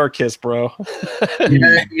an anarchist, bro.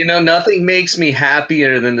 Nothing makes me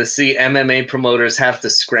happier than to see MMA promoters have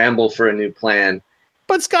to scramble for a new plan.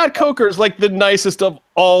 But Scott Coker is like the nicest of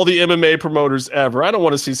all the MMA promoters ever. I don't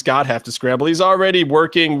want to see Scott have to scramble. He's already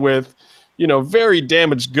working with very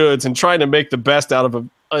damaged goods and trying to make the best out of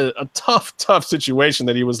a tough situation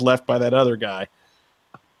that he was left by that other guy.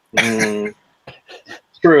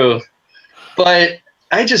 True. But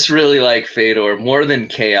I just really like Fedor more than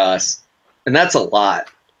Chaos. And that's a lot.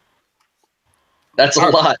 That's a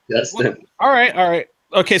lot, Justin. All right.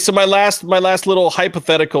 Okay, so my last little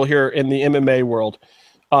hypothetical here in the MMA world.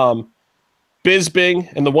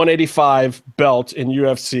 Bisping and the 185 belt in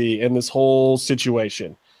UFC and this whole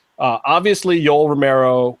situation. Obviously, Yoel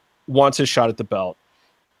Romero wants his shot at the belt.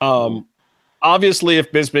 Obviously,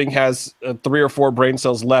 if Bisping has 3 or 4 brain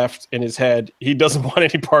cells left in his head, he doesn't want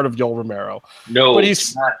any part of Yoel Romero. No, but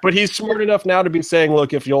he's smart enough now to be saying,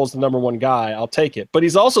 look, if Yoel's the number 1 guy, I'll take it. But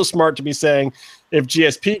he's also smart to be saying, if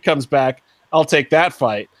GSP comes back, I'll take that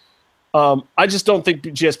fight. I just don't think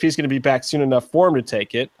GSP is going to be back soon enough for him to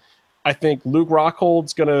take it. I think Luke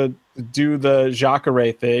Rockhold's going to do the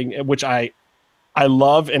Jacare thing, which I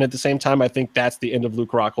love, and at the same time, I think that's the end of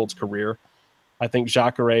Luke Rockhold's career. I think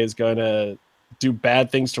Jacare is going to do bad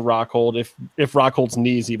things to Rockhold if Rockhold's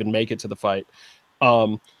knees even make it to the fight.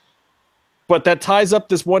 But that ties up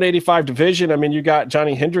this 185 division. I mean, you got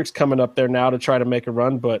Johnny Hendricks coming up there now to try to make a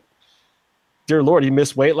run, but dear Lord, he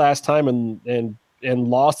missed weight last time and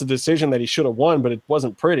lost a decision that he should have won, but it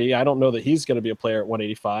wasn't pretty. I don't know that he's going to be a player at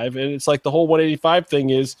 185. And it's like the whole 185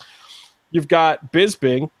 thing is you've got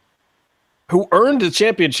Bisping, who earned the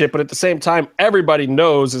championship, but at the same time, everybody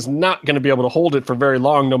knows is not going to be able to hold it for very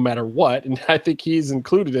long, no matter what. And I think he's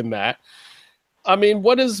included in that. I mean,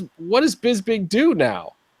 what does Bisping do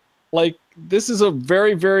now? Like, this is a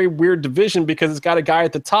very, very weird division because it's got a guy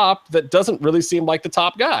at the top that doesn't really seem like the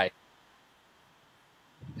top guy.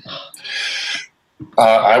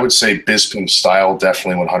 I would say Bisping's style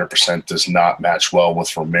definitely 100% does not match well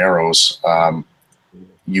with Romero's.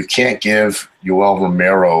 You can't give Yoel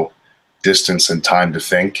Romero distance and time to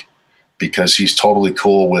think because he's totally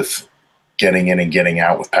cool with getting in and getting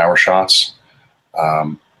out with power shots.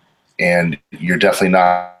 And you're definitely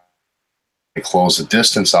not going to close the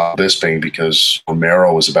distance on Bisping because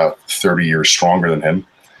Romero is about 30 years stronger than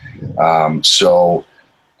him. So,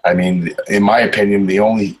 I mean, in my opinion, the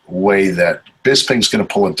only way that Bisping's going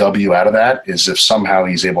to pull a W out of that is if somehow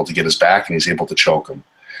he's able to get his back and he's able to choke him.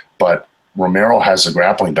 But Romero has a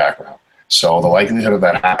grappling background. So the likelihood of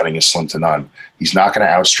that happening is slim to none. He's not going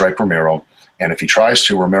to outstrike Romero. And if he tries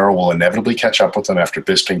to, Romero will inevitably catch up with him after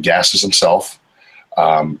Bisping gasses himself.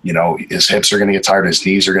 His hips are going to get tired. His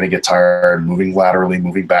knees are going to get tired, moving laterally,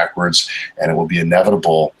 moving backwards. And it will be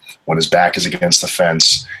inevitable when his back is against the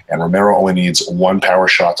fence. And Romero only needs one power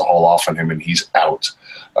shot to haul off on him, and he's out.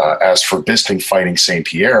 As for Bisping fighting St.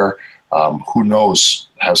 Pierre, who knows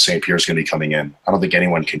how St. Pierre's going to be coming in. I don't think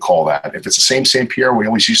anyone can call that. If it's the same St. Pierre we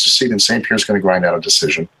always used to see, then St. Pierre's going to grind out a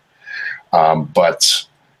decision. But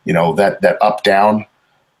that up-down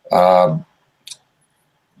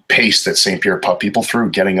pace that St. Pierre put people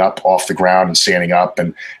through, getting up off the ground and standing up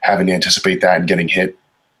and having to anticipate that and getting hit,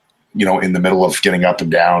 in the middle of getting up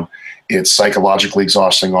and down, it's psychologically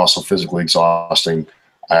exhausting, also physically exhausting.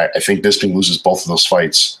 I think Bisping loses both of those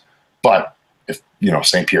fights. But if,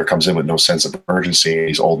 St. Pierre comes in with no sense of urgency,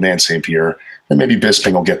 he's old man St. Pierre, then maybe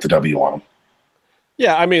Bisping will get the W on him.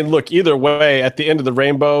 Yeah, I mean, look, either way, at the end of the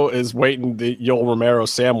rainbow is waiting the Yoel Romero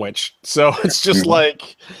sandwich. So it's just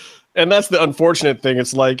like, and that's the unfortunate thing.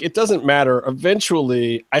 It's like, it doesn't matter.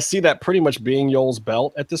 Eventually, I see that pretty much being Yoel's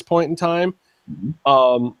belt at this point in time.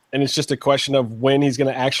 And it's just a question of when he's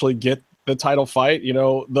going to actually get the title fight.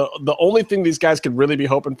 The only thing these guys could really be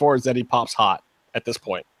hoping for is that he pops hot at this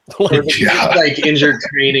point. Like injured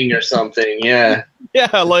training or something. Yeah.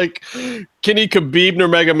 Yeah, like, can he Khabib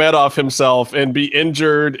Nurmagomedov himself and be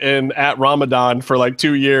injured and at Ramadan for like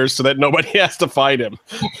 2 years so that nobody has to fight him?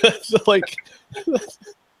 That's the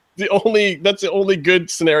only good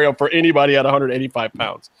scenario for anybody at 185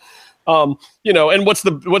 pounds. And what's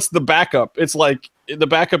the backup? It's like the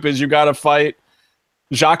backup is you got to fight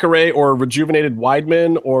Jacare or rejuvenated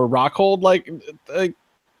Weidman or Rockhold. Like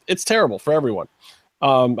it's terrible for everyone.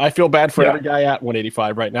 I feel bad for every guy at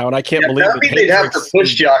 185 right now, and I can't believe that they'd have to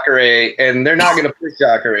push Jacare, and they're not going to push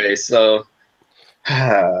Jacare. So,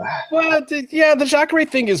 the Jacare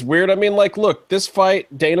thing is weird. I mean, like, look, this fight,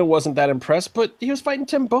 Dana wasn't that impressed, but he was fighting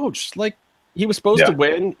Tim Boetsch. Like, he was supposed to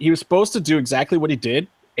win. He was supposed to do exactly what he did,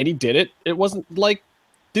 and he did it. It wasn't like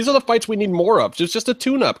these are the fights we need more of. Just a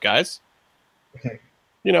tune-up, guys.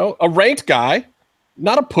 A ranked guy,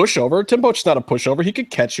 not a pushover. Tim Boetsch's not a pushover. He could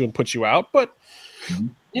catch you and put you out, but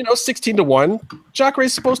 16-1.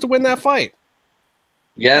 Jacare's supposed to win that fight.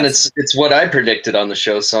 Yeah, and it's what I predicted on the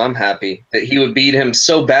show, so I'm happy that he would beat him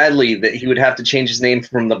so badly that he would have to change his name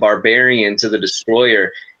from the Barbarian to the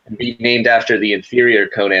Destroyer and be named after the inferior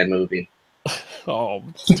Conan movie. Oh,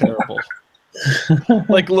 it's terrible.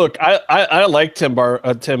 Like, look, I like Tim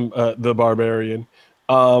the Barbarian,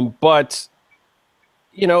 but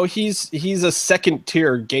he's a second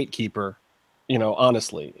tier gatekeeper.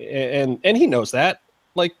 Honestly, and he knows that.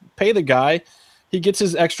 Like, pay the guy. He gets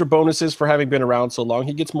his extra bonuses for having been around so long.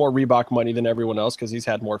 He gets more Reebok money than everyone else because he's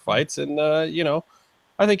had more fights. And, I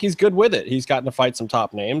think he's good with it. He's gotten to fight some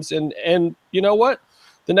top names. And you know what?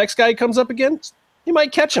 The next guy he comes up against, he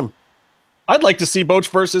might catch him. I'd like to see Boetsch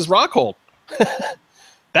versus Rockhold.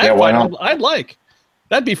 Why not? I'd like.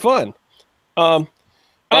 That'd be fun. I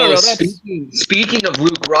don't know. Speaking of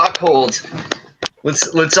Luke Rockhold,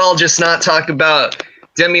 let's all just not talk about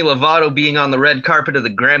Demi Lovato being on the red carpet of the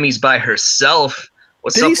Grammys by herself.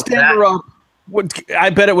 Did he stand her up? I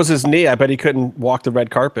bet it was his knee. I bet he couldn't walk the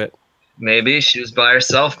red carpet. Maybe she was by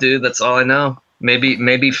herself, dude. That's all I know.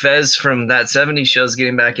 Maybe Fez from That 70s show's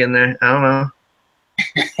getting back in there. I don't know.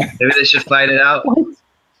 Maybe they should fight it out.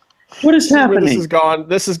 What is happening?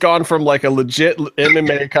 This has gone from like a legit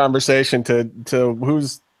MMA conversation to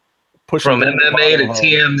who's pushing from MMA to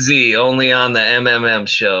TMZ, only on the MMM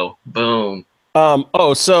show. Boom.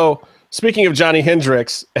 So speaking of Johnny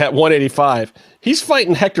Hendricks at 185, he's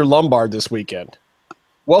fighting Hector Lombard this weekend.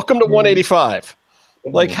 Welcome to 185.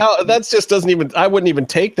 Like, how that's just doesn't even. I wouldn't even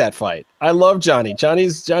take that fight. I love Johnny.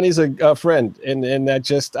 Johnny's a friend, and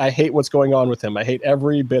I hate what's going on with him. I hate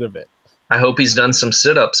every bit of it. I hope he's done some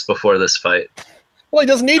sit-ups before this fight. Well, he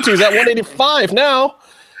doesn't need to. He's at 185 now.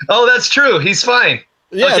 Oh, that's true. He's fine.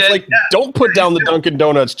 Yeah, okay. It's like, don't put down the Dunkin'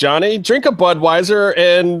 Donuts, Johnny. Drink a Budweiser,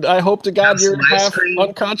 and I hope to God you're half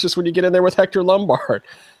unconscious when you get in there with Hector Lombard.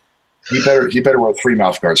 He better wear 3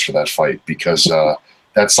 mouth guards for that fight, because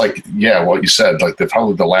that's like, what you said, like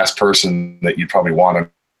probably the last person that you'd probably want in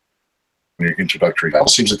your introductory. It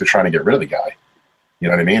seems like they're trying to get rid of the guy. You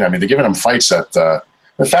know what I mean? I mean, they're giving him fights that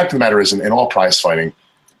the fact of the matter is, in all prize fighting,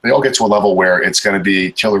 they all get to a level where it's going to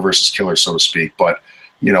be killer versus killer, so to speak. But,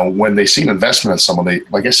 when they see an investment in someone, they,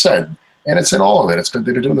 like I said, and it's in all of it, they've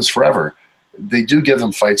been doing this forever. They do give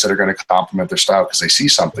them fights that are going to complement their style because they see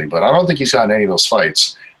something. But I don't think he's gotten any of those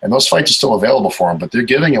fights. And those fights are still available for him. But they're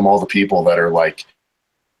giving him all the people that are like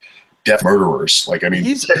death murderers. Like, I mean,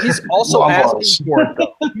 he's also asking for it,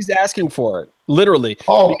 though. He's asking for it, literally.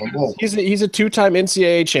 Oh, he's a 2-time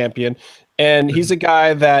NCAA champion, and he's a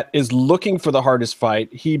guy that is looking for the hardest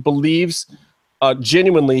fight. He believes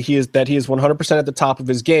genuinely he is 100% at the top of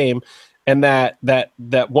his game, and that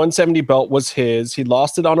 170 belt was his. He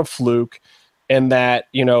lost it on a fluke, and that,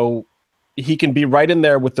 you know, he can be right in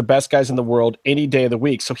there with the best guys in the world any day of the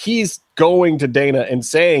week. So he's going to Dana and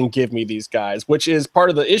saying, give me these guys, which is part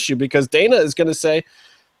of the issue, because Dana is going to say,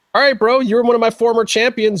 all right, bro, you're one of my former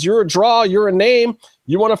champions. You're a draw. You're a name.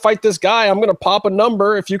 You want to fight this guy? I'm going to pop a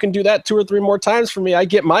number. If you can do that 2 or 3 more times for me, I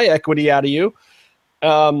get my equity out of you.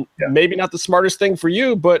 Maybe not the smartest thing for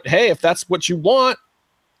you, but hey, if that's what you want,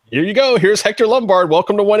 here you go. Here's Hector Lombard.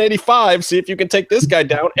 Welcome to 185. See if you can take this guy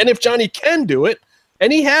down. And if Johnny can do it,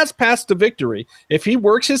 and he has passed to victory, if he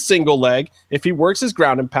works his single leg, if he works his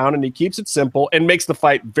ground and pound, and he keeps it simple and makes the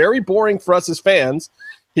fight very boring for us as fans,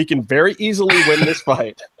 he can very easily win this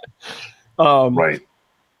fight. right.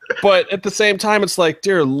 But at the same time, it's like,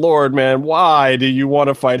 dear Lord, man, why do you want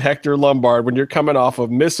to fight Hector Lombard when you're coming off of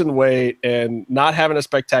missing weight and not having a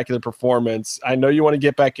spectacular performance? I know you want to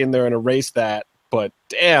get back in there and erase that, but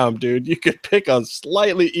damn, dude, you could pick a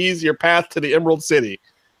slightly easier path to the Emerald City.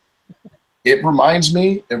 It reminds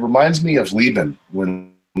me of Lieben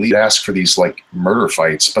when Lee asked for these like murder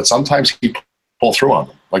fights, but sometimes he pull through on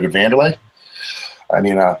them, like with Vanderlei. I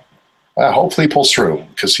mean, hopefully he pulls through,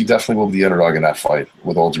 because he definitely will be the underdog in that fight,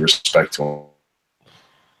 with all due respect to him.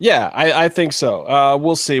 Yeah, I think so.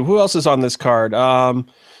 We'll see. Who else is on this card?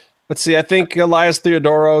 Let's see. I think Elias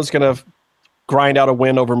Theodoro is going to grind out a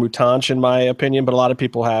win over Mutanch, in my opinion, but a lot of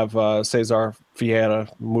people have Cesar Fiera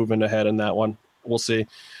moving ahead in that one. We'll see.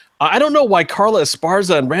 I don't know why Carla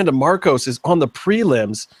Esparza and Randa Marcos is on the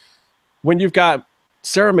prelims when you've got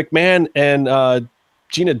Sarah McMahon and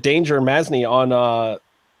Gina Danger Masney on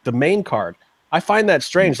the main card. I find that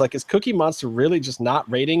strange. Like, is Cookie Monster really just not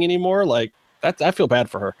rating anymore? Like, I feel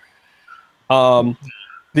bad for her.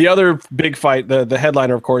 The other big fight, the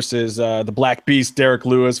headliner, of course, is the Black Beast, Derek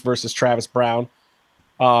Lewis versus Travis Brown.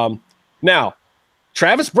 Now,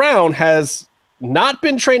 Travis Brown has not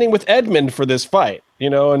been training with Edmund for this fight. You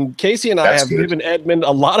know, and Casey and I have given Edmund a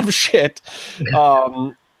lot of shit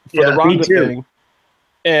for the Ronda thing.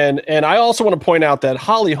 And I also want to point out that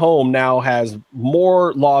Holly Holm now has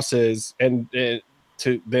more losses than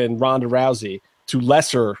Ronda Rousey to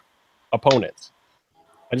lesser opponents.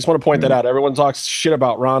 I just want to point that out. Everyone talks shit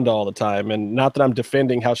about Ronda all the time, and not that I'm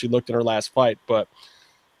defending how she looked in her last fight, but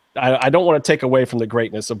I don't want to take away from the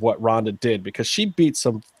greatness of what Ronda did, because she beat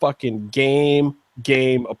some fucking game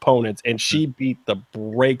opponents, and she beat the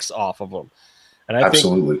brakes off of them. And I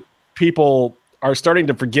think people are starting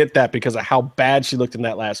to forget that because of how bad she looked in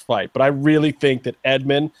that last fight. But I really think that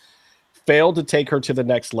Edmund failed to take her to the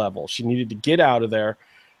next level. She needed to get out of there.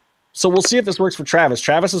 So we'll see if this works for Travis.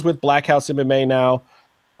 Travis is with Black House MMA now.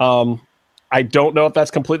 I don't know if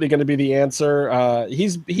that's completely going to be the answer.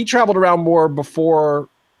 He traveled around more before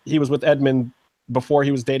he was with Edmund, before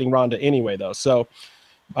he was dating Ronda anyway, though. So,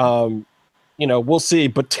 you know, we'll see.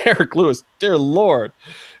 But Derek Lewis, dear Lord,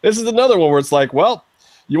 this is another one where it's like, well,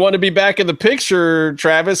 you want to be back in the picture,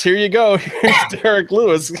 Travis? Here you go. Here's Derek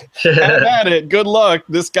Lewis. Have at it. Good luck.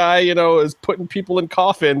 This guy, you know, is putting people in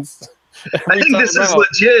coffins. I think this is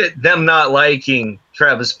legit them not liking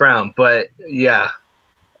Travis Brown, but yeah.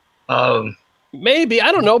 Maybe,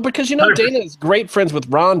 I don't know, because, you know, 100%. Dana is great friends with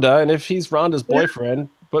Ronda, and if he's Ronda's boyfriend,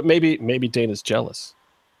 but maybe Dana's jealous.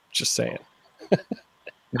 Just saying.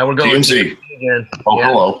 Now we're going TMZ again. Oh, yeah.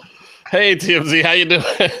 Hello. Hey, TMZ, how you doing?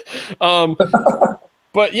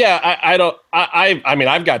 But yeah, I mean,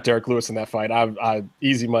 I've got Derek Lewis in that fight. I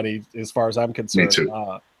easy money as far as I'm concerned. Me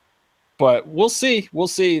too. But we'll see. We'll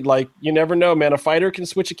see. Like, you never know, man. A fighter can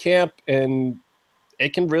switch a camp, and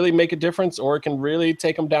it can really make a difference, or it can really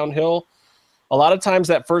take them downhill. A lot of times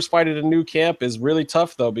that first fight at a new camp is really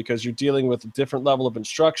tough, though, because you're dealing with a different level of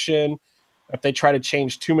instruction. If they try to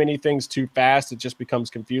change too many things too fast, it just becomes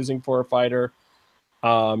confusing for a fighter.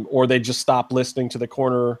 Or they just stop listening to the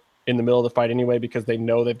corner in the middle of the fight anyway, because they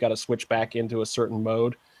know they've got to switch back into a certain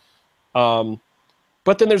mode.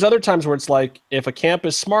 But then there's other times where it's like, if a camp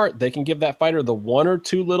is smart, they can give that fighter the 1 or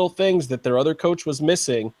 2 little things that their other coach was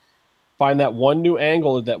missing, find that one new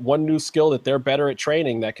angle, that one new skill that they're better at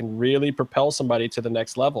training that can really propel somebody to the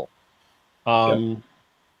next level.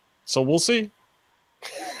 So we'll see.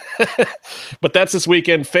 But that's this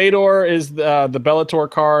weekend. Fedor is the Bellator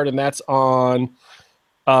card, and that's on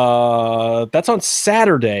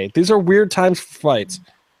Saturday. These are weird times for fights.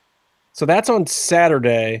 So that's on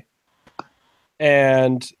Saturday.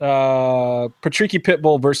 And Patricky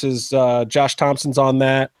Pitbull versus Josh Thompson's on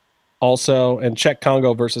that. also, and Czech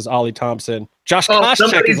Congo versus Ollie Thompson. Josh Oh, Koscheck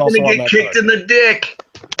somebody's is also gonna on get that kicked card. in the dick.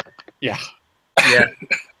 Yeah. Yeah.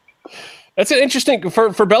 That's an interesting for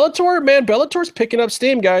Bellator, man. Bellator's picking up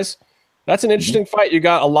steam, guys. That's an interesting fight. You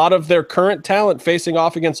got a lot of their current talent facing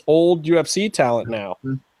off against old UFC talent now.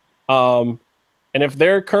 And if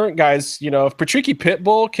their current guys, you know, if Patricky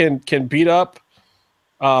Pitbull can beat up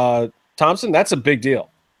Thompson, that's a big deal.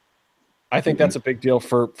 I think that's a big deal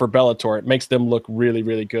for Bellator. It makes them look really,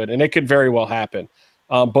 really good, and it could very well happen.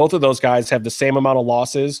 Both of those guys have the same amount of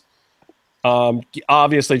losses.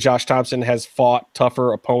 Obviously, Josh Thompson has fought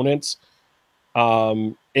tougher opponents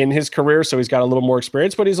in his career, so he's got a little more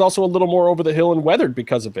experience, but he's also a little more over the hill and weathered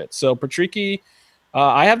because of it. So Patricky,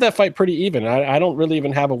 I have that fight pretty even. I don't really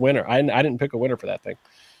even have a winner. I didn't pick a winner for that thing.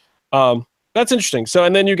 That's interesting. So,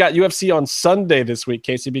 and then you got UFC on Sunday this week,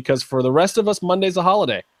 Casey, because for the rest of us, Monday's a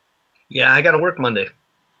holiday. Yeah, I got to work Monday.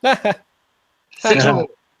 6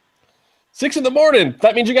 in the morning.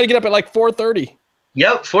 That means you got to get up at like 4:30.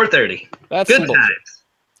 Yep, 4:30. That's good simple. times.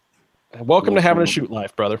 Welcome to having a shoot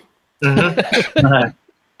life, brother. But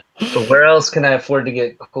where else can I afford to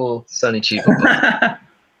get cool, sunny, cheap?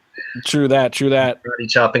 True that. Already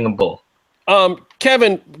chopping a bull.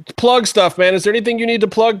 Kevin, plug stuff, man. Is there anything you need to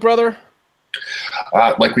plug, brother?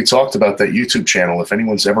 Like we talked about that YouTube channel, if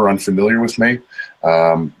anyone's ever unfamiliar with me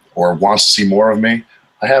or wants to see more of me,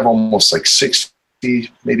 I have almost like 60,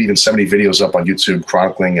 maybe even 70 videos up on YouTube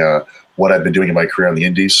chronicling what I've been doing in my career on the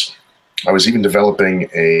indies. I was even developing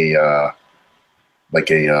a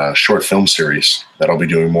short film series that I'll be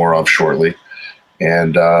doing more of shortly.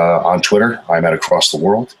 And on Twitter, I'm at Across the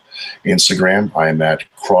World. Instagram, I'm at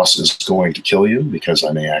Kross is going to kill you, because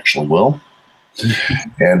I may actually will.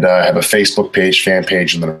 And I have a Facebook page, fan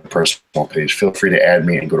page, and then a personal page. Feel free to add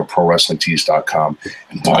me and go to prowrestlingtees.com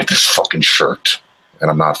and buy this fucking shirt.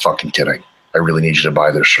 And I'm not fucking kidding. I really need you to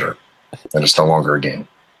buy this shirt. And it's no longer a game.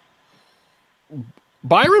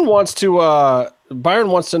 Byron wants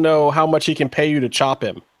to know how much he can pay you to chop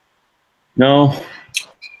him. No.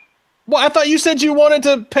 Well, I thought you said you wanted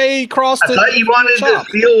to pay Kross. I thought you wanted to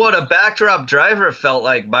feel what a backdrop driver felt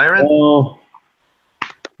like, Byron. Oh,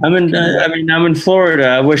 I'm in Florida.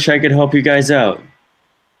 I wish I could help you guys out.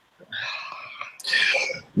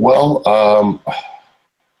 Well, I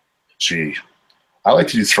like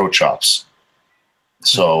to do throat chops.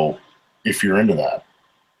 So if you're into that,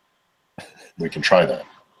 we can try that.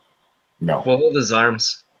 No. We'll hold his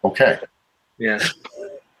arms. Okay. Yeah.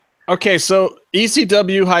 Okay, so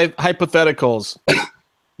ECW hypotheticals.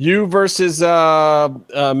 You versus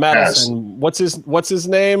Madison. Yes. What's his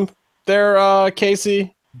name there,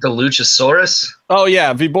 Casey? The Luchasaurus? Oh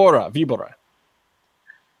yeah, Vibora.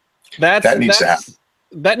 That needs to happen.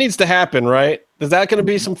 That needs to happen, right? Is that going to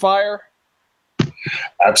be some fire?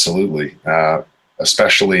 Absolutely.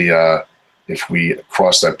 Especially if we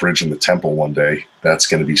cross that bridge in the temple one day, that's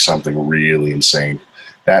going to be something really insane.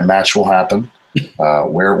 That match will happen.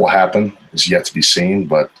 Where it will happen is yet to be seen,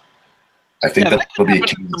 but I think that'll be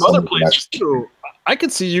some other places too. I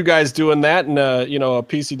could see you guys doing that in a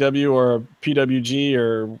PCW or a PWG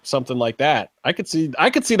or something like that. I could see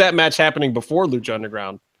that match happening before Lucha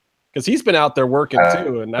Underground, because he's been out there working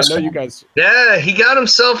too, and I know you guys. Yeah, he got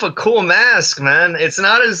himself a cool mask, man. It's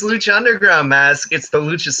not his Lucha Underground mask; it's the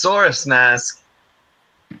Luchasaurus mask.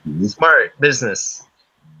 Smart business.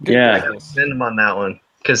 Yeah, I gotta send him on that one,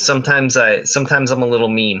 because sometimes I'm a little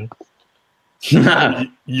mean.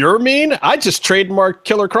 You're mean? I just trademarked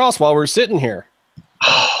Killer Kross while we're sitting here.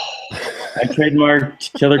 I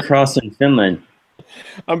trademarked Killer Kross in Finland.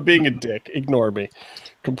 I'm being a dick. Ignore me.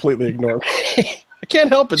 Completely ignore me. I can't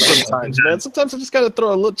help it sometimes, man. Sometimes I just got to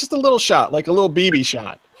throw a little shot, like a little BB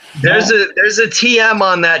shot. There's a TM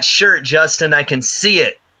on that shirt, Justin. I can see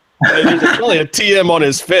it. There's only a TM on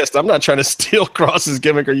his fist. I'm not trying to steal Kross's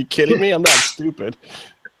gimmick. Are you kidding me? I'm not stupid.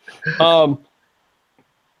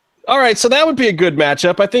 All right, so that would be a good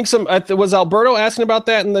matchup. I think was Alberto asking about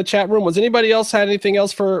that in the chat room. Was anybody else had anything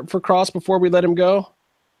else for Kross before we let him go?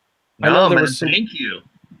 No, man, thank you.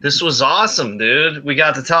 This was awesome, dude. We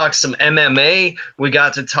got to talk some MMA. We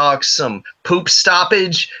got to talk some poop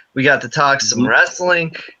stoppage. We got to talk some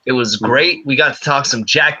wrestling. It was great. We got to talk some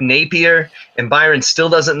Jack Napier, and Byron still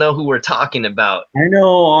doesn't know who we're talking about. I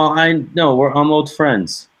know. I'm old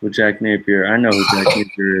friends with Jack Napier. I know who Jack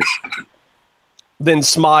Napier is. Then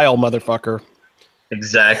smile, motherfucker.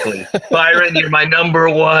 Exactly. Byron, you're my number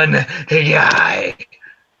one guy.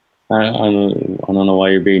 I don't know why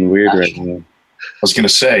you're being weird right now. I was going to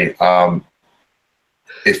say,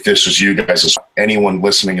 if this was you guys, anyone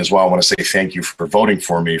listening as well, I want to say thank you for voting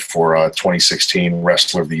for me for 2016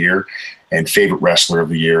 Wrestler of the Year and Favorite Wrestler of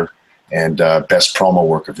the Year. and best promo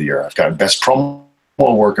work of the year. I've got best promo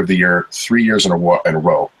work of the year 3 years in a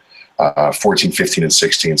row, 14, 15, and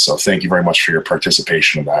 16. So thank you very much for your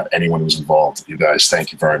participation in that. Anyone who's involved, you guys,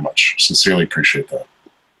 thank you very much. Sincerely appreciate that.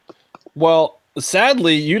 Well,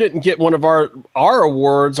 sadly, you didn't get one of our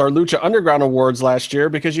awards, our Lucha Underground awards last year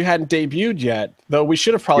because you hadn't debuted yet. Though we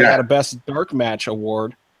should have probably had a best dark match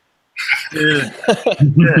award. There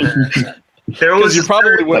was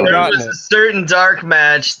a certain dark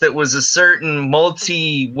match that was a certain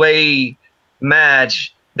multi-way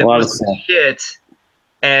match that was shit.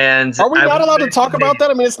 And are we not allowed to talk about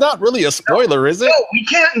that? I mean, it's not really a spoiler, is it? No, we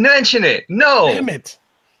can't mention it. No. Damn it.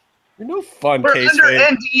 You're no fun. We're under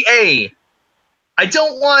NDA. I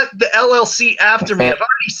don't want the LLC after me. I've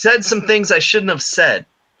already said some things I shouldn't have said.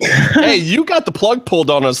 Hey, you got the plug pulled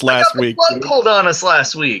on us last week.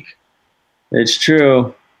 It's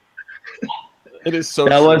true. It is so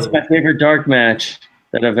That true. was my favorite dark match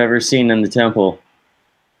that I've ever seen in the temple.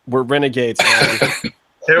 We're renegades, man.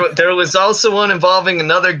 There was also one involving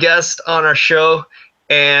another guest on our show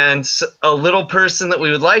and a little person that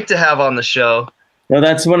we would like to have on the show. No,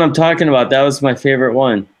 that's what I'm talking about. That was my favorite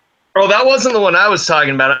one. Oh, that wasn't the one I was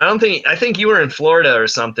talking about. I think you were in Florida or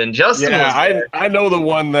something. Justin was there. I know the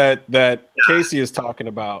one that Casey is talking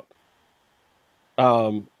about.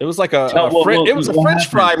 It was like a French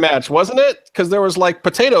fry match, wasn't it? Because there was like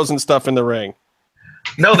potatoes and stuff in the ring.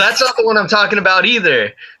 No, that's not the one I'm talking about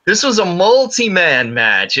either. This was a multi-man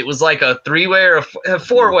match. It was like a three-way or a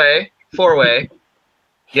four-way.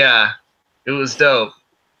 Yeah, it was dope.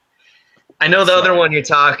 I know the other one you're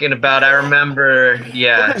talking about. I remember,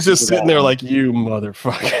 yeah. I was just sitting there like, you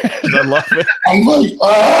motherfucker. I love it. I'm like,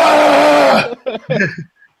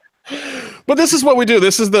 But this is what we do.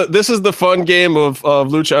 This is the fun game of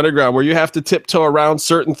Lucha Underground where you have to tiptoe around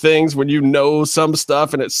certain things when you know some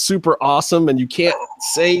stuff and it's super awesome and you can't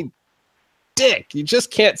say dick. You just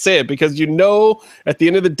can't say it because you know at the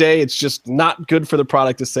end of the day it's just not good for the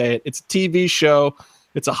product to say it. It's a TV show.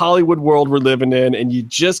 It's a Hollywood world we're living in, and you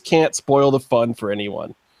just can't spoil the fun for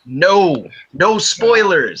anyone. No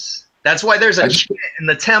spoilers. That's why there's a shit in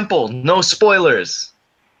the temple. No spoilers.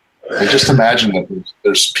 I just imagine that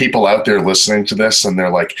there's people out there listening to this, and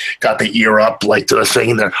they're like, got the ear up, like to the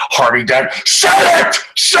thing, and they're harping down, shut it!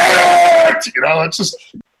 You know, it's just,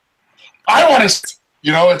 I want to,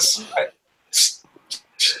 you know,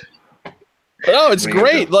 No, it's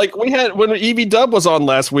great. Like we had when EV Dub was on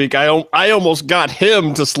last week, I almost got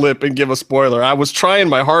him to slip and give a spoiler. I was trying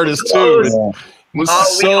my hardest too. It was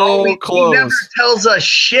so close. He never tells us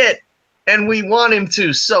shit, and we want him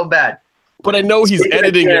to so bad. But I know he's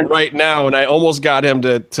editing it right now, and I almost got him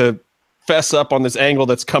to fess up on this angle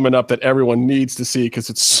that's coming up that everyone needs to see because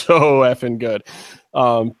it's so effing good.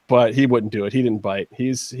 But he wouldn't do it. He didn't bite.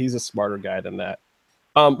 He's a smarter guy than that.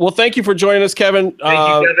 Well, thank you for joining us, Kevin.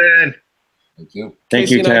 Thank you, Kevin. Thank you.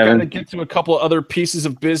 Casey and Kevin. I got to get to a couple of other pieces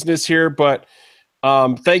of business here, but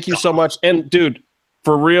thank you so much. And dude,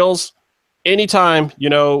 for reals, anytime, you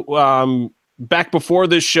know, back before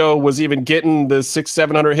this show was even getting the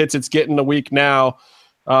 600-700 hits it's getting a week now,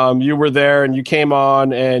 you were there and you came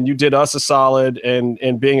on and you did us a solid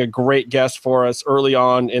and being a great guest for us early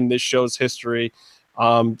on in this show's history.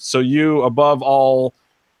 So you, above all,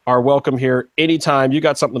 are welcome here anytime. You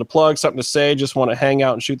got something to plug, something to say, just want to hang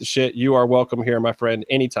out and shoot the shit, you are welcome here, my friend,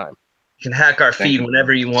 anytime. You can hack our feed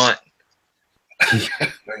whenever you want. Thank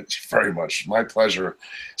you very much. My pleasure.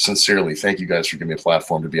 Sincerely, thank you guys for giving me a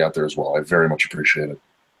platform to be out there as well. I very much appreciate it.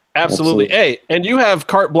 Absolutely. Hey, and you have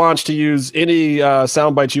carte blanche to use any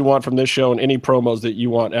sound bites you want from this show and any promos that you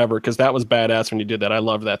want ever, because that was badass when you did that. I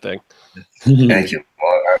love that thing. Thank you.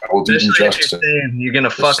 Well, I will do Especially if justice. you're saying you're going to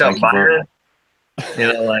fuck up Byron.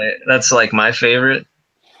 You know, like that's like my favorite.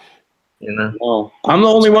 You know, Oh, I'm the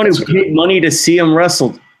only one who paid money to see him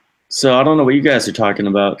wrestle, so I don't know what you guys are talking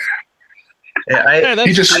about. yeah, I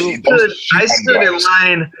stood in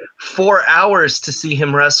line 4 hours to see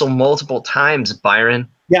him wrestle multiple times, Byron.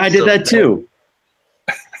 Yeah, I did that too.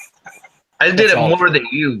 I did it more than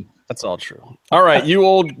you. That's all true. All right,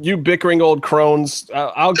 you bickering old crones.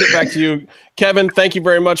 I'll get back to you, Kevin. Thank you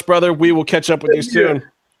very much, brother. We will catch up with you soon.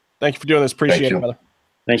 Thank you for doing this. Appreciate it, brother.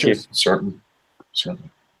 Thank you. Certainly.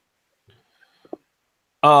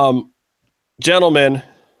 Gentlemen,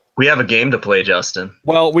 We have a game to play, Justin.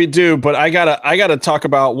 well, we do, but I gotta talk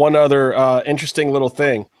about one other interesting little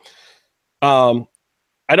thing.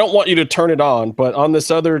 I don't want you to turn it on, but on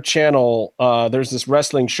this other channel, there's this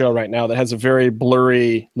wrestling show right now that has a very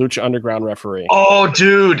blurry Lucha Underground referee. Oh,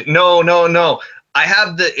 dude. No. I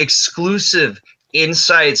have the exclusive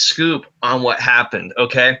inside scoop on what happened,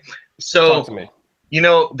 okay? Talk So to me.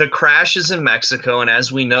 the crash is in Mexico, and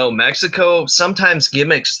as we know, Mexico sometimes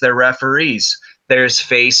gimmicks their referees. There's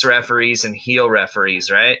face referees and heel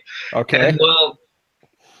referees, right? Okay. And, well,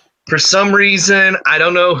 for some reason, I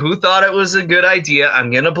don't know who thought it was a good idea.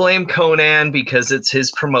 I'm going to blame Conan because it's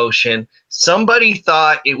his promotion. Somebody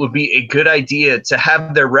thought it would be a good idea to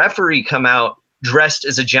have their referee come out dressed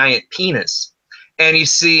as a giant penis. And you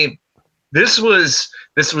see, this was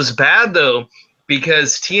bad, though,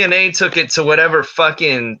 because TNA took it to whatever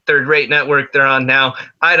fucking third-rate network they're on now.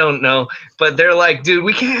 I don't know. But they're like, dude,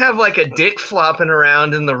 we can't have like a dick flopping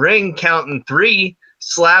around in the ring counting 3,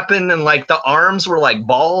 slapping, and like the arms were like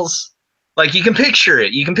balls. Like, you can picture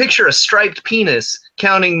it. You can picture a striped penis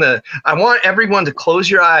counting the... I want everyone to close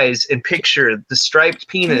your eyes and picture the striped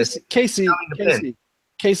penis. Casey,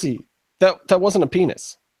 that wasn't a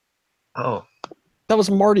penis. Oh. That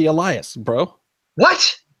was Marty Elias, bro.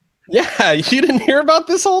 What? Yeah, you didn't hear about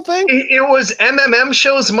this whole thing? It was MMM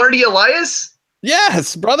shows Marty Elias?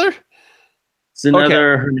 Yes, brother. It's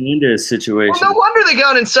another Hernandez situation. Well, no wonder they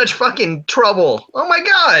got in such fucking trouble. Oh my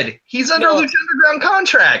God, he's under a Lucha Underground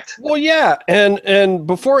contract. Well, yeah, and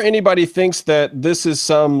before anybody thinks that this is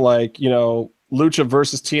some like Lucha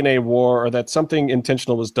versus TNA war or that something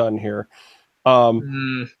intentional was done here,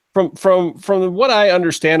 from what I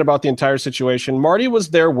understand about the entire situation, Marty was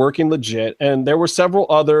there working legit, and there were several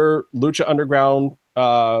other Lucha Underground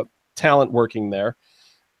talent working there,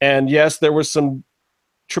 and yes, there was some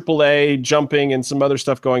AAA jumping and some other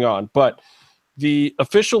stuff going on, but the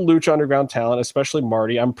official Lucha Underground talent, especially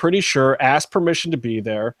Marty, I'm pretty sure asked permission to be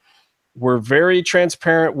there. We're very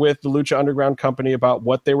transparent with the Lucha Underground company about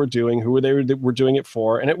what they were doing, who they were doing it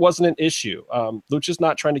for, and it wasn't an issue. Lucha's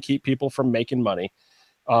not trying to keep people from making money.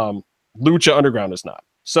 Lucha Underground is not.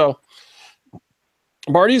 So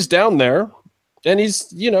Marty's down there, and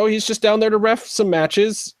he's just down there to ref some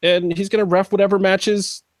matches, and he's going to ref whatever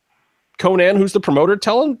matches Conan, who's the promoter,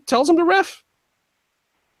 tells him to ref.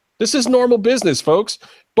 This is normal business, folks.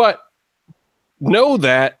 But know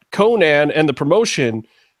that Conan and the promotion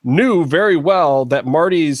knew very well that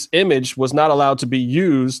Marty's image was not allowed to be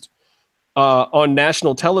used on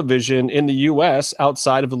national television in the U.S.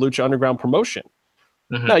 outside of the Lucha Underground promotion.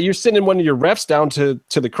 Mm-hmm. Now, you're sending one of your refs down to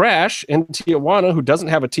the crash in Tijuana who doesn't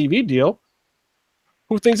have a TV deal,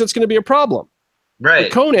 who thinks it's going to be a problem. Right.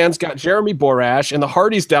 But Conan's got Jeremy Borash and the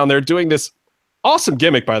Hardys down there doing this awesome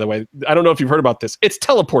gimmick, by the way. I don't know if you've heard about this. It's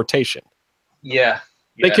teleportation. Yeah.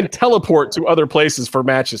 They can teleport to other places for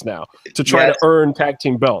matches now to try to earn tag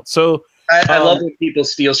team belts. So I love when people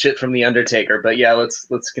steal shit from The Undertaker, but yeah,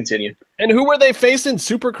 let's continue. And who were they facing?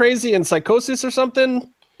 Super Crazy and Psychosis or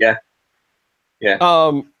something? Yeah. Yeah.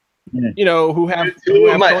 Who have two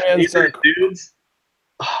of my favorite dudes.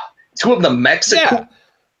 Two of the Mexico. Yeah.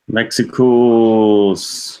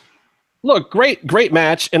 Mexicos. Look, great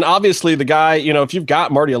match. And obviously the guy, if you've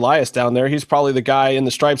got Marty Elias down there, he's probably the guy in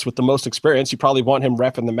the stripes with the most experience. You probably want him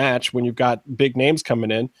reffing the match when you've got big names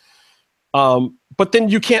coming in. But then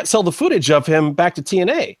you can't sell the footage of him back to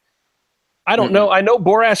TNA. I don't know. I know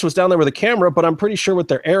Borash was down there with a camera, but I'm pretty sure what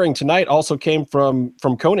they're airing tonight also came from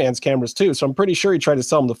Conan's cameras too. So I'm pretty sure he tried to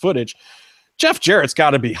sell him the footage. Jeff Jarrett's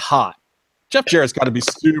got to be hot. Jeff Jarrett's got to be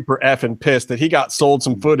super effing pissed that he got sold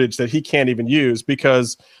some footage that he can't even use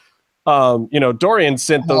because, Dorian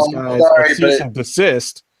sent those guys a cease and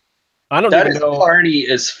desist. I don't even know. That is party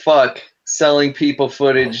as fuck, selling people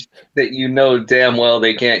footage that you know damn well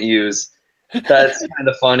they can't use. That's kind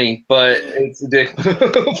of funny, but it's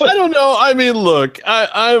ridiculous. I don't know. I mean, look,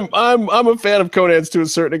 I'm a fan of Conan's to a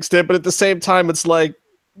certain extent, but at the same time, it's like,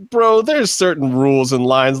 bro, there's certain rules and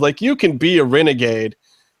lines. Like, you can be a renegade.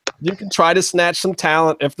 You can try to snatch some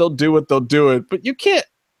talent. If they'll do it, they'll do it. But you can't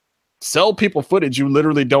sell people footage you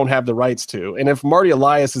literally don't have the rights to. And if Marty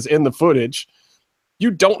Elias is in the footage,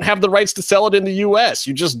 you don't have the rights to sell it in the U.S.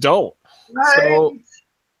 You just don't. Right. So,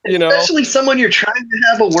 especially someone you're trying to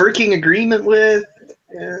have a working agreement with.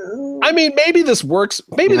 I mean, maybe this works.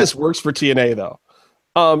 Maybe this works for TNA though.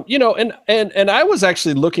 And I was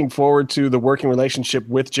actually looking forward to the working relationship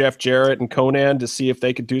with Jeff Jarrett and Conan to see if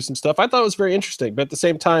they could do some stuff. I thought it was very interesting, but at the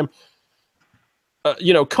same time,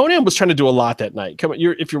 Conan was trying to do a lot that night.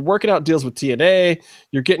 If you're working out deals with TNA,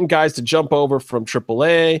 you're getting guys to jump over from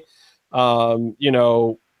AAA.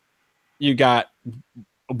 You got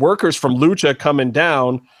workers from Lucha coming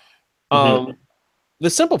down. The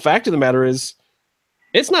simple fact of the matter is,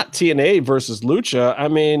 it's not TNA versus Lucha. I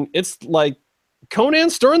mean, it's like Conan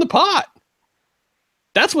stirring the pot.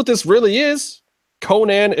 That's what this really is.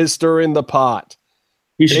 Conan is stirring the pot.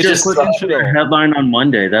 He should just put a headline on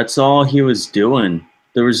Monday. That's all he was doing.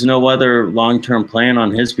 There was no other long-term plan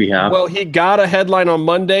on his behalf. Well, he got a headline on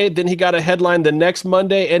Monday, then he got a headline the next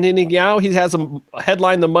Monday, and then now he has a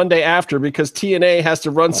headline the Monday after because TNA has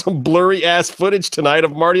to run some blurry-ass footage tonight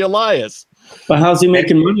of Marty Elias. But how's he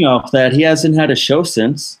making money off that? He hasn't had a show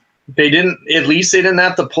since. At least they didn't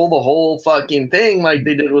have to pull the whole fucking thing like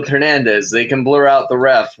they did with Hernandez. They can blur out the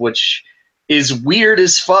ref, which is weird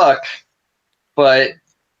as fuck, but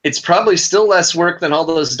it's probably still less work than all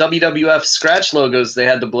those WWF scratch logos they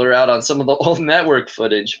had to blur out on some of the old network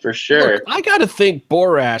footage, for sure. Look, I got to think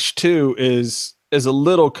Borash, too, is a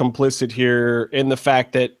little complicit here in the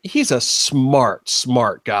fact that he's a smart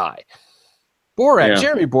guy.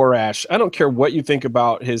 Jeremy Borash, I don't care what you think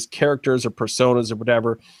about his characters or personas or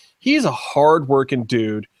whatever. He's a hard-working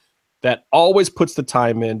dude that always puts the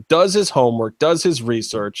time in, does his homework, does his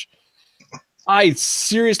research. I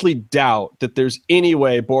seriously doubt that there's any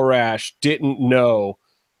way Borash didn't know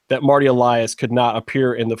that Marty Elias could not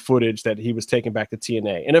appear in the footage that he was taking back to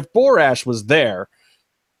TNA. And if Borash was there,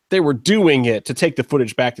 they were doing it to take the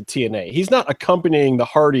footage back to TNA. He's not accompanying the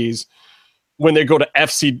Hardys when they go to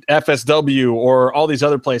FSW or all these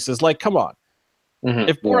other places. Like, come on. Mm-hmm.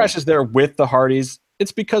 If Borash is there with the Hardys,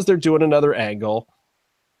 it's because they're doing another angle.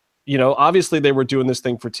 You know, obviously they were doing this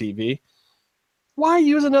thing for TV. Why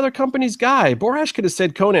use another company's guy? Borash could have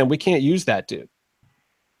said, Conan, we can't use that dude.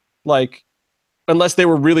 Like, unless they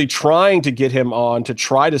were really trying to get him on to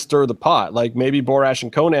try to stir the pot. Like, maybe Borash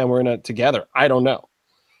and Conan were in it together. I don't know.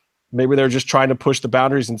 Maybe they're just trying to push the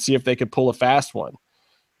boundaries and see if they could pull a fast one.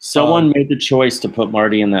 Someone made the choice to put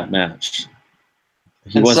Marty in that match.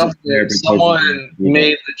 Someone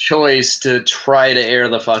made the choice to try to air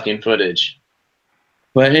the fucking footage.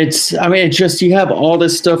 But it's just, you have all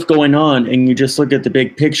this stuff going on, and you just look at the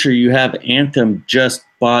big picture. You have Anthem just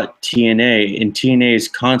bought TNA, and TNA has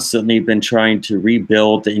constantly been trying to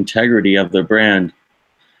rebuild the integrity of their brand.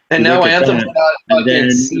 And now Anthem's got and then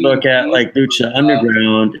you look at like Lucha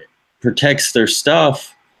Underground protects their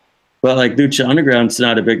stuff, but like Lucha Underground's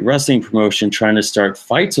not a big wrestling promotion trying to start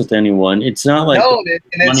fights with anyone. It's not like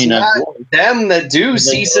it's not them that do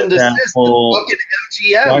cease and desist. Fucking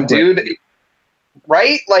MGM, dude.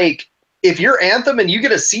 Right? Like, if you're Anthem and you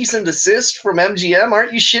get a cease and desist from MGM,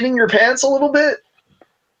 aren't you shitting your pants a little bit?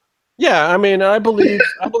 Yeah, I mean, I believe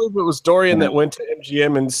it was Dorian that went to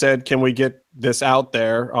MGM and said, "Can we get this out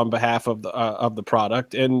there on behalf of the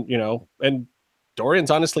product?" And and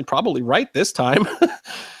Dorian's honestly probably right this time.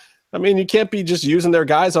 I mean, you can't be just using their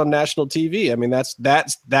guys on national TV. I mean,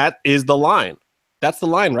 that is the line. That's the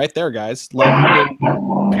line right there, guys. Like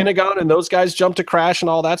when Pentagon and those guys jumped to Crash and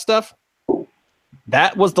all that stuff.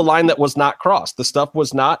 That was the line that was not crossed. The stuff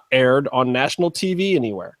was not aired on national TV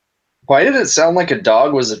anywhere. Why did it sound like a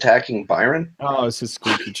dog was attacking Byron? Oh, it's his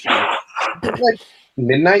squeaky chair. Like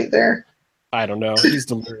midnight there? I don't know. He's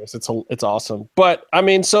delirious. It's awesome. But, I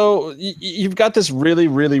mean, so you've got this really,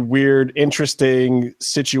 really weird, interesting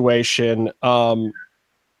situation. And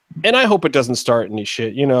I hope it doesn't start any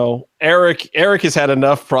shit. You know, Eric has had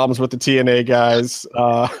enough problems with the TNA guys.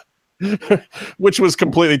 Which was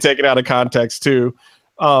completely taken out of context too.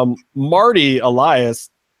 Marty Elias,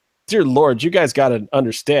 dear Lord, you guys got to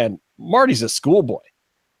understand, Marty's a schoolboy.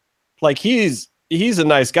 Like he's a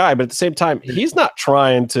nice guy, but at the same time, he's not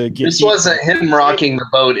trying to get. This wasn't him rocking the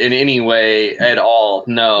boat in any way at all.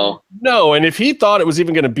 No. And if he thought it was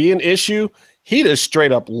even going to be an issue, he'd have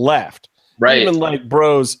straight up left. Right. Even like,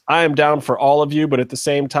 bros, I am down for all of you, but at the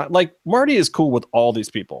same time, like Marty is cool with all these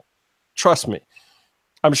people. Trust me.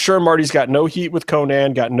 I'm sure Marty's got no heat with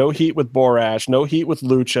Conan, got no heat with Borash, no heat with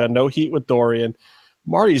Lucha, no heat with Dorian.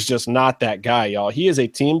 Marty's just not that guy, y'all. He is a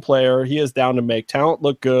team player. He is down to make talent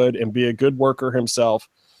look good and be a good worker himself.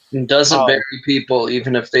 And doesn't bury people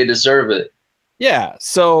even if they deserve it. Yeah.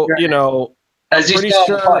 So, as you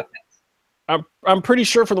saw, I'm pretty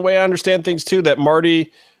sure from the way I understand things too, that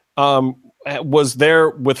Marty was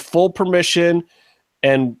there with full permission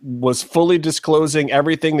and was fully disclosing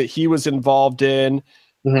everything that he was involved in.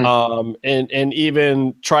 Mm-hmm. And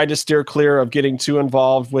even tried to steer clear of getting too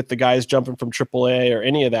involved with the guys jumping from AAA or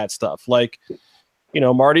any of that stuff. Like,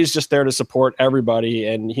 Marty's just there to support everybody,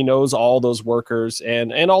 and he knows all those workers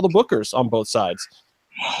and all the bookers on both sides.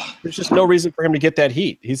 There's just no reason for him to get that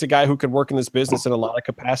heat. He's a guy who could work in this business in a lot of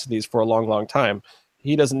capacities for a long, long time.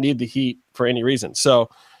 He doesn't need the heat for any reason.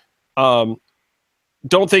 So, don't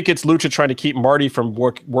think it's Lucha trying to keep Marty from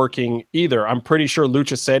working either. I'm pretty sure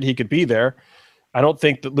Lucha said he could be there. I don't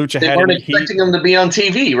think that Lucha had any heat. They weren't expecting him to be on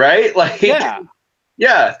TV, right? Like,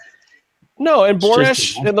 yeah. No, and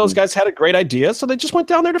Borash and those guys had a great idea, so they just went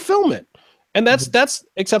down there to film it, and that's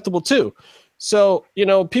acceptable too. So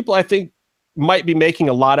people, I think might be making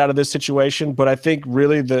a lot out of this situation, but I think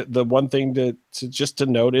really the one thing to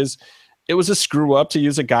note is it was a screw up to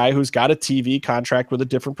use a guy who's got a TV contract with a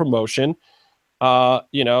different promotion.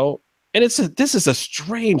 You know, and this is a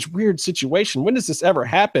strange, weird situation. When does this ever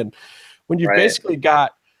happen? When you've basically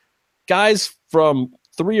got guys from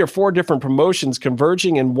 3 or 4 different promotions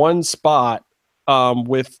converging in one spot,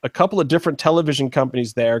 with a couple of different television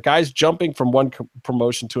companies there, guys jumping from one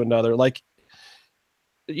promotion to another. Like,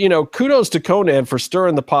 you know, kudos to Conan for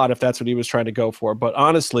stirring the pot if that's what he was trying to go for. But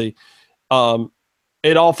honestly,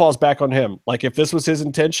 it all falls back on him. Like, if this was his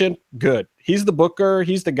intention, good. He's the booker.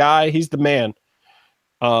 He's the guy. He's the man.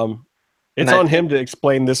 It's on him to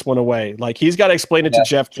explain this one away. Like, he's got to explain it to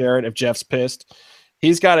Jeff Jarrett if Jeff's pissed.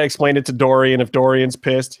 He's got to explain it to Dorian if Dorian's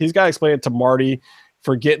pissed. He's got to explain it to Marty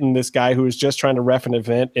for getting this guy who was just trying to ref an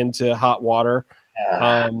event into hot water.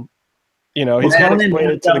 You know, he's got to explain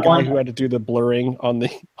it to the guy who had to do the blurring on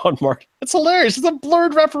Mark. It's hilarious. It's a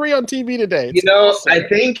blurred referee on TV today. It's awesome.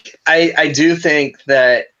 I do think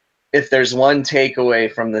that if there's one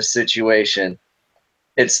takeaway from this situation,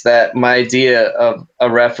 it's that my idea of a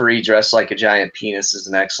referee dressed like a giant penis is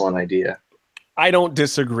an excellent idea. I don't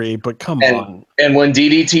disagree, but come on. And when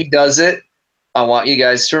DDT does it, I want you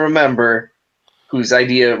guys to remember whose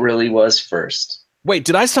idea it really was first. Wait,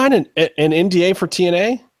 did I sign an NDA for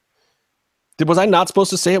TNA? Was I not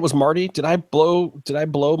supposed to say it was Marty? Did I blow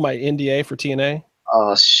my NDA for TNA?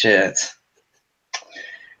 Oh shit.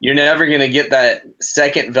 You're never gonna get that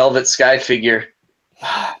second Velvet Sky figure.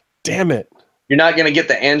 Damn it. You're not gonna get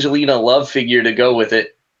the Angelina Love figure to go with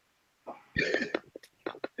it.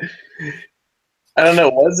 I don't know.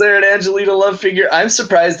 Was there an Angelina Love figure? I'm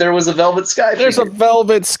surprised there was a Velvet Sky There's figure. a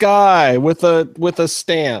Velvet Sky with a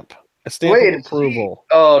stamp. A stamp of approval.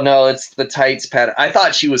 Oh no, it's the tights pattern. I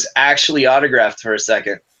thought she was actually autographed for a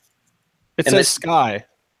second. It says Sky.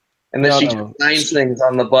 And then she just signs things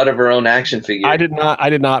on the butt of her own action figure. I did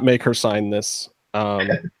not make her sign this.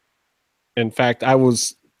 In fact, I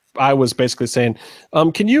was basically saying,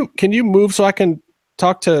 can you move so I can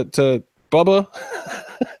talk to Bubba?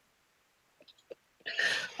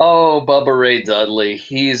 Oh, Bubba Ray Dudley.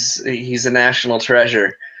 He's a national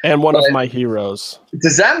treasure. And one of my heroes.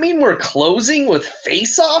 Does that mean we're closing with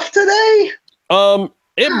Face Off today?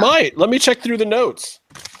 It might. Let me check through the notes.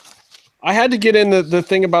 I had to get in the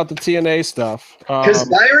thing about the TNA stuff. Because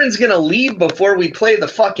Byron's going to leave before we play the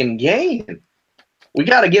fucking game. We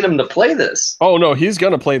got to get him to play this. Oh, no, he's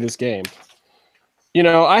going to play this game. You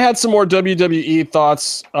know, I had some more WWE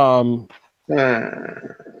thoughts that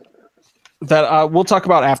we'll talk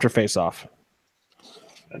about after Face Off.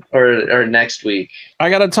 Or next week. I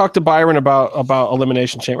got to talk to Byron about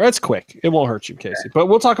Elimination Chamber. That's quick. It won't hurt you, Casey. But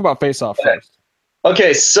we'll talk about Face Off first.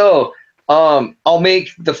 Okay, so I'll make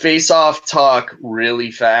the Face Off talk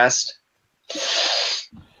really fast. First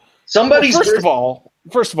of all,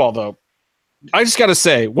 though, I just got to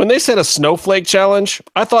say, when they said a snowflake challenge,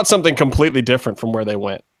 I thought something completely different from where they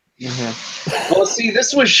went. Mm-hmm. Well, see,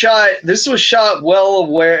 this was shot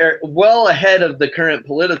well ahead of the current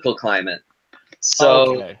political climate.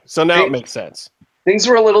 So, okay. So now it makes sense. Things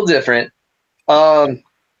were a little different. I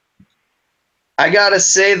gotta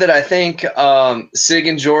say that I think Sig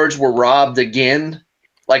and George were robbed again.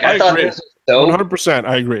 Like I thought, this was 100%.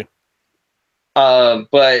 I agree.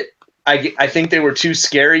 But I think they were too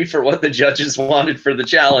scary for what the judges wanted for the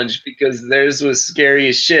challenge because theirs was scary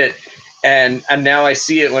as shit, and now I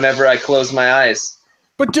see it whenever I close my eyes.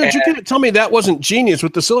 But dude, you couldn't tell me that wasn't genius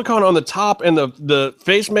with the silicone on the top and the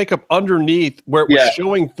face makeup underneath where it was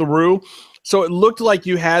showing through. So it looked like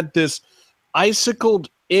you had this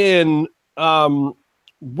icicled in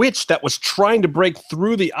witch that was trying to break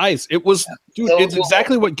through the ice. It was, dude, it's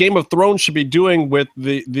exactly what Game of Thrones should be doing with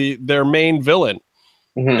their main villain.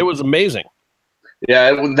 Mm-hmm. It was amazing.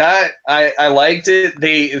 Yeah, that I liked it.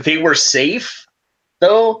 They were safe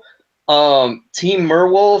though. Team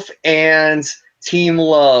Merwolf and Team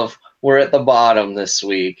Love were at the bottom this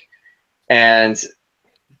week, and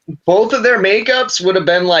both of their makeups would have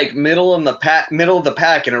been like middle of the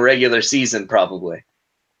pack in a regular season probably.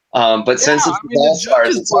 But since it's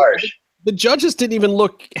All-Stars, it's harsh. The judges didn't even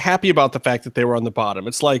look happy about the fact that they were on the bottom.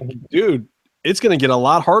 It's like, dude, it's going to get a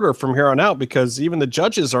lot harder from here on out because even the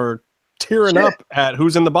judges are tearing up at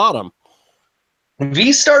who's in the bottom.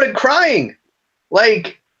 V started crying.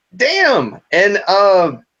 Like, damn. And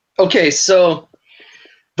okay, so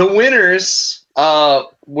the winners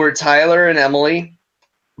were Tyler and Emily,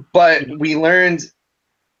 but we learned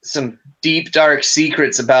some deep, dark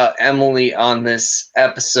secrets about Emily on this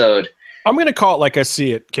episode. I'm going to call it like I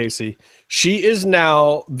see it, Casey. She is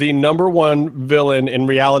now the #1 villain in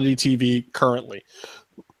reality TV currently.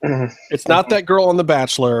 It's not that girl on The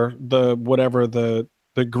Bachelor, the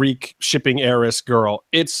Greek shipping heiress girl.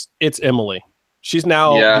 It's Emily. She's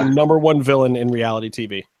now the number one villain in reality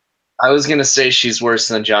TV. I was gonna say she's worse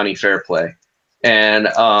than Johnny Fairplay, and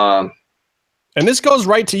this goes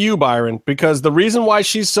right to you, Byron, because the reason why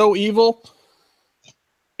she's so evil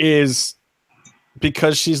is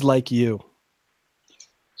because she's like you.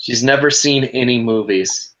 She's never seen any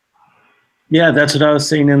movies. Yeah, that's what I was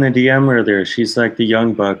saying in the DM earlier. She's like the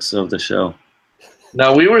Young Bucks of the show.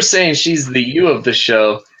 No, we were saying she's the you of the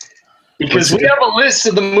show. Because we have a list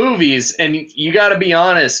of the movies, and you got to be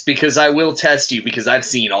honest, because I will test you, because I've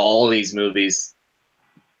seen all these movies.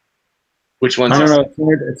 Which ones? I don't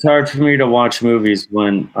know. It's hard for me to watch movies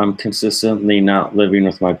when I'm consistently not living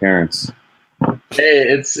with my parents. Hey,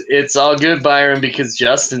 it's all good, Byron, because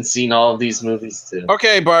Justin's seen all of these movies too.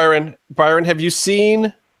 Okay, Byron. Byron, have you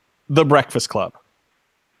seen The Breakfast Club?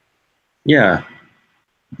 Yeah.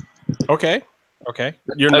 Okay.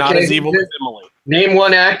 You're not as evil as Emily. Name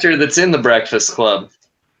one actor that's in The Breakfast Club.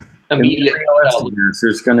 Immediate.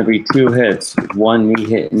 There's going to be 2 hits. 1, me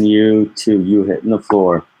hitting you. 2, you hitting the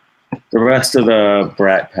floor. The rest of the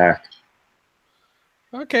Brat Pack.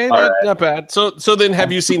 Okay, not bad. So then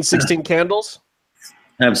have you seen 16 Candles?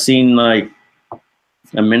 I've seen like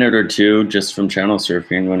a minute or 2 just from channel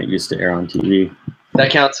surfing when it used to air on TV.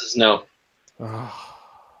 That counts as no.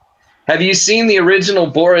 Have you seen the original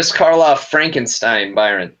Boris Karloff Frankenstein,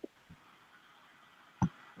 Byron?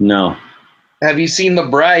 No. Have you seen The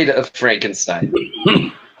Bride of Frankenstein?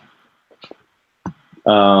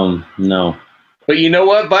 No. But you know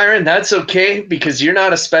what, Byron? That's okay, because you're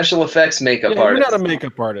not a special effects makeup artist. You're not a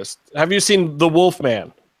makeup artist. Have you seen The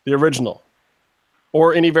Wolfman, the original?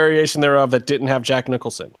 Or any variation thereof that didn't have Jack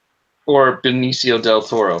Nicholson? Or Benicio del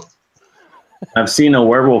Toro? I've seen a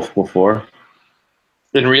werewolf before.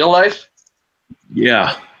 In real life?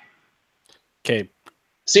 Yeah. Okay.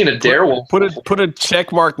 Seen a werewolf. Put a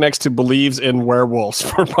check mark next to believes in werewolves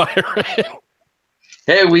for Byron.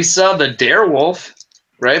 Hey, we saw the Darewolf,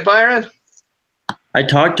 right, Byron? I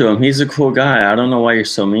talked to him. He's a cool guy. I don't know why you're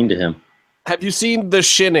so mean to him. Have you seen The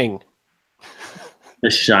Shining? The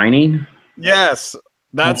Shining? Yes.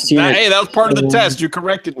 That was part of the test. You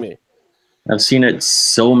corrected me. I've seen it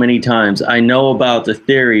so many times. I know about the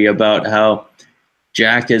theory about how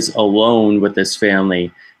Jack is alone with his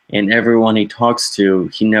family, and everyone he talks to,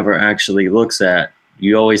 he never actually looks at.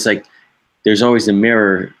 There's always a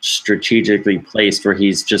mirror strategically placed where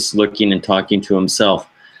he's just looking and talking to himself.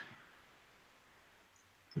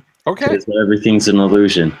 Okay. Because everything's an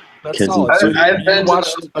illusion. That's solid. So I've been to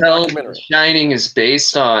the hotel Shining is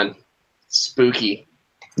based on. Spooky.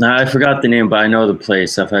 No, I forgot the name, but I know the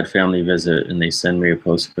place. I've had family visit, and they send me a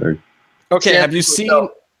postcard. Okay, have you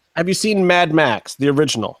seen Mad Max, the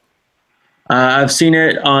original? I've seen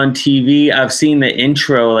it on TV. I've seen the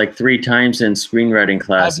intro like 3 times in screenwriting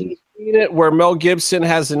classes. Have you seen it where Mel Gibson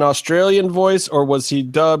has an Australian voice, or was he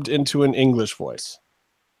dubbed into an English voice?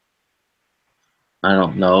 I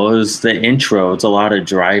don't know. It was the intro. It's a lot of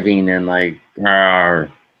driving and like. Rawr.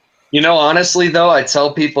 You know, honestly, though, I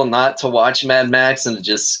tell people not to watch Mad Max and to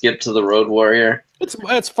just skip to The Road Warrior.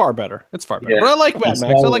 It's far better. It's far better. Yeah. But I like Mad Max.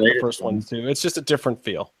 I like the first one too. It's just a different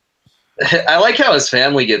feel. I like how his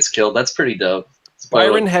family gets killed. That's pretty dope.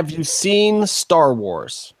 Byron, have you seen Star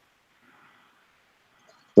Wars?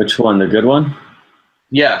 Which one? The good one?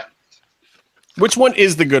 Yeah. Which one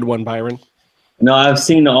is the good one, Byron? No, I've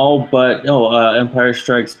seen all but Empire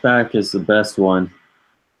Strikes Back is the best one.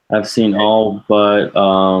 I've seen all but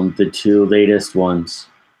the 2 latest ones.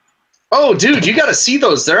 Oh, dude, you got to see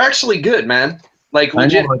those. They're actually good, man. Like,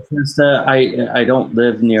 legit. I know, it's just I don't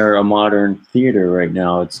live near a modern theater right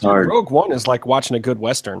now. It's hard. Rogue One is like watching a good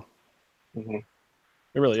Western. Mm-hmm.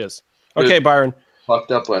 It really is. Okay, Byron.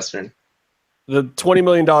 Fucked up Western. The $20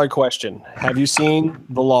 million question. Have you seen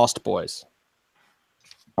The Lost Boys?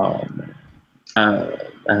 Oh, man. I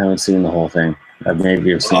haven't seen the whole thing. I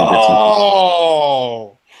maybe have seen bits.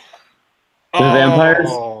 Oh! The vampires?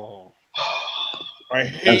 I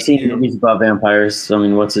hate I've seen movies about vampires. I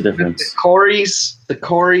mean, what's the difference? The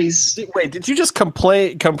Corys. Wait, did you just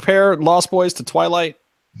compare Lost Boys to Twilight?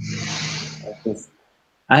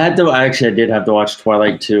 I did have to watch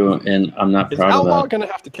Twilight too, and I'm not proud of that. Is Outlaw gonna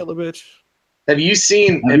have to kill a bitch? Have you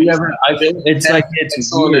seen?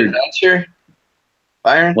 It's weird. Adventure,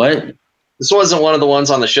 Byron? What? This wasn't one of the ones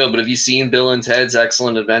on the show, but have you seen Bill and Ted's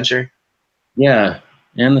Excellent Adventure? Yeah,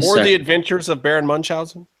 and The Adventures of Baron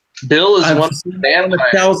Munchausen. Bill is I've one of the vampires.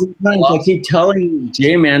 1,000 times. I keep telling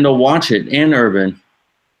J-Man to watch it, and Urban.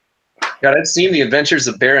 God, I've seen The Adventures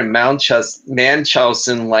of Baron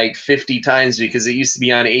Munchausen like 50 times because it used to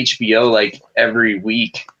be on HBO like every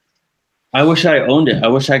week. I wish I owned it. I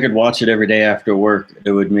wish I could watch it every day after work.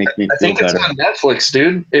 It would make me feel I think better. it's on Netflix,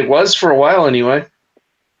 dude. It was for a while anyway.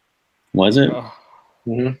 Was it?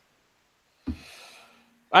 Mm-hmm.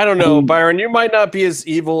 I don't know, Byron. You might not be as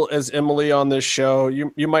evil as Emily on this show.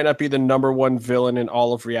 You might not be the #1 villain in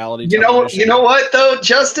all of reality television. You know what though,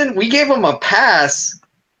 Justin? We gave him a pass,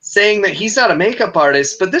 saying that he's not a makeup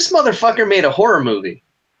artist, but this motherfucker made a horror movie.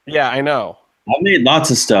 Yeah, I know. I've made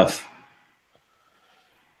lots of stuff.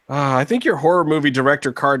 I think your horror movie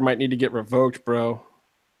director card might need to get revoked, bro.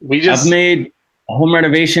 I've made home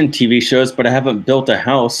renovation TV shows, but I haven't built a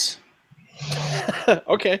house.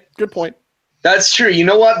 Okay, good point. That's true. You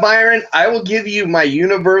know what, Byron? I will give you my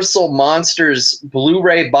Universal Monsters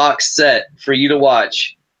Blu-ray box set for you to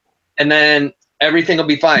watch, and then everything will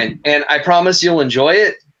be fine. And I promise you'll enjoy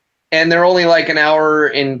it. And they're only like an hour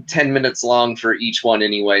and 10 minutes long for each one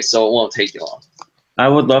anyway, so it won't take you long. I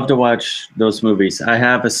would love to watch those movies. I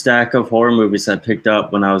have a stack of horror movies I picked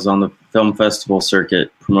up when I was on the film festival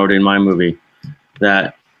circuit promoting my movie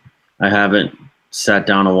that I haven't sat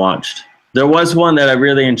down and watched. There was one that I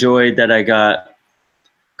really enjoyed that I got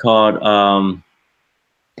called Oh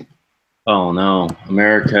No,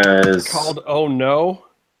 America's called Oh No.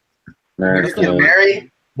 American Mary?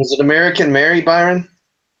 Was it American Mary, Byron?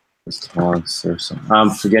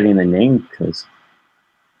 I'm forgetting the name because.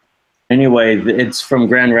 Anyway, it's from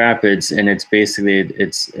Grand Rapids, and it's basically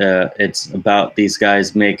it's about these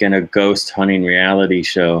guys making a ghost hunting reality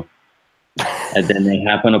show, and then they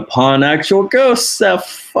happen upon actual ghosts that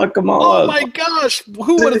fuck them all up. Oh my gosh!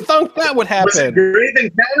 Who would have thought that would happen? Was it Grave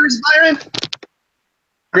Encounters, Byron?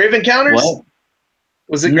 Grave Encounters? What?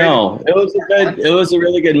 Was it? No, it was a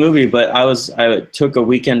really good movie, but I took a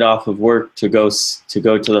weekend off of work to go to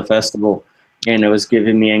the festival. And it was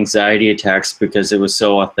giving me anxiety attacks because it was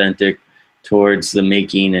so authentic towards the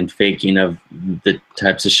making and faking of the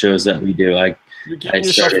types of shows that we do. You're giving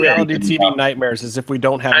yourself reality TV nightmares as if we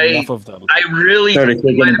don't have enough of them. I really started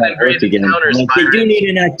thinking about Earth again. They do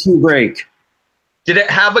need an Act 2 break. Did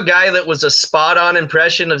it have a guy that was a spot-on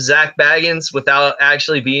impression of Zach Baggins without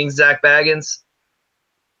actually being Zach Baggins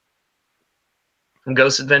from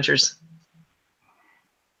Ghost Adventures?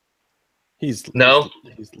 He's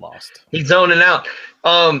lost. He's zoning out.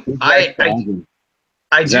 I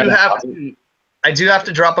do have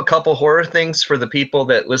to drop a couple horror things for the people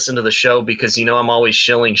that listen to the show because I'm always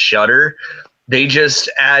shilling Shudder. They just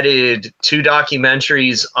added 2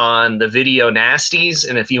 documentaries on the video nasties,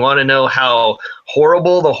 and if you want to know how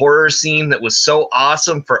horrible the horror scene that was so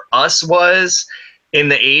awesome for us was in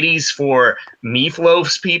the 80s for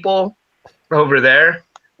Meatloaf's people over there.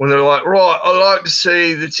 When they're like, right, I'd like to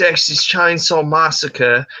see the Texas Chainsaw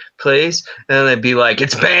Massacre, please. And they'd be like,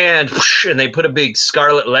 it's banned. And they put a big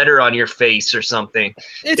scarlet letter on your face or something.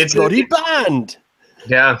 It's bloody banned.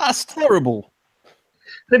 Yeah. That's terrible.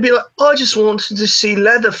 They'd be like, I just wanted to see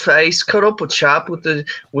Leatherface cut up a chap with the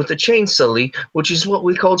chainsaw, which is what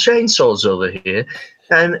we call chainsaws over here.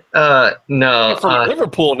 And no, from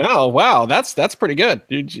Liverpool now. Wow, that's pretty good.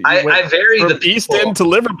 I varied from the East End to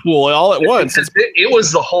Liverpool all at once. It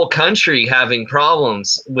was the whole country having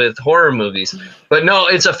problems with horror movies. But no,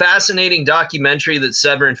 it's a fascinating documentary that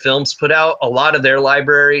Severin Films put out. A lot of their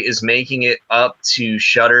library is making it up to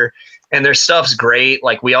Shudder, and their stuff's great.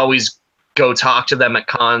 Like we always go talk to them at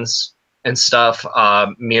cons and stuff.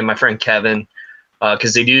 Me and my friend Kevin.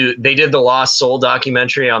 Because they did the Lost Soul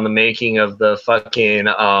documentary on the making of the fucking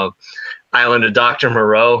Island of Dr.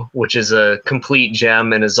 Moreau, which is a complete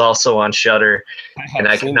gem and is also on Shudder, and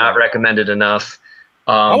I cannot recommend it enough.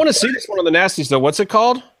 I want to see this one of the Nasties though. What's it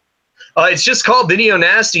called? It's just called Video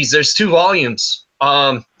Nasties. There's 2 volumes.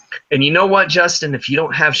 And you know what, Justin? If you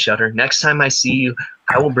don't have Shudder, next time I see you,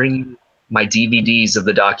 I will bring you my DVDs of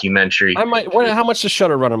the documentary. I might. How much does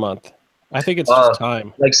Shudder run a month? I think it's just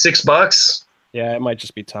time. Like $6. Yeah, it might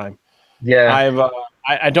just be time. Yeah,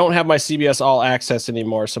 I don't have my CBS All Access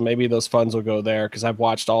anymore, so maybe those funds will go there because I've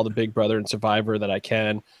watched all the Big Brother and Survivor that I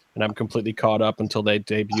can, and I'm completely caught up until they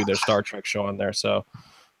debut their Star Trek show on there. So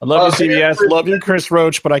I love you, CBS. Love you, Chris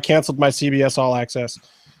Roach, but I canceled my CBS All Access.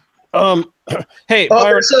 Hey,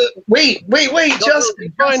 Byron, wait,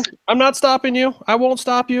 Justin. Fine. I'm not stopping you. I won't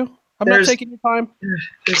stop you. I'm not taking your time.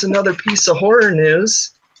 There's another piece of horror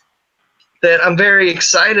news that I'm very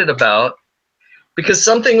excited about. Because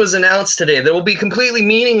something was announced today that will be completely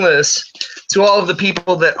meaningless to all of the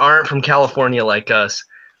people that aren't from California like us.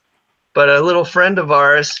 But a little friend of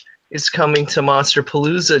ours is coming to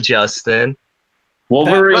Monsterpalooza, Justin.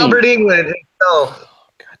 Wolverine. Robert Englund himself.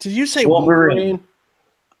 Did you say Wolverine?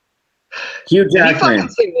 Hugh Jackman. Did he fucking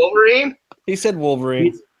say Wolverine? He said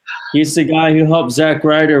Wolverine. He's the guy who helped Zack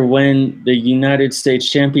Ryder win the United States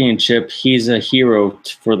Championship. He's a hero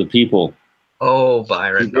for the people. Oh,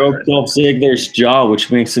 Byron. He broke Dolph Ziggler's jaw,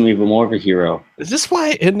 which makes him even more of a hero. Is this why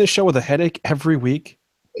I end the show with a headache every week?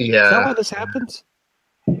 Yeah. Is that why this happens?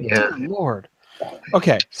 Yeah. Dear Lord.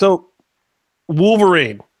 Okay, so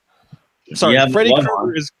Wolverine. Sorry, Yeah, Freddy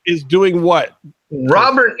Krueger is doing what?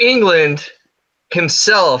 Robert Englund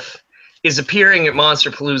himself is appearing at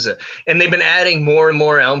Monsterpalooza, and they've been adding more and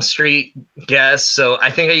more Elm Street guests. So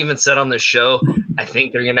I think I even said on the show, I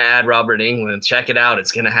think they're going to add Robert Englund. Check it out.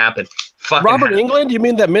 It's going to happen. Robert Englund? You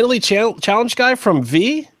mean that mentally challenged guy from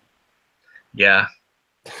V? Yeah.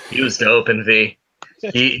 He was dope in V.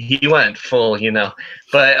 He went full, But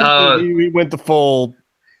he went the full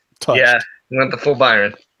touch. Yeah, he went the full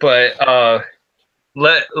Byron. But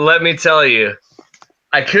let me tell you,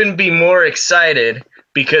 I couldn't be more excited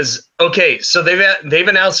because so they've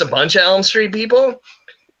announced a bunch of Elm Street people.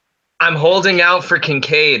 I'm holding out for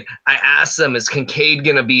Kincaid. I asked them, is Kincaid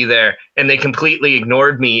gonna be there? And they completely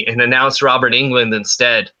ignored me and announced Robert Englund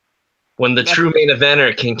instead. When the true main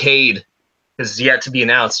eventer, Kincaid, is yet to be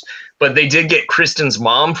announced. But they did get Kristen's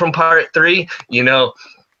mom from part 3.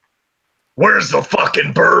 Where's the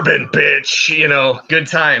fucking bourbon, bitch? Good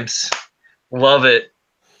times. Love it.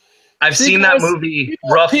 I've seen that movie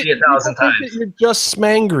roughly 1,000 times. You're just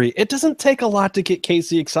smangry. It doesn't take a lot to get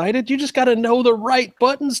Casey excited. You just got to know the right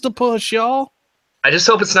buttons to push, y'all. I just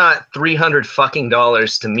hope it's not $300 fucking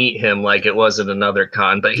to meet him like it was at another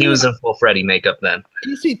con. But he was in full Freddy makeup then.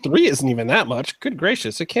 EC3 isn't even that much. Good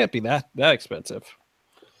gracious, it can't be that expensive.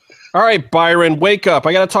 All right, Byron, wake up.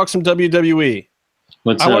 I got to talk some WWE. I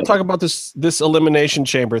want to talk about this Elimination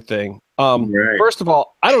Chamber thing. Right. First of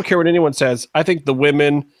all, I don't care what anyone says. I think the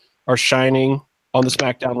women are shining on the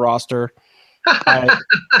SmackDown roster.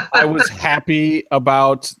 I was happy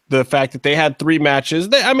about the fact that they had 3 matches.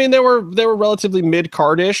 They were relatively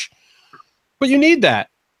mid-cardish, but you need that.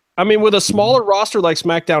 I mean, with a smaller roster like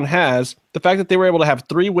SmackDown has, the fact that they were able to have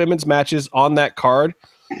 3 women's matches on that card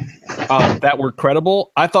that were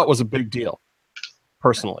credible, I thought was a big deal,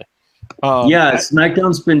 personally.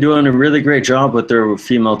 SmackDown's been doing a really great job with their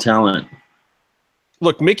female talent.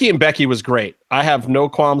 Look, Mickey and Becky was great. I have no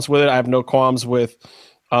qualms with it. I have no qualms with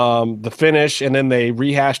the finish, and then they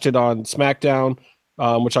rehashed it on SmackDown,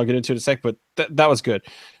 which I'll get into in a sec, but that was good.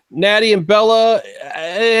 Natty and Bella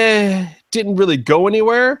didn't really go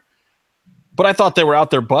anywhere, but I thought they were out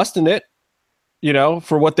there busting it,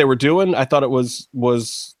 for what they were doing. I thought it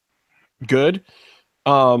was good.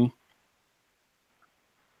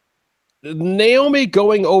 Naomi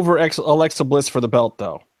going over Alexa Bliss for the belt,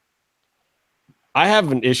 though. I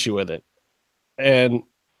have an issue with it. And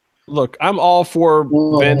look, I'm all for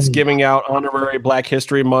Vince giving out honorary Black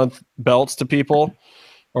History Month belts to people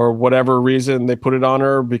or whatever reason they put it on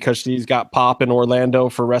her because she's got pop in Orlando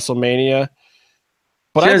for WrestleMania.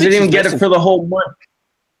 But she doesn't even get it for the whole month.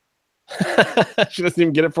 She doesn't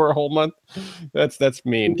even get it for a whole month. That's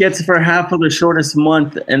mean. She gets it for half of the shortest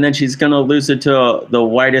month, and then she's gonna lose it to the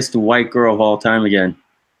whitest white girl of all time again.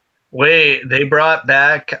 Wait, they brought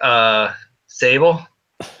back Sable?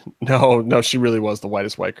 No, she really was the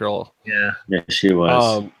whitest white girl. Yeah, she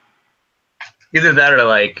was. Either that or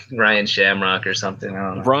like Ryan Shamrock or something. I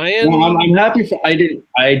don't know. Ryan, well, I'm happy for.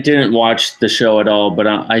 I didn't watch the show at all, but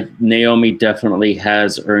Naomi definitely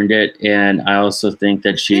has earned it, and I also think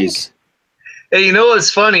that she's. Hey, you know what's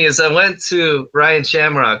funny is I went to Ryan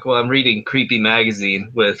Shamrock while I'm reading Creepy Magazine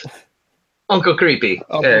with Uncle Creepy.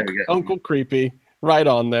 Uncle Creepy, right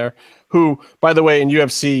on there. Who, by the way, in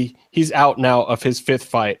UFC, he's out now of his 5th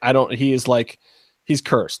fight. He's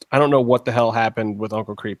cursed. I don't know what the hell happened with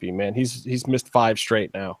Uncle Creepy, man. He's missed 5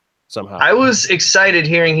 straight now somehow. I was excited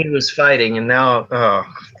hearing he was fighting, and now,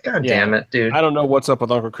 damn it, dude. I don't know what's up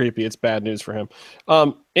with Uncle Creepy. It's bad news for him.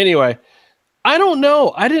 Anyway, I don't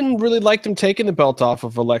know. I didn't really like them taking the belt off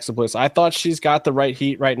of Alexa Bliss. I thought she's got the right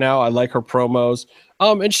heat right now. I like her promos.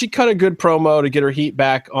 And she cut a good promo to get her heat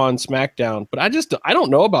back on SmackDown. But I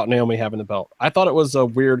don't know about Naomi having the belt. I thought it was a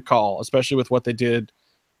weird call, especially with what they did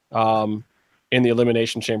in the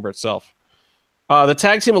Elimination Chamber itself. The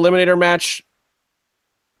Tag Team Eliminator match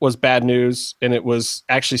was bad news, and it was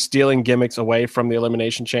actually stealing gimmicks away from the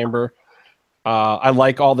Elimination Chamber. I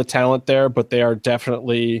like all the talent there, but they are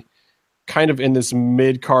definitely kind of in this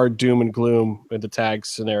mid-card doom and gloom in the tag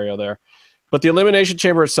scenario there. But the Elimination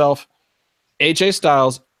Chamber itself, AJ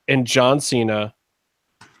Styles and John Cena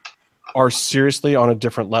are seriously on a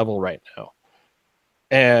different level right now.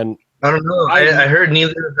 And I don't know. I heard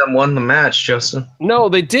neither of them won the match, Justin. No,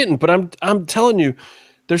 they didn't. But I'm telling you,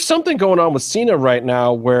 there's something going on with Cena right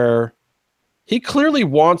now where he clearly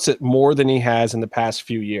wants it more than he has in the past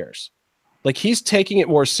few years. Like, he's taking it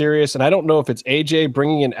more serious, and I don't know if it's AJ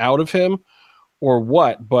bringing it out of him or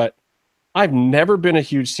what, but I've never been a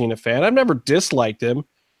huge Cena fan. I've never disliked him,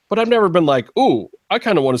 but I've never been like, ooh, I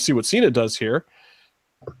kind of want to see what Cena does here.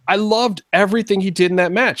 I loved everything he did in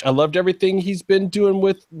that match. I loved everything he's been doing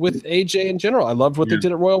with AJ in general. I loved what they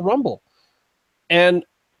did at Royal Rumble. And,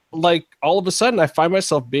 like, all of a sudden, I find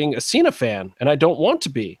myself being a Cena fan, and I don't want to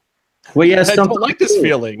be. Well, yeah, I don't like this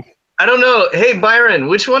feeling. I don't know. Hey, Byron,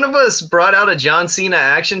 which one of us brought out a John Cena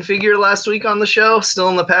action figure last week on the show? Still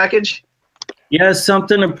in the package? He has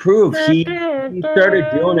something to prove. He started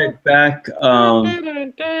doing it back.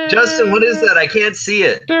 Justin, what is that? I can't see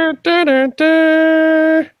it.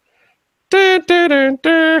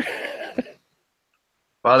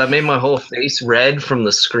 Wow, that made my whole face red from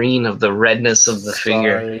the screen of the redness of the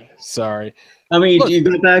figure. Sorry. I mean, look, you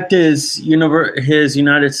go back to his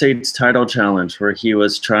United States title challenge where he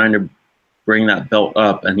was trying to bring that belt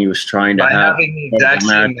up, and he was trying to have having the exact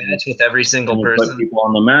same match with every single person. Put people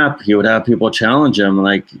on the map. He would have people challenge him,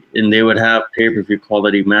 and they would have pay-per-view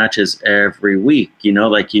quality matches every week.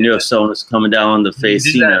 If someone was coming down on the face,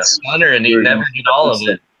 he did that stunner, and he never did all of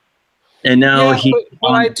it. And now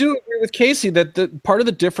but I do agree with Casey that the part of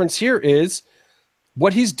the difference here is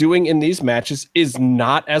what he's doing in these matches is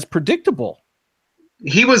not as predictable.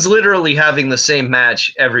 He was literally having the same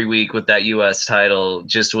match every week with that U.S. title,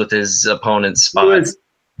 just with his opponent's spot.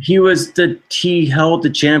 He held the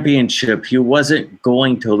championship. He wasn't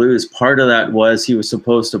going to lose. Part of that was he was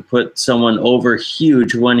supposed to put someone over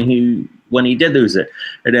huge when he did lose it.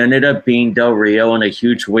 It ended up being Del Rio, and a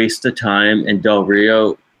huge waste of time. And Del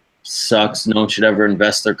Rio sucks. No one should ever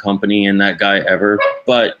invest their company in that guy ever.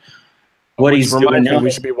 But what he's doing now, we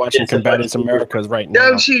should be watching Combatants Americas right now.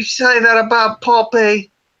 Don't you say that about Poppy.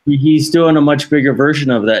 He's doing a much bigger version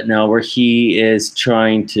of that now, where he is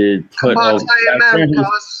trying to put over.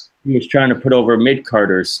 He was trying to put over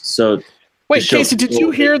mid-carders. So, wait, Casey, did you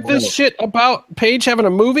hear this shit about Paige having a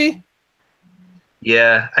movie?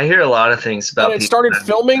 Yeah, I hear a lot of things about. And it started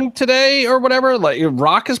filming today or whatever. Like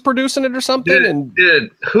Rock is producing it or something.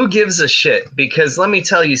 Dude, who gives a shit? Because let me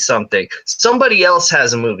tell you something. Somebody else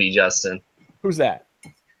has a movie, Justin. Who's that?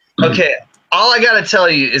 Okay, all I gotta tell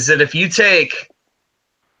you is that if you take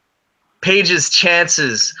Paige's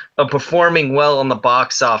chances of performing well on the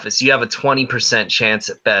box office, you have a 20% chance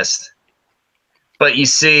at best. But you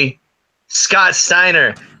see, Scott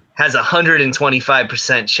Steiner has a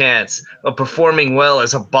 125% chance of performing well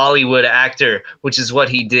as a Bollywood actor, which is what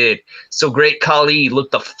he did. So Great Khali,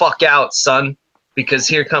 look the fuck out, son, because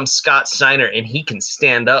here comes Scott Steiner, and he can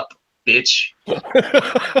stand up, bitch.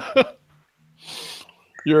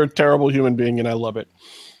 You're a terrible human being, and I love it.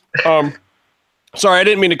 Sorry, I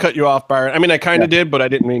didn't mean to cut you off, Byron. I mean, I kind of did, but I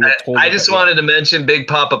didn't mean to. I just wanted to mention Big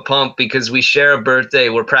Papa Pump because we share a birthday.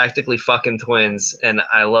 We're practically fucking twins, and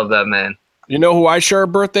I love that man. You know who I share a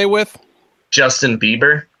birthday with? Justin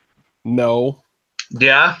Bieber. No.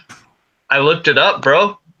 Yeah. I looked it up,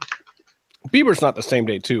 bro. Bieber's not the same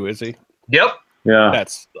day, too, is he? Yep. Yeah. That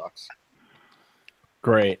sucks.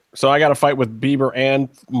 Great. So I got a fight with Bieber and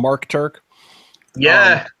Mark Turk.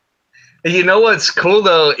 Yeah. You know what's cool,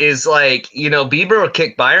 though, is Bieber will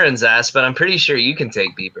kick Byron's ass, but I'm pretty sure you can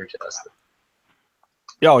take Bieber, Justin.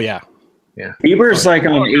 Oh, yeah. Yeah. Bieber's like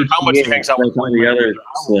on how much he hangs out with the other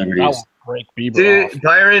celebrities. Break Bieber Dude, off.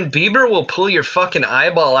 Byron, Bieber will pull your fucking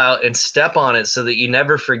eyeball out and step on it so that you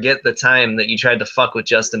never forget the time that you tried to fuck with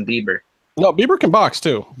Justin Bieber. No, Bieber can box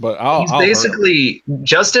too, but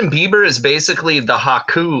Justin Bieber is basically the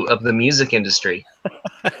Haku of the music industry.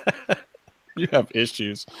 You have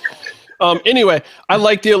issues. Anyway, I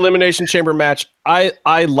like the Elimination Chamber match.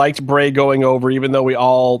 I liked Bray going over, even though we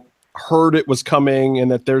all heard it was coming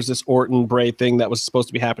and that there's this Orton Bray thing that was supposed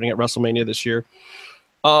to be happening at WrestleMania this year.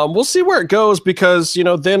 We'll see where it goes because,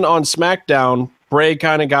 then on SmackDown, Bray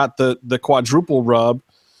kind of got the quadruple rub.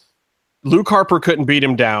 Luke Harper couldn't beat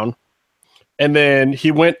him down. And then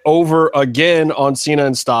he went over again on Cena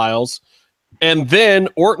and Styles. And then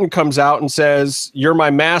Orton comes out and says, "You're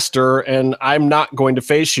my master, and I'm not going to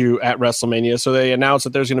face you at WrestleMania." So they announced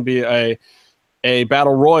that there's going to be a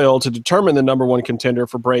battle royal to determine the number one contender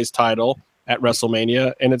for Bray's title at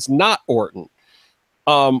WrestleMania, and it's not Orton.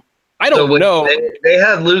 I don't know. They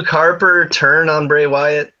had Luke Harper turn on Bray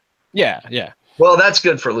Wyatt? Yeah. Well, that's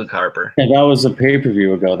good for Luke Harper. Yeah, that was a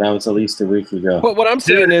pay-per-view ago. That was at least a week ago. But what I'm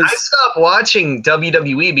saying is, I stopped watching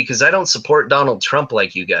WWE because I don't support Donald Trump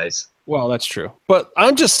like you guys. Well, that's true. But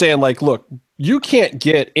I'm just saying, look, you can't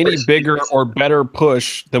get any bigger or better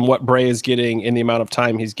push than what Bray is getting in the amount of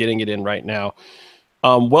time he's getting it in right now.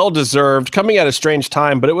 Well deserved, coming at a strange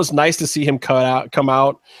time, but it was nice to see him come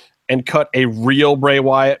out and cut a real Bray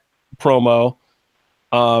Wyatt promo.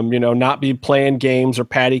 Not be playing games or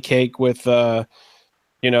patty cake with the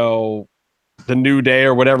New Day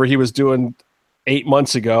or whatever he was doing 8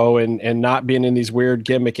 months ago, and not being in these weird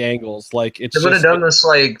gimmick angles. Like, it's I would have done this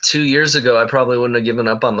like 2 years ago. I probably wouldn't have given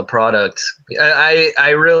up on the product. I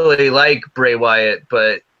really like Bray Wyatt,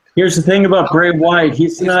 but here's the thing about Bray Wyatt: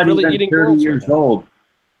 he's not really even 30 years old.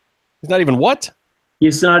 He's not even what?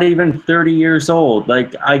 He's not even 30 years old.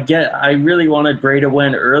 Like, I really wanted Bray to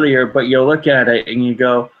win earlier, but you look at it and you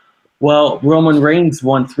go, well, Roman Reigns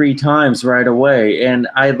won 3 times right away, and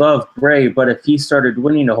I love Bray, but if he started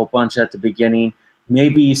winning a whole bunch at the beginning,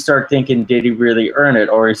 maybe you start thinking, did he really earn it,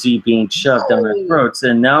 or is he being shoved down their throats?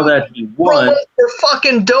 And now that he won... Promos are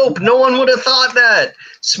fucking dope. No one would have thought that.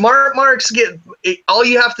 Smart Marks all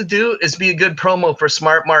you have to do is be a good promo for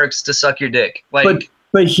Smart Marks to suck your dick.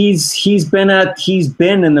 But he's been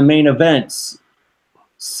in the main events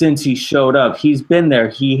since he showed up. He's been there.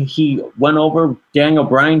 He went over Daniel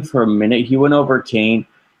Bryan for a minute. He went over Kane.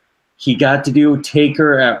 He got to do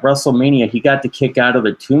Taker at WrestleMania. He got to kick out of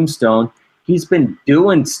the Tombstone. He's been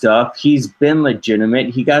doing stuff. He's been legitimate.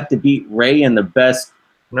 He got to beat Ray in the best.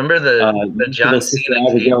 Remember the John Cena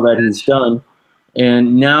Abigail that he's done,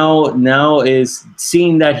 and now is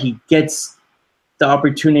seeing that he gets the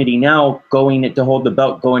opportunity now to hold the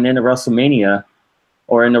belt going into WrestleMania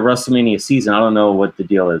or in the WrestleMania season. I don't know what the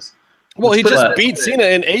deal is. Well, he just beat Cena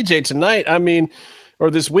and AJ tonight. I mean,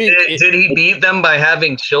 or this week. Did he beat them by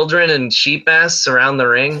having children and sheep masks around the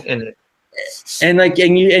ring? And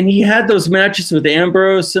he had those matches with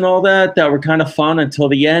Ambrose and all that were kind of fun until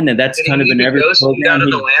the end, and that's kind of in every program. Out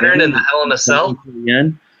of the Lantern and the Hell in a Cell.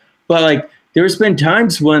 But there's been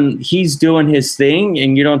times when he's doing his thing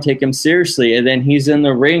and you don't take him seriously, and then he's in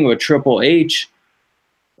the ring with Triple H,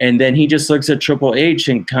 and then he just looks at Triple H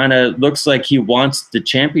and kind of looks like he wants the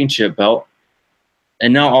championship belt,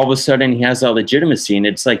 and now all of a sudden he has that legitimacy, and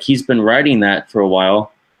it's like he's been riding that for a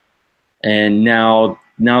while, and now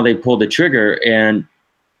they pull the trigger, and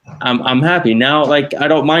I'm happy now. I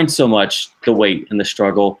don't mind so much the wait and the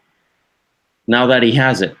struggle now that he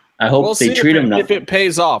has it. I hope they treat him if it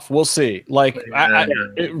pays off. We'll see.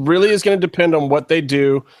 It really is going to depend on what they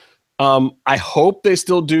do. I hope they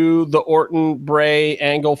still do the Orton Bray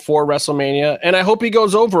angle for WrestleMania, and I hope he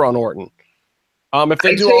goes over on Orton. If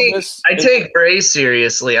they all this, I take Bray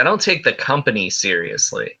seriously. I don't take the company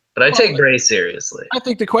seriously, but I take Bray seriously. I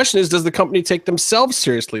think the question is, does the company take themselves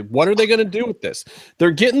seriously? What are they going to do with this?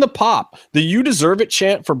 They're getting the pop. The "You Deserve It"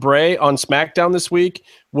 chant for Bray on SmackDown this week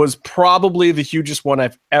was probably the hugest one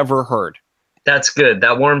I've ever heard. That's good.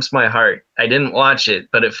 That warms my heart. I didn't watch it,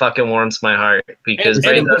 but it fucking warms my heart because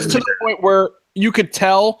and it was to the point where you could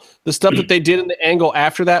tell the stuff that they did in the angle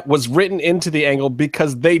after that was written into the angle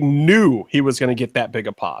because they knew he was going to get that big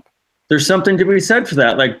a pop. There's something to be said for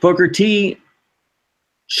that. Like, Booker T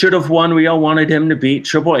should have won. We all wanted him to beat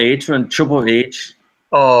Triple H when Triple H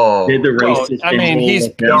did the racist. I mean, he's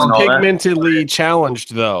pigmentedly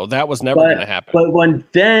challenged, though. That was never going to happen. But when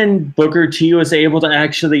then Booker T was able to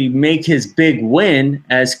actually make his big win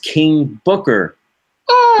as King Booker,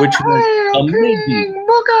 which was amazing. King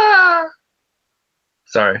Booker.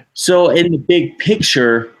 Sorry. So in the big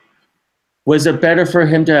picture, was it better for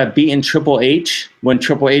him to have beaten Triple H when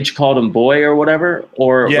Triple H called him boy or whatever?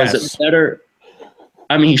 Or was it better?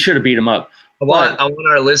 I mean, he should have beat him up. I want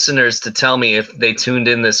our listeners to tell me if they tuned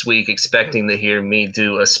in this week expecting to hear me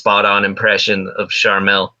do a spot-on impression of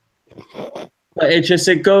Charmel.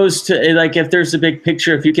 It goes to, if there's a big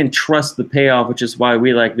picture, if you can trust the payoff, which is why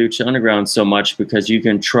we like Lucha Underground so much, because you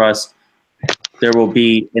can trust there will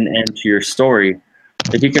be an end to your story.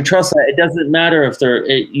 If you can trust that, it doesn't matter if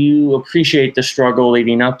you appreciate the struggle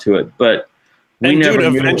leading up to it, but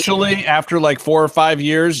eventually, after 4 or 5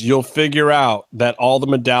 years, you'll figure out that all the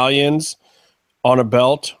medallions on a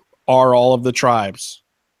belt are all of the tribes.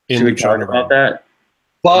 Should we talk about that?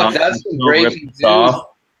 Fuck, that's some breaking news.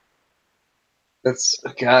 That's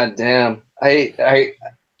goddamn.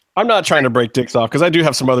 I'm not trying to break dicks off because I do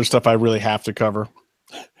have some other stuff I really have to cover.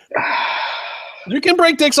 You can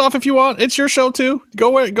break dicks off if you want. It's your show too.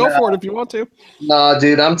 Go for it if you want to. Nah,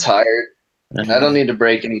 dude, I'm tired. I don't need to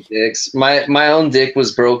break any dicks. My own dick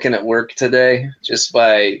was broken at work today, just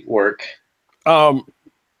by work.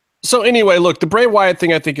 So anyway, look, the Bray Wyatt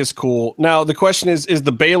thing I think is cool. Now the question is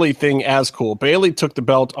the Bayley thing as cool? Bayley took the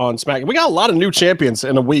belt on SmackDown. We got a lot of new champions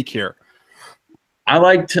in a week here. I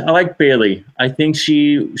like Bayley. I think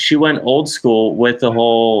she went old school with the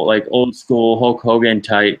whole old school Hulk Hogan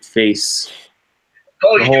type face.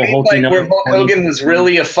 Oh, the you whole mean hulking like where up. Hulk Hogan was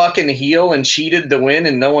really a fucking heel and cheated to win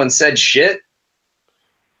and no one said shit?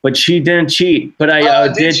 But she didn't cheat. But I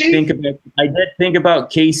did she? think about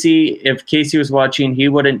Casey. If Casey was watching, he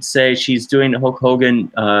wouldn't say she's doing Hulk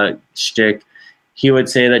Hogan shtick. He would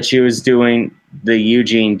say that she was doing the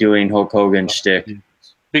Eugene doing Hulk Hogan shtick.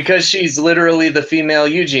 Because she's literally the female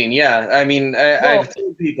Eugene. Yeah, I mean, I've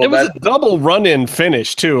told people it was a double run-in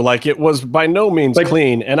finish too. Like, it was by no means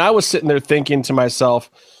clean. And I was sitting there thinking to myself,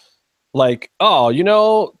 like, oh, you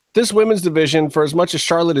know, this women's division, for as much as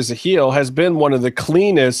Charlotte is a heel, has been one of the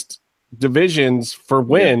cleanest divisions for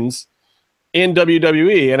wins in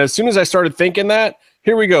WWE. And as soon as I started thinking that,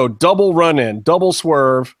 here we go, double run-in, double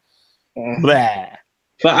swerve. Blah.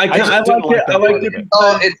 But I like it.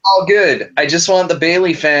 It's all good. I just want the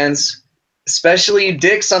Bayley fans, especially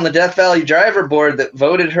dicks on the Death Valley Driver board that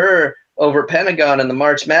voted her over Pentagon in the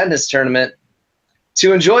March Madness tournament,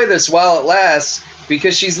 to enjoy this while it lasts,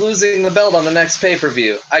 because she's losing the belt on the next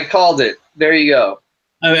pay-per-view. I called it. There you go.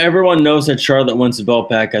 Everyone knows that Charlotte wants the belt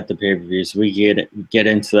back at the pay-per-view, so we get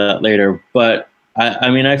into that later. But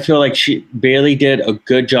I mean, I feel like Bayley did a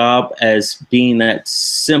good job as being that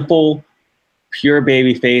simple, pure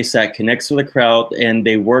baby face that connects with the crowd, and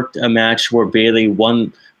they worked a match where Bayley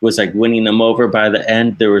was like winning them over by the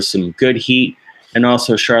end. There was some good heat, and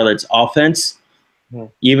also Charlotte's offense.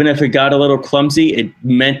 Even if it got a little clumsy, it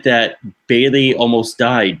meant that Bayley almost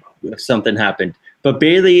died if something happened. But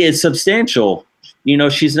Bayley is substantial. You know,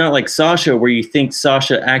 she's not like Sasha, where you think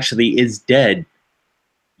Sasha actually is dead.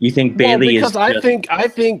 You think Bayley is. I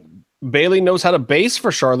think Bayley knows how to base for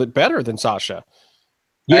Charlotte better than Sasha.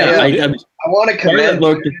 Yeah, I want to commend.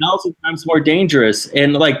 Looked 1,000 times more dangerous,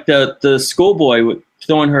 and like the schoolboy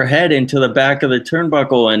throwing her head into the back of the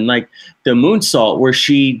turnbuckle, and like the moonsault where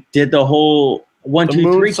she did the whole 1,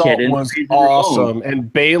 2, 3 kid. Was awesome,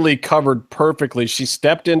 and Bayley covered perfectly. She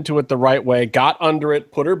stepped into it the right way, got under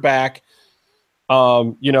it, put her back.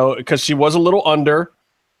 You know, because she was a little under.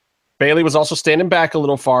 Bayley was also standing back a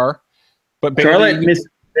little far, but Charlotte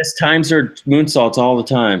mistimes her moonsaults all the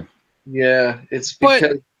time. Yeah, it's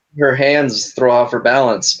because her hands throw off her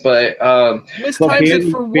balance. But mistimes it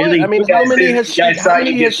for what? I mean, how many has she done? Thought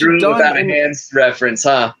you get through without a hands reference,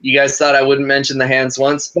 huh? You guys thought I wouldn't mention the hands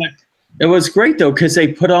once? It was great, though, because they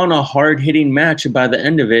put on a hard-hitting match, and by the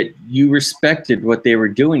end of it, you respected what they were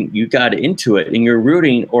doing. You got into it, and you're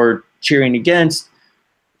rooting or cheering against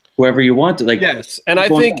whoever you want to. Like, yes, and I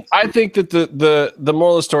think that the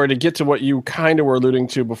moral of the story, to get to what you kind of were alluding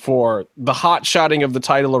to before, the hot shotting of the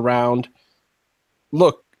title around.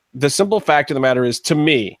 Look, the simple fact of the matter is, to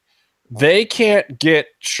me, they can't get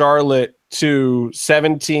Charlotte to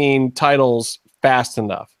 17 titles fast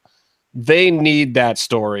enough. They need that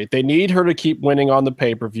story. They need her to keep winning on the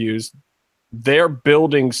pay-per-views. They're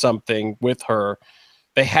building something with her.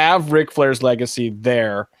 They have Ric Flair's legacy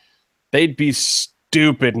there. They'd be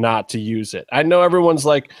stupid not to use it. I know everyone's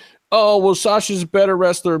like, oh, well, Sasha's a better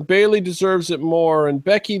wrestler, and Bayley deserves it more, and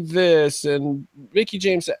Becky this, and Mickie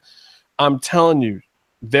James that. I'm telling you,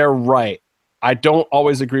 they're right. I don't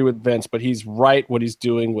always agree with Vince, but he's right what he's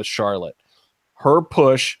doing with Charlotte. Her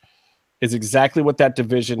push is exactly what that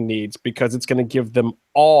division needs, because it's going to give them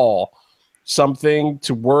all something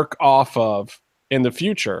to work off of in the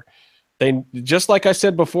future. They, just like I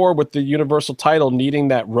said before with the Universal title needing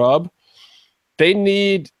that rub, they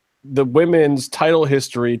need the women's title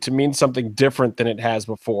history to mean something different than it has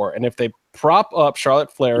before. And if they prop up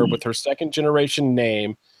Charlotte Flair with her second generation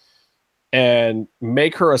name and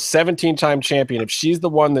make her a 17-time champion, if she's the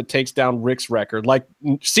one that takes down Ric's record, like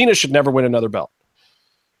Cena should never win another belt.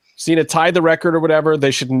 Cena tied the record or whatever.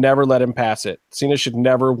 They should never let him pass it. Cena should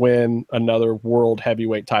never win another world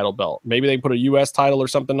heavyweight title belt. Maybe they put a U.S. title or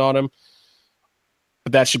something on him,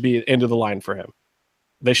 but that should be the end of the line for him.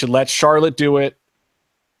 They should let Charlotte do it,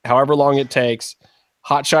 however long it takes.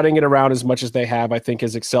 Hot-shotting it around as much as they have, I think,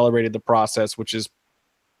 has accelerated the process, which is,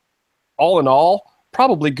 all in all,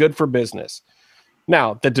 probably good for business.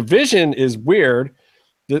 Now, the division is weird.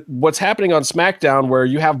 What's happening on SmackDown, where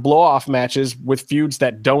you have blow-off matches with feuds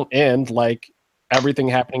that don't end, like everything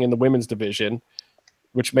happening in the women's division,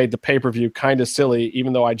 which made the pay-per-view kind of silly,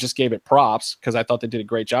 even though I just gave it props because I thought they did a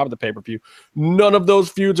great job of the pay-per-view. None of those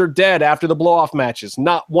feuds are dead after the blow-off matches.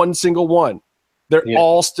 Not one single one. They're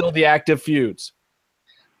all still the active feuds.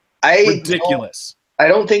 Ridiculous. I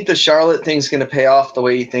don't think the Charlotte thing's going to pay off the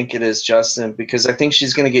way you think it is, Justin, because I think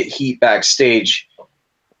she's going to get heat backstage.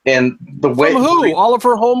 And the way from who? All of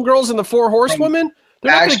her homegirls and the four horsewomen?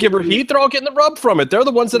 They're not going to give her heat. They're all getting the rub from it. They're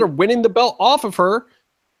the ones that are winning the belt off of her.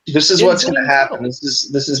 This is what's going to happen. This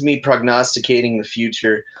is me prognosticating the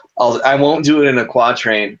future. I won't do it in a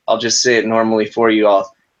quatrain. I'll just say it normally for you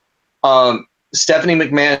all. Stephanie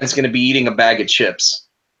McMahon is going to be eating a bag of chips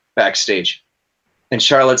backstage. And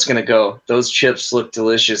Charlotte's going to go, those chips look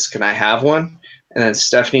delicious. Can I have one? And then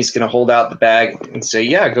Stephanie's going to hold out the bag and say,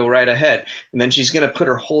 yeah, go right ahead. And then she's going to put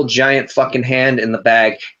her whole giant fucking hand in the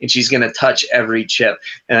bag and she's going to touch every chip.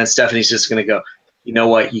 And then Stephanie's just going to go, you know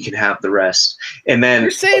what? You can have the rest. And then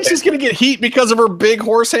you're saying she's going to get heat because of her big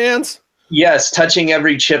horse hands? Yes, touching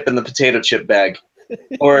every chip in the potato chip bag.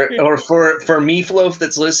 Or for Meatloaf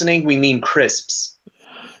that's listening, we mean crisps.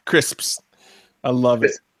 Crisps. I love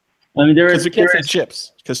it. I mean, we can't say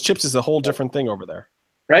chips because chips is a whole different thing over there.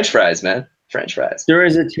 French fries, man. French fries. There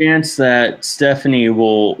is a chance that Stephanie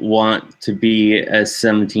will want to be a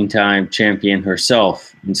 17-time champion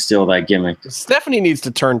herself and steal that gimmick. Stephanie needs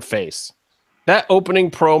to turn face. That opening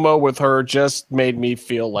promo with her just made me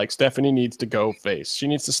feel like Stephanie needs to go face. She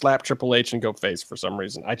needs to slap Triple H and go face for some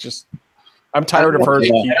reason. I'm tired of her. I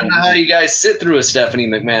don't know how you guys sit through a Stephanie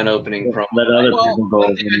McMahon opening promo. Let other people go.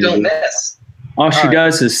 I don't miss. All she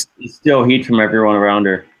does is steal heat from everyone around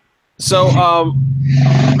her. So,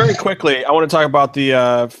 very quickly, I want to talk about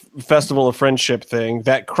the Festival of Friendship thing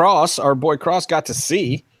that Kross, our boy Kross, got to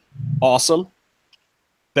see. Awesome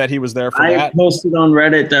that he was there for that. I posted on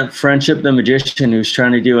Reddit that Friendship the Magician, who's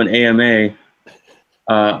trying to do an AMA,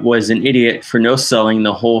 was an idiot for no selling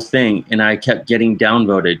the whole thing, and I kept getting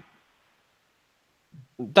downvoted.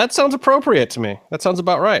 That sounds appropriate to me. That sounds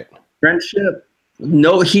about right. Friendship.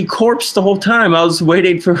 No, he corpsed the whole time. I was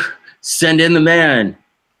waiting for send in the man.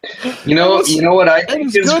 You know what I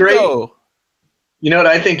think is great? Though. You know what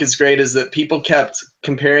I think is great is that people kept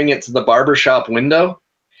comparing it to the barbershop window.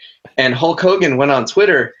 And Hulk Hogan went on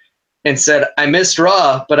Twitter and said, I missed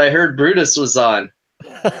Raw, but I heard Brutus was on.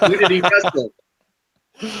 Who did he wrestle?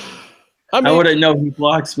 I wouldn't know. He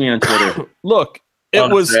blocks me on Twitter. Look,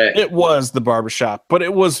 it was the barbershop, but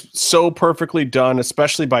it was so perfectly done,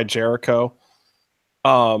 especially by Jericho.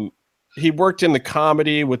 He worked in the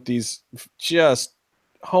comedy with these just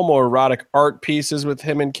homoerotic art pieces with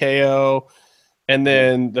him and KO. And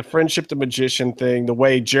then the Friendship the Magician thing, the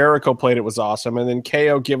way Jericho played it was awesome. And then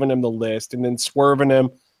KO giving him the list and then swerving him.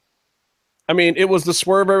 I mean, it was the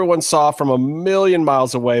swerve everyone saw from a million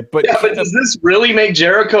miles away. But does this really make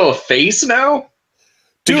Jericho a face now?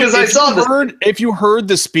 Dude, because if you heard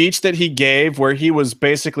the speech that he gave where he was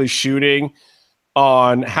basically shooting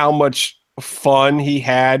on how much fun he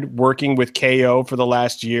had working with KO for the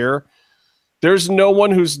last year, there's no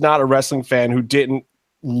one who's not a wrestling fan who didn't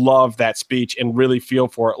love that speech and really feel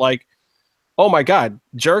for it. Like, oh my God,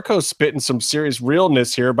 Jericho's spitting some serious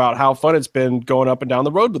realness here about how fun it's been going up and down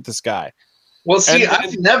the road with this guy. Well, see,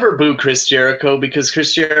 I've never booed Chris Jericho because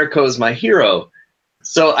Chris Jericho is my hero.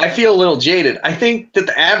 So I feel a little jaded. I think that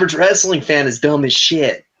the average wrestling fan is dumb as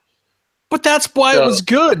shit. But that's why it was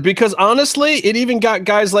good, because honestly, it even got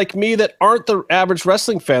guys like me that aren't the average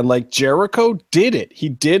wrestling fan. Like Jericho did it. He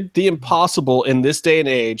did the impossible in this day and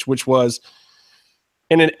age, which was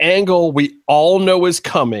in an angle we all know is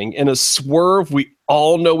coming, in a swerve we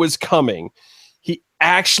all know is coming. He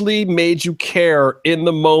actually made you care in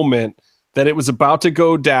the moment that it was about to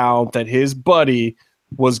go down, that his buddy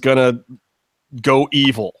was going to go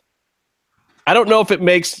evil. I don't know if it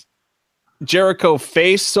makes Jericho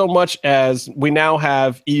face so much as we now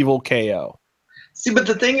have evil KO. See, but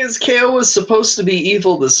the thing is, KO was supposed to be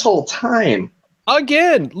evil this whole time.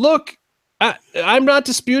 Again, look, I'm not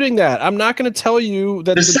disputing that. I'm not going to tell you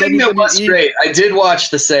that the segment was great. I did watch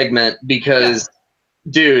the segment because,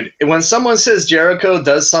 dude, when someone says Jericho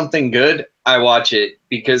does something good, I watch it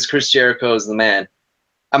because Chris Jericho is the man.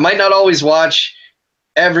 I might not always watch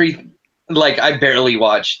I barely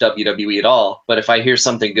watch WWE at all, but if I hear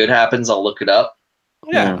something good happens, I'll look it up.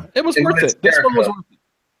 Yeah, it was worth it. This one was worth it.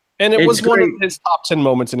 And it was one of his top 10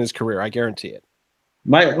 moments in his career, I guarantee it.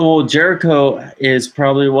 Jericho is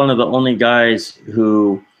probably one of the only guys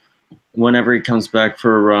who, whenever he comes back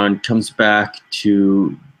for a run, comes back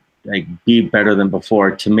to be better than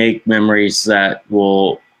before, to make memories that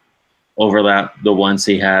will overlap the ones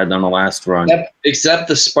he had on the last run. Except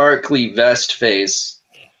the sparkly vest face.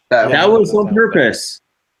 That was on purpose.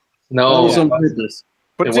 No, that was on purpose.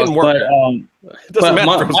 But it didn't work. But my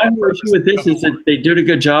issue with this is that they did a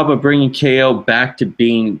good job of bringing KO back to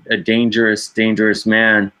being a dangerous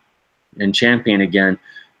man and champion again.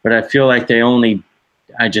 But I feel like my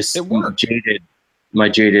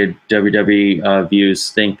jaded WWE views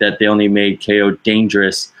think that they only made KO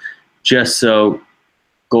dangerous just so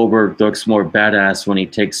Goldberg looks more badass when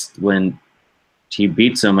he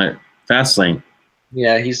beats him at Fastlane.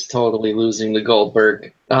 Yeah, he's totally losing to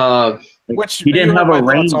Goldberg. Which he didn't have a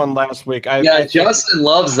reign on last week. Justin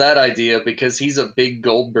loves that idea because he's a big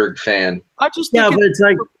Goldberg fan. I just yeah, think but it's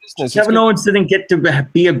like business. Kevin Owens didn't get to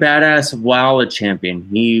be a badass while a champion.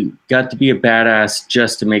 He got to be a badass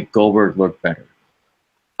just to make Goldberg look better.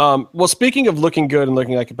 Well, speaking of looking good and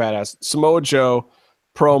looking like a badass, Samoa Joe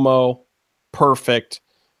promo, perfect,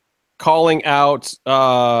 calling out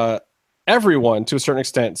everyone to a certain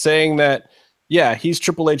extent, saying that, yeah, he's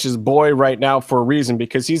Triple H's boy right now for a reason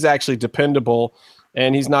because he's actually dependable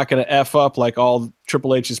and he's not going to F up like all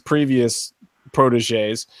Triple H's previous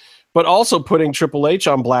proteges, but also putting Triple H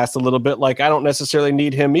on blast a little bit like I don't necessarily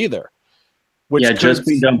need him either. Just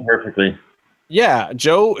being done perfectly. Yeah,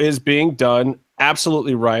 Joe is being done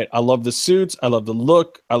absolutely right. I love the suits. I love the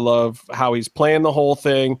look. I love how he's playing the whole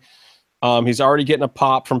thing. He's already getting a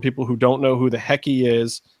pop from people who don't know who the heck he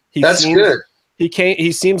is. That's good.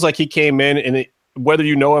 He seems like he came in and whether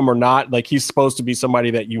you know him or not, like he's supposed to be somebody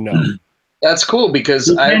that you know. That's cool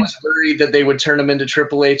because I was worried that they would turn him into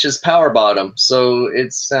Triple H's power bottom. So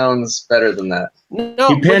it sounds better than that. No,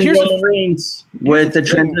 he pinned Roman Reigns with the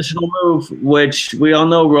transitional move, which we all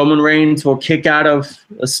know Roman Reigns will kick out of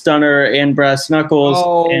a stunner and brass knuckles.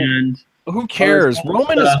 And who cares?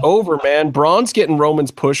 Roman is over, man. Braun's getting Roman's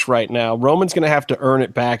push right now. Roman's going to have to earn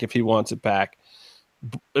it back if he wants it back.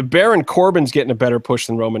 Baron Corbin's getting a better push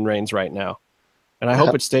than Roman Reigns right now. And I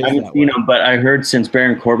hope it stays that way. But I heard since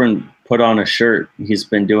Baron Corbin put on a shirt, he's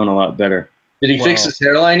been doing a lot better. Did he fix his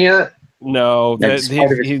hairline yet? No, he needs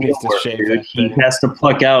to shave it. He has to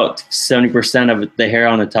pluck out 70% of the hair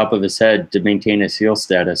on the top of his head to maintain his heel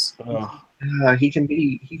status. He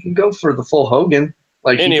can go for the full Hogan.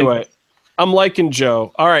 Anyway, I'm liking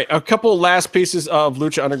Joe. All right, a couple last pieces of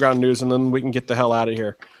Lucha Underground news, and then we can get the hell out of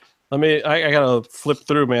here. I gotta flip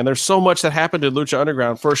through, man. There's so much that happened in Lucha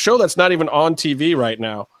Underground for a show that's not even on TV right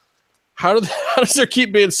now. How does there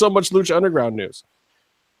keep being so much Lucha Underground news?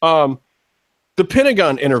 The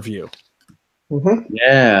Pentagon interview. Mm-hmm.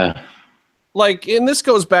 Yeah. And this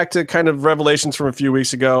goes back to kind of revelations from a few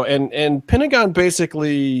weeks ago, and Pentagon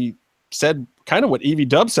basically said kind of what Evie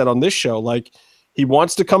Dub said on this show. Like, he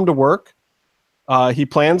wants to come to work, he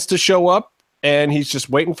plans to show up, and he's just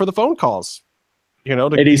waiting for the phone calls.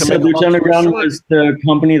 And he said Lucha Underground was the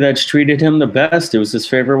company that's treated him the best. It was his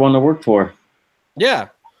favorite one to work for. Yeah.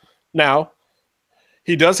 Now,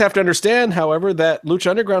 he does have to understand, however, that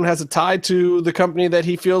Lucha Underground has a tie to the company that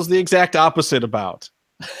he feels the exact opposite about.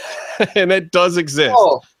 And it does exist.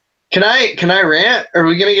 Oh, can I rant? Are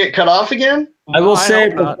we going to get cut off again? I will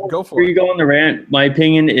say, before you go on the rant, my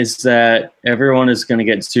opinion is that everyone is going to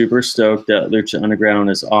get super stoked that Lucha Underground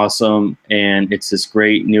is awesome, and it's this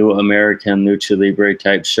great new American Lucha Libre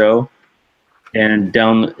type show. And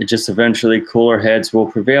just eventually cooler heads will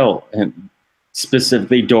prevail. And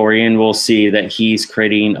specifically, Dorian will see that he's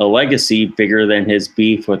creating a legacy bigger than his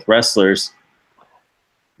beef with wrestlers,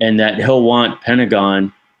 and that he'll want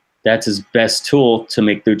Pentagon. That's his best tool to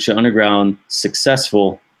make Lucha Underground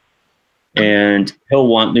successful. And he'll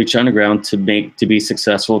want Lucha Underground to be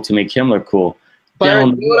successful to make him look cool. But you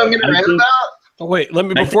know what I'm going to rant about? Oh, wait, let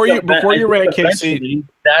me before you rant, Casey.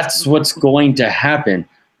 That's what's going to happen.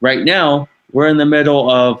 Right now, we're in the middle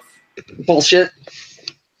of bullshit.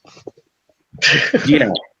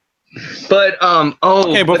 Yeah. But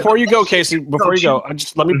okay, before you go, Casey,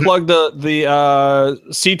 let me plug the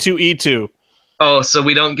C2E2. Oh, so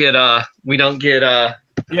we don't get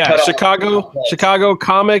Chicago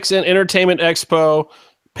Comics and Entertainment Expo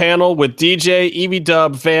panel with DJ, Evie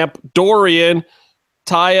Dub, Vamp, Dorian,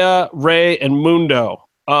 Taya, Ray, and Mundo.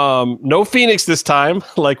 No Phoenix this time,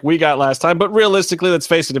 like we got last time, but realistically, let's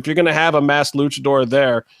face it, if you're going to have a masked luchador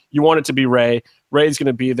there, you want it to be Ray. Ray's going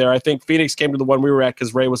to be there. I think Phoenix came to the one we were at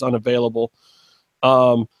because Ray was unavailable.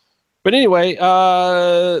 But anyway,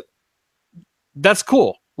 that's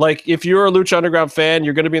cool. Like, if you're a Lucha Underground fan,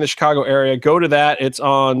 you're going to be in the Chicago area, go to that. It's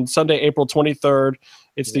on Sunday, April 23rd.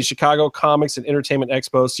 It's the Chicago Comics and Entertainment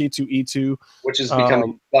Expo, C2E2. Which is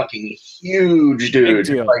becoming fucking huge, dude.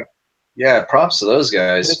 Big deal. Yeah, props to those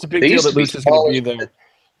guys. It's a big deal that Lucha's going to be there.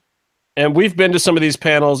 And we've been to some of these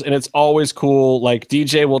panels, and it's always cool. Like,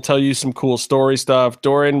 DJ will tell you some cool story stuff.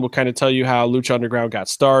 Dorian will kind of tell you how Lucha Underground got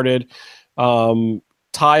started.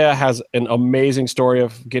 Taya has an amazing story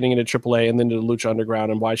of getting into AAA and then to Lucha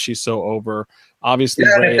Underground and why she's so over. Obviously,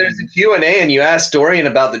 yeah, if there's a Q&A and you ask Dorian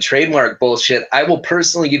about the trademark bullshit, I will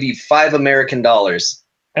personally give you $5 American.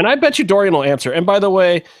 And I bet you Dorian will answer. And by the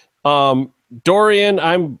way, Dorian,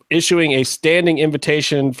 I'm issuing a standing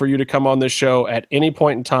invitation for you to come on this show at any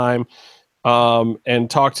point in time and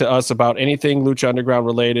talk to us about anything Lucha Underground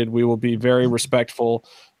related. We will be very respectful.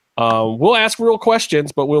 We'll ask real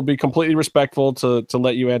questions, but we'll be completely respectful to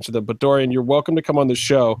let you answer them. But Dorian, you're welcome to come on the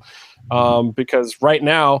show because right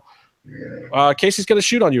now, Casey's going to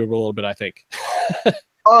shoot on you a little bit, I think.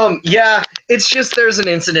 Yeah, it's just there's an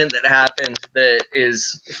incident that happened that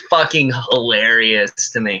is fucking hilarious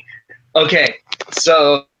to me. Okay,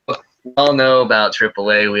 so we all know about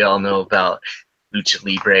AAA. We all know about Lucha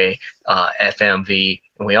Libre, FMV,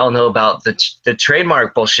 and we all know about the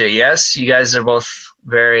trademark bullshit. Yes, you guys are both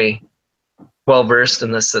very well versed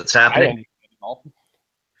in this that's happening.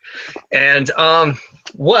 And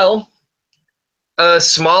well, a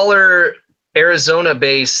smaller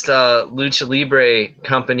Arizona-based Lucha Libre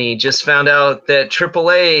company just found out that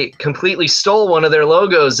AAA completely stole one of their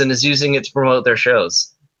logos and is using it to promote their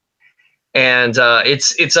shows. And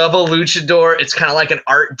it's of a luchador. It's kind of like an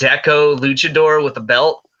Art Deco luchador with a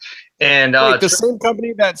belt. And wait, the same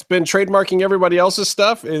company that's been trademarking everybody else's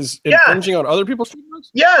stuff is infringing on other people's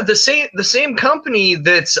trademarks? Yeah, the same company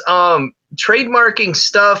that's trademarking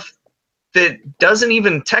stuff that doesn't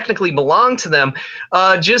even technically belong to them,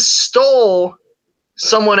 just stole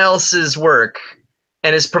someone else's work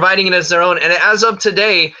and is providing it as their own. And as of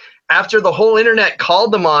today, after the whole internet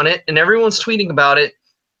called them on it and everyone's tweeting about it,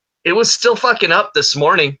 it was still fucking up this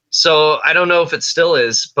morning. So I don't know if it still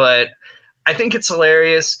is, but I think it's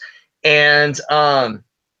hilarious. And I'm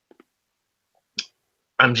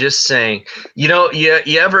just saying, you know,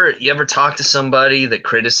 you ever talk to somebody that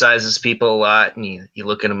criticizes people a lot and you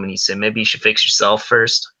look at them and you say, maybe you should fix yourself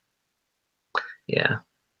first? Yeah.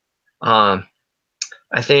 I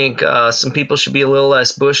think some people should be a little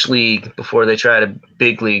less Bush League before they try to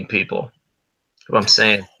big league people. That's what I'm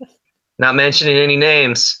saying. Not mentioning any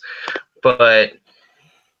names, but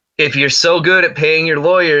if you're so good at paying your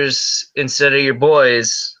lawyers instead of your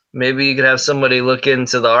boys, maybe you could have somebody look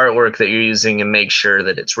into the artwork that you're using and make sure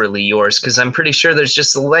that it's really yours. Because I'm pretty sure there's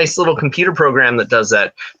just a nice little computer program that does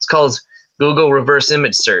that. It's called Google Reverse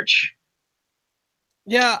Image Search.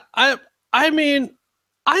 Yeah, I mean,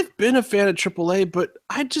 I've been a fan of AAA, but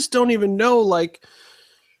I just don't even know, like,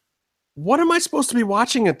 what am I supposed to be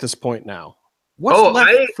watching at this point now? What's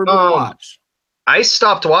left for me to watch? I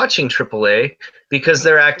stopped watching AAA because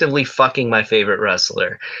they're actively fucking my favorite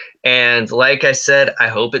wrestler. And like I said, I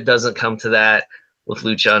hope it doesn't come to that with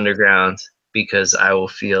Lucha Underground, because I will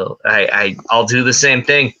feel I'll do the same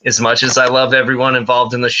thing. As much as I love everyone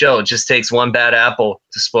involved in the show, it just takes one bad apple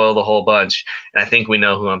to spoil the whole bunch. And I think we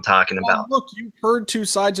know who I'm talking about. Look, you've heard two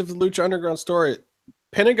sides of the Lucha Underground story.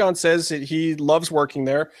 Pentagon says that he loves working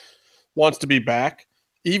there, wants to be back.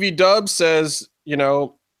 Evie Dub says, you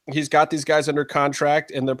know, he's got these guys under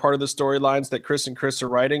contract and they're part of the storylines that Chris and Chris are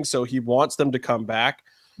writing, so he wants them to come back.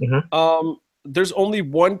 Mm-hmm. There's only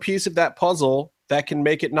one piece of that puzzle that can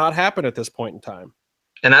make it not happen at this point in time.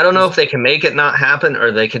 And I don't know if they can make it not happen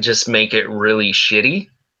or they could just make it really shitty.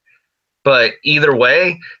 But either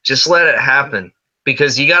way, just let it happen.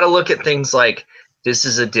 Because you got to look at things like, this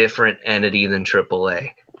is a different entity than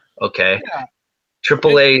AAA. Okay? Yeah.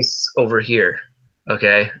 AAA's over here.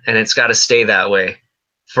 Okay? And it's got to stay that way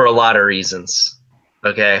for a lot of reasons.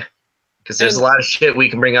 Okay? Because there's a lot of shit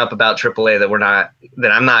we can bring up about AAA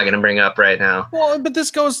that I'm not going to bring up right now. Well, but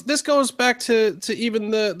this goes back to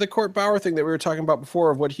even the Court Bauer thing that we were talking about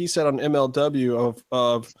before, of what he said on MLW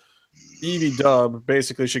of Evie Dub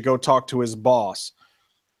basically should go talk to his boss.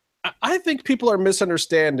 I think people are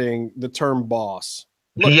misunderstanding the term boss.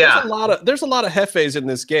 Look, yeah, there's a lot of jefes in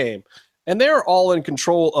this game, and they're all in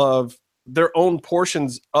control of their own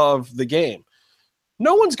portions of the game.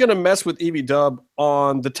 No one's going to mess with Evie Dub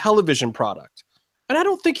on the television product. And I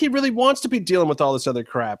don't think he really wants to be dealing with all this other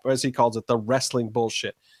crap, as he calls it, the wrestling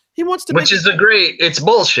bullshit. He wants to it's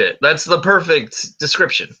bullshit. That's the perfect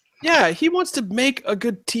description. Yeah, he wants to make a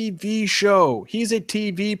good TV show. He's a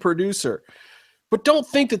TV producer. But don't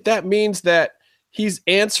think that means that he's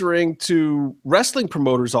answering to wrestling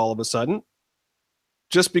promoters all of a sudden,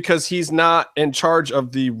 just because he's not in charge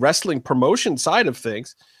of the wrestling promotion side of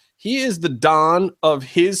things. He is the Don of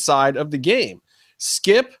his side of the game.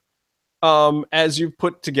 Skip, as you've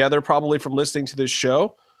put together probably from listening to this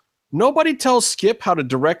show, nobody tells Skip how to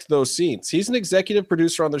direct those scenes. He's an executive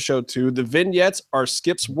producer on the show too. The vignettes are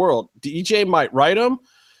Skip's world. DJ might write them,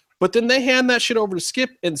 but then they hand that shit over to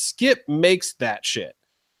Skip, and Skip makes that shit.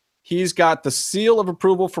 He's got the seal of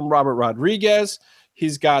approval from Robert Rodriguez.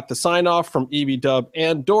 He's got the sign-off from Evie Dub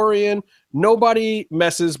and Dorian. Nobody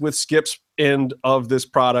messes with Skip's end of this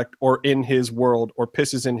product or in his world or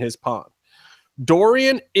pisses in his pond.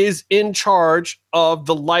 Dorian is in charge of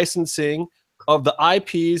the licensing of the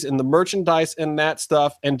IPs and the merchandise and that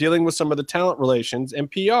stuff, and dealing with some of the talent relations and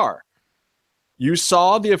PR. You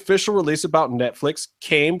saw the official release about Netflix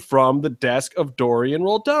came from the desk of Dorian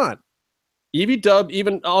Roldan. Evie Dub,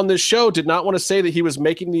 even on this show, did not want to say that he was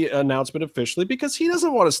making the announcement officially because he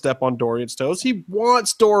doesn't want to step on Dorian's toes. He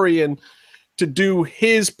wants Dorian to do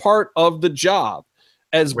his part of the job,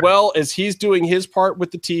 as well as he's doing his part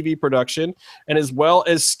with the TV production, and as well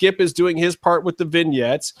as Skip is doing his part with the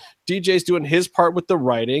vignettes. DJ's doing his part with the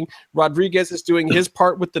writing. Rodriguez is doing his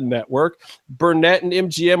part with the network. Burnett and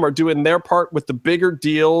MGM are doing their part with the bigger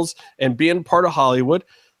deals and being part of Hollywood.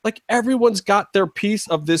 Like, everyone's got their piece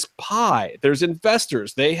of this pie. There's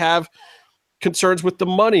investors. They have concerns with the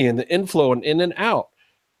money and the inflow and in and out.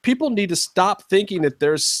 People need to stop thinking that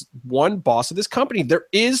there's one boss of this company. There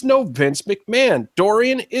is no Vince McMahon.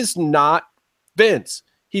 Dorian is not Vince.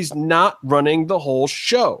 He's not running the whole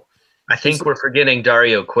show. I think we're forgetting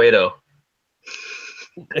Dario Cueto.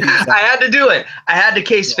 I had to do it. I had to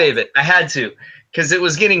case-fave it. I had to, because it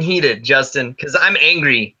was getting heated, Justin, because I'm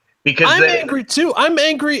angry. Because I'm angry too. I'm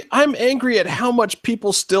angry at how much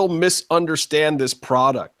people still misunderstand this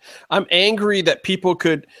product. I'm angry that people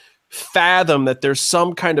could fathom that there's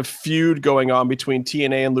some kind of feud going on between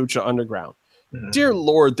TNA and Lucha Underground. Dear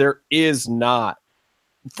Lord, there is not.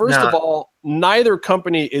 First of all, neither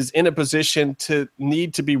company is in a position to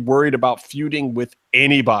need to be worried about feuding with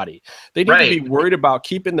anybody. They need to be worried about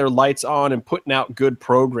keeping their lights on and putting out good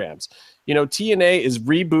programs. You know, TNA is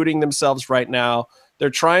rebooting themselves right now. They're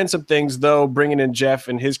trying some things, though. Bringing in Jeff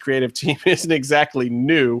and his creative team isn't exactly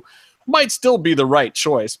new. Might still be the right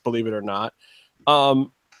choice, believe it or not.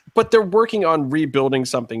 But they're working on rebuilding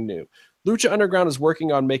something new. Lucha Underground is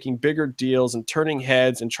working on making bigger deals and turning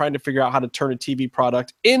heads and trying to figure out how to turn a TV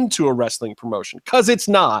product into a wrestling promotion. Because it's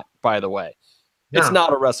not, by the way. No. It's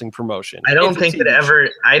not a wrestling promotion. I don't think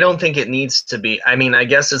it needs to be. I mean, I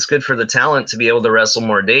guess it's good for the talent to be able to wrestle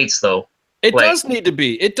more dates, though. It does need to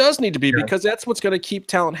be. It does need to be because that's what's going to keep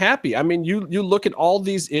talent happy. I mean, you look at all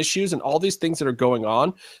these issues and all these things that are going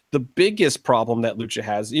on. The biggest problem that Lucha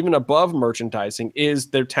has, even above merchandising, is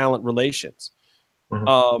their talent relations.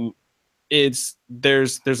 There's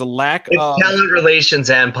a lack of talent relations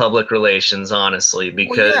and public relations, honestly.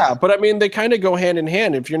 Because but I mean, they kind of go hand in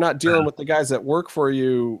hand. If you're not dealing with the guys that work for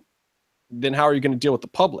you, then how are you going to deal with the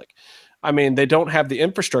public? I mean, they don't have the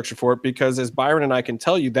infrastructure for it because, as Byron and I can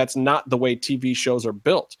tell you, that's not the way TV shows are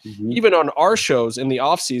built. Even on our shows in the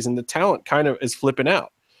off season, the talent kind of is flipping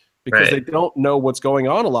out because they don't know what's going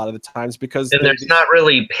on a lot of the times because there's not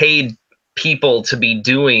really paid people to be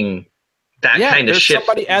doing that kind of shit. There's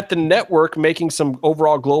somebody at the network making some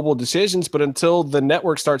overall global decisions, but until the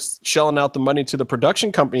network starts shelling out the money to the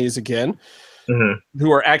production companies again,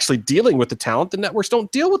 who are actually dealing with the talent, the networks don't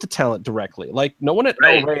deal with the talent directly. Like, no one at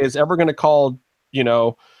El Rey is ever going to call,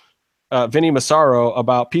 Vinny Massaro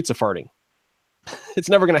about pizza farting. It's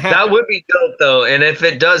never going to happen. That would be dope, though. And if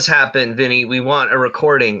it does happen, Vinny, we want a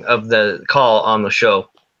recording of the call on the show.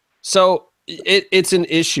 So it's an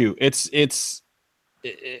issue. It's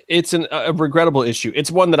a regrettable issue. It's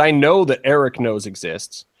one that I know that Eric knows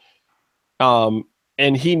exists.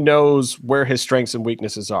 And he knows where his strengths and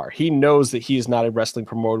weaknesses are. He knows that he is not a wrestling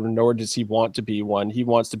promoter, nor does he want to be one. He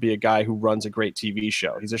wants to be a guy who runs a great TV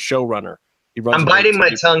show. He's a showrunner. I'm biting my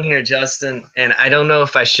tongue here, Justin, and I don't know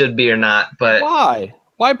if I should be or not. But why?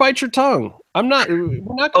 Why bite your tongue? I'm not. We're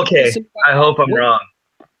not okay. I hope I'm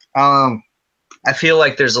wrong. I feel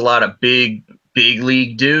like there's a lot of big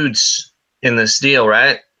league dudes in this deal,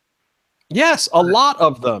 right? Yes, a lot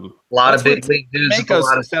of them. A lot of big league dudes with a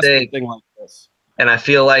lot of stake. Thing like this. And I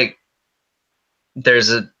feel like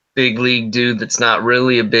there's a big league dude that's not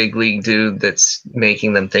really a big league dude that's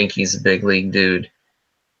making them think he's a big league dude.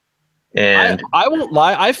 And I won't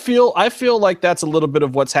lie. I feel like that's a little bit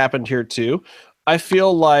of what's happened here too. I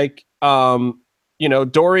feel like Dorian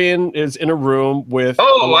is in a room with.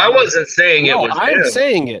 Oh, I wasn't saying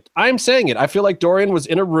it. I'm saying it. I feel like Dorian was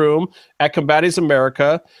in a room at Combates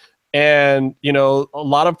America. And, a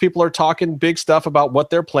lot of people are talking big stuff about what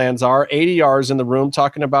their plans are. ADR's in the room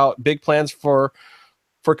talking about big plans for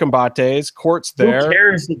Combates. Court's there. Who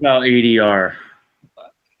cares about ADR?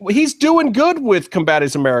 He's doing good with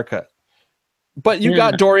Combates America. But you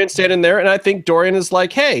got Dorian standing there, and I think Dorian is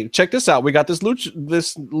like, hey, check this out. We got this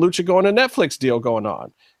Lucha going to Netflix deal going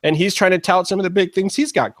on. And he's trying to tout some of the big things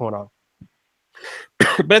he's got going on.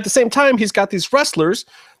 But at the same time, he's got these wrestlers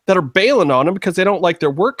that are bailing on him because they don't like their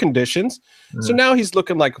work conditions. So now he's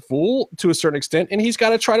looking like a fool to a certain extent, and he's got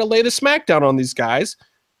to try to lay the smackdown on these guys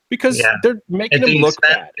because they're making him look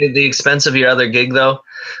bad. At the expense of your other gig, though,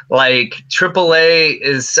 like AAA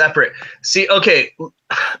is separate. See, okay.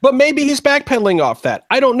 But maybe he's backpedaling off that.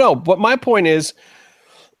 I don't know. But my point is,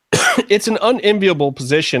 it's an unenviable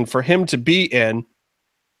position for him to be in,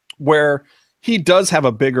 where he does have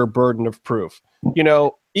a bigger burden of proof. You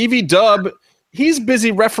know, EV Dub, he's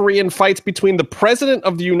busy refereeing fights between the president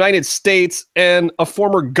of the United States and a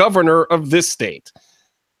former governor of this state.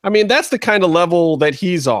 I mean, that's the kind of level that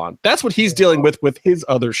he's on. That's what he's dealing with his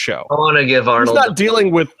other show. I want to give Arnold. He's not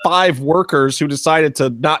dealing with 5 workers who decided to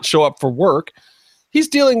not show up for work. He's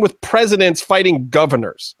dealing with presidents fighting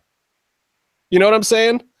governors. You know what I'm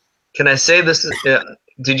saying? Can I say this?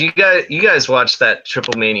 Did you guys watch that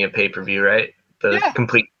Triple Mania pay-per-view, right? The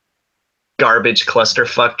complete garbage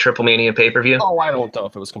clusterfuck Triple Mania pay-per-view? Oh, I don't know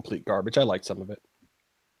if it was complete garbage. I liked some of it.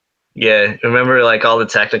 Yeah, remember like all the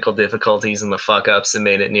technical difficulties and the fuck-ups that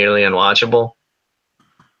made it nearly unwatchable?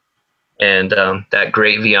 And that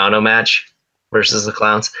great Viano match versus the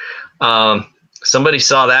Clowns. Somebody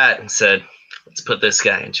saw that and said, let's put this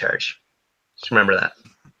guy in charge. Just remember that.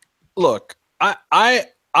 Look, I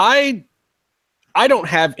don't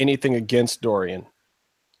have anything against Dorian.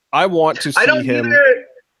 I want to see him. Either.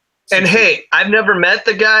 And hey, I've never met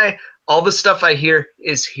the guy. All the stuff I hear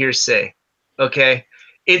is hearsay. Okay?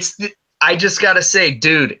 I just got to say,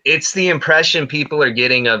 dude, it's the impression people are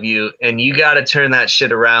getting of you, and you got to turn that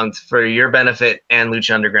shit around for your benefit and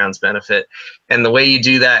Lucha Underground's benefit. And the way you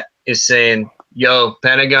do that is saying, yo,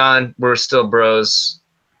 Pentagon, we're still bros.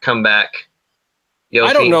 Come back. Yo,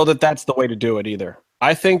 I don't know that that's the way to do it either.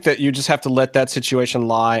 I think that you just have to let that situation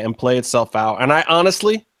lie and play itself out. And I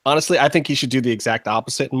honestly, I think he should do the exact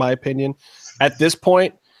opposite, in my opinion. At this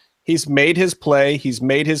point, he's made his play. He's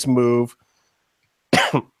made his move.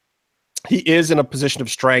 He is in a position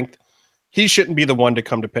of strength. He shouldn't be the one to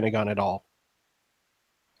come to Pentagon at all.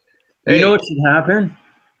 You know what should happen?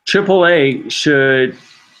 AAA should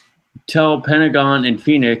tell Pentagon and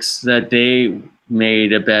Phoenix that they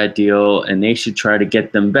made a bad deal and they should try to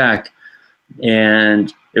get them back.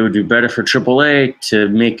 And it would be better for AAA to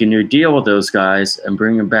make a new deal with those guys and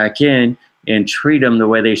bring them back in and treat them the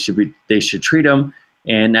way they should treat them.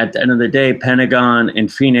 And at the end of the day, Pentagon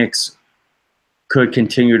and Phoenix could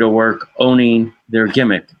continue to work owning their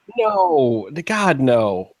gimmick. No, God,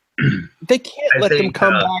 no. They can't let them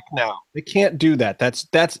come back now. They can't do that.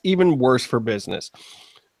 That's even worse for business.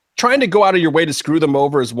 Trying to go out of your way to screw them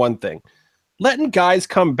over is one thing. Letting guys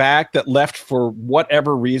come back that left for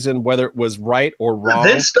whatever reason, whether it was right or wrong.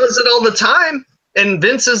 Vince does it all the time. And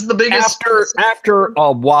Vince is the biggest. After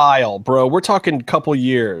a while, bro, we're talking a couple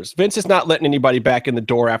years. Vince is not letting anybody back in the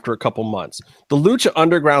door after a couple months. The Lucha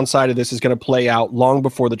Underground side of this is going to play out long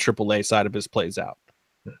before the AAA side of this plays out.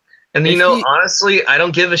 And honestly, I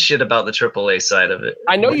don't give a shit about the AAA side of it.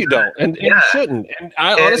 I know you don't, and you shouldn't. And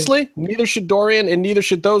honestly, neither should Dorian, and neither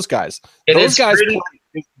should those guys. Those guys.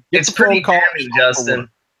 It's pretty damning, Justin.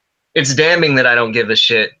 It's damning that I don't give a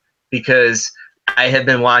shit because I have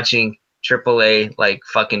been watching AAA like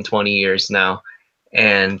fucking 20 years now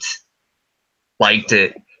and liked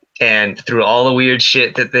it. And through all the weird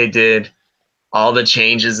shit that they did, all the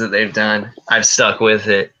changes that they've done, I've stuck with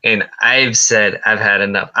it. And I've said I've had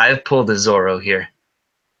enough. I've pulled a Zorro here.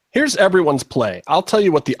 Here's everyone's play. I'll tell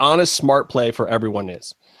you what the honest, smart play for everyone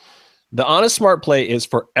is. The honest, smart play is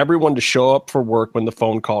for everyone to show up for work when the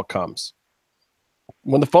phone call comes.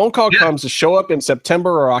 When the phone call comes, to show up in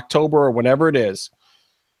September or October or whenever it is,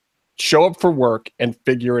 show up for work and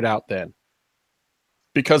figure it out then.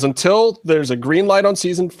 Because until there's a green light on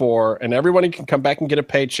season 4 and everybody can come back and get a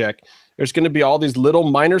paycheck, there's going to be all these little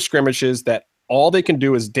minor skirmishes that all they can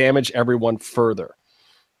do is damage everyone further.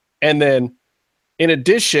 And then in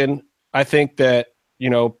addition, I think that,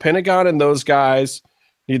 Pentagon and those guys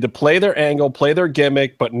need to play their angle, play their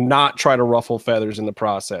gimmick, but not try to ruffle feathers in the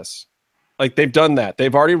process. Like they've done that.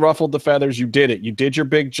 They've already ruffled the feathers. You did it. You did your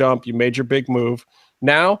big jump. You made your big move.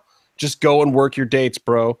 Now, just go and work your dates,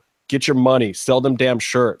 bro. Get your money. Sell them damn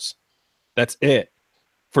shirts. That's it.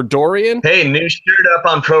 For Dorian. Hey, new shirt up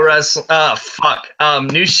on Pro Wrestling.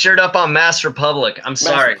 New shirt up on Mass Republic. I'm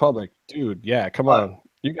sorry. Mass Republic. Dude, yeah, come on.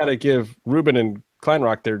 You got to give Ruben and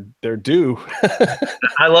Kleinrock their due.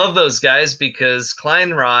 I love those guys because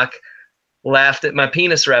Kleinrock laughed at my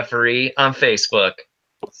penis referee on Facebook.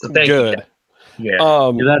 So thank you. Yeah.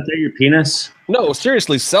 Is that your penis? No,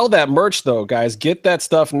 seriously, sell that merch though, guys. Get that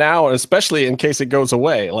stuff now, especially in case it goes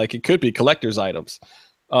away. Like it could be collector's items.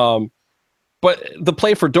 But the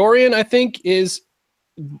play for Dorian, I think, is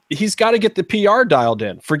he's got to get the PR dialed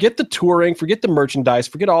in. Forget the touring, forget the merchandise,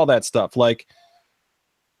 forget all that stuff. Like,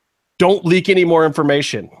 don't leak any more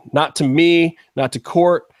information. Not to me, not to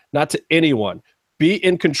court, not to anyone. Be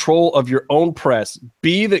in control of your own press.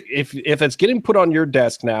 If it's getting put on your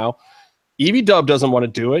desk now, EV Dub doesn't want to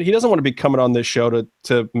do it. He doesn't want to be coming on this show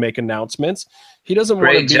to make announcements. He doesn't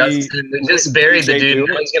want to be. Justin, just bury the dude.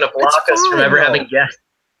 No one's going to block us from ever having guests.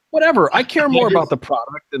 Whatever. I care more about the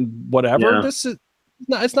product than whatever. Yeah. This is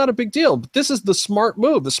it's not a big deal. But this is the smart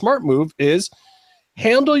move. The smart move is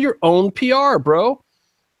handle your own PR, bro.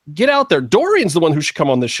 Get out there. Dorian's the one who should come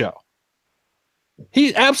on this show.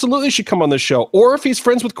 He absolutely should come on this show. Or if he's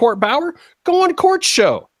friends with Court Bauer, go on Court's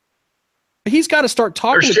show. He's got to start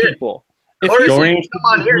talking to people. Dorian, come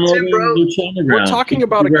on here too, bro. We're talking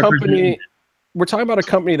about a company. We're talking about a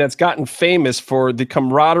company that's gotten famous for the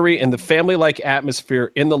camaraderie and the family-like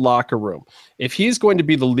atmosphere in the locker room. If he's going to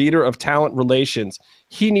be the leader of talent relations,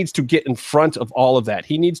 he needs to get in front of all of that.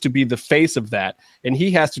 He needs to be the face of that, and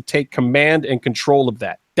he has to take command and control of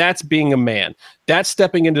that. That's being a man. That's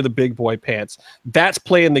stepping into the big boy pants. That's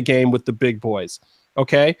playing the game with the big boys,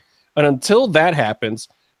 okay? And until that happens,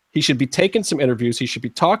 he should be taking some interviews. He should be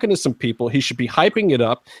talking to some people. He should be hyping it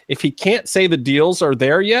up. If he can't say the deals are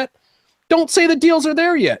there yet, don't say the deals are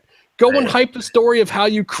there yet. Go and hype the story of how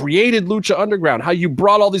you created Lucha Underground, how you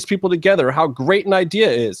brought all these people together, how great an idea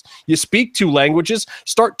is. You speak 2 languages,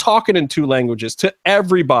 start talking in 2 languages to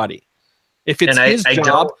everybody. If it's his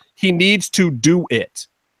job, he needs to do it.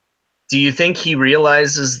 Do you think he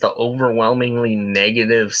realizes the overwhelmingly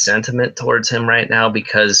negative sentiment towards him right now?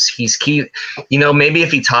 Because maybe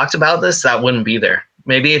if he talked about this, that wouldn't be there.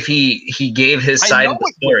 Maybe if he gave his side of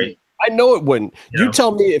the story. I know it wouldn't. You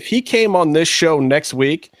tell me if he came on this show next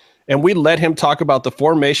week and we let him talk about the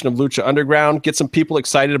formation of Lucha Underground, get some people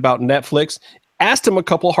excited about Netflix, asked him a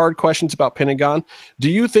couple hard questions about Pentagon, do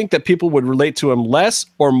you think that people would relate to him less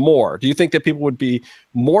or more? Do you think that people would be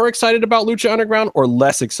more excited about Lucha Underground or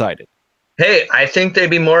less excited? Hey, I think they'd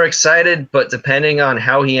be more excited, but depending on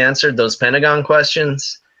how he answered those Pentagon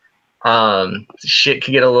questions, shit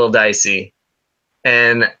could get a little dicey.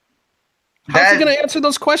 And how's he going to answer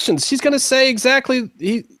those questions? He's going to say exactly.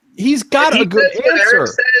 He's got a good answer. Eric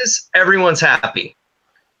says everyone's happy.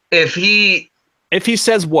 If he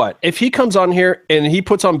says what? If he comes on here and he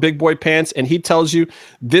puts on big boy pants and he tells you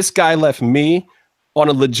this guy left me on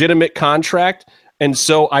a legitimate contract and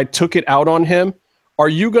so I took it out on him, are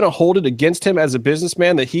you going to hold it against him as a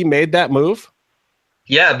businessman that he made that move?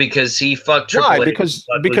 Yeah, because he fucked Triple H.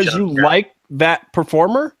 Why? Because you like that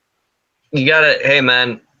performer? You gotta, hey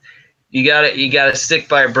man, you gotta stick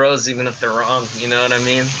by bros even if they're wrong. You know what I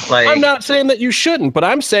mean? Like, I'm not saying that you shouldn't, but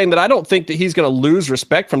I'm saying that I don't think that he's going to lose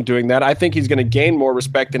respect from doing that. I think he's going to gain more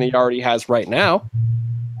respect than he already has right now.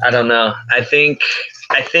 I don't know. I think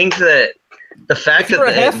that the fact that you're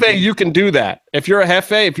a Jefe, you can do that. If you're a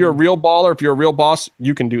Jefe, if you're a real baller, if you're a real boss,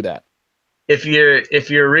 you can do that. If you're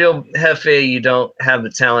a real Jefe, you don't have the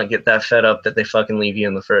talent, get that fed up that they fucking leave you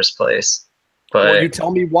in the first place. But well, you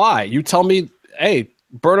tell me why. You tell me, hey,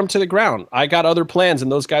 burn them to the ground. I got other plans, and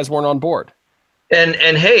those guys weren't on board. And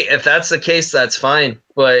hey, if that's the case, that's fine.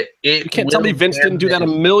 But you can't tell me Vince didn't do that a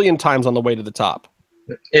million times on the way to the top.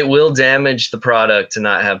 It will damage the product to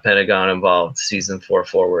not have Pentagon involved season 4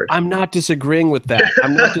 forward. I'm not disagreeing with that.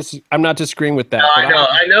 I'm not disagreeing with that.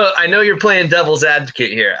 No, I know you're playing devil's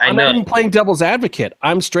advocate here. I'm not even playing devil's advocate.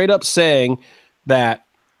 I'm straight up saying that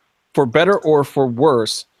for better or for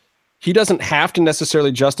worse, he doesn't have to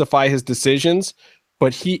necessarily justify his decisions,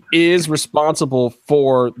 but he is responsible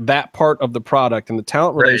for that part of the product and the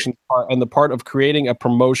talent relations part and the part of creating a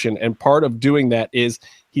promotion. And part of doing that is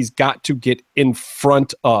he's got to get in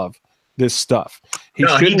front of this stuff. He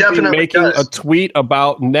shouldn't be making a tweet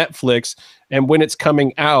about Netflix and when it's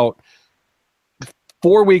coming out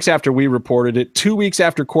 4 weeks after we reported it, 2 weeks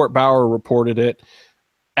after Court Bauer reported it,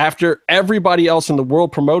 after everybody else in the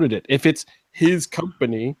world promoted it. If it's his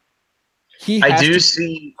company, he has to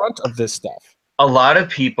be in front of this stuff. A lot of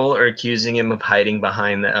people are accusing him of hiding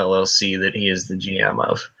behind the LLC that he is the GM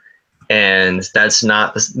of. And that's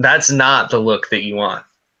not the look that you want.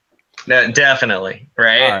 Definitely,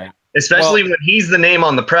 right? Especially when he's the name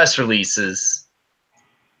on the press releases.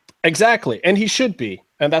 Exactly. And he should be.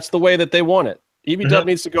 And that's the way that they want it. Evie Dub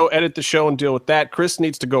needs to go edit the show and deal with that. Chris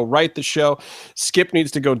needs to go write the show. Skip needs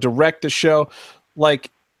to go direct the show. Like,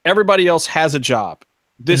 everybody else has a job.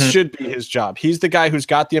 This should be his job. He's the guy who's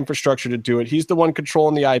got the infrastructure to do it. He's the one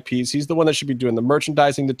controlling the IPs. He's the one that should be doing the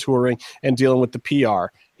merchandising, the touring, and dealing with the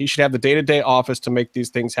PR. He should have the day-to-day office to make these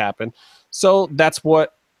things happen. So that's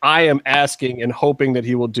what I am asking and hoping that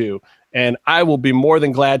he will do. And I will be more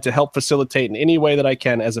than glad to help facilitate in any way that I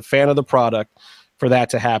can as a fan of the product for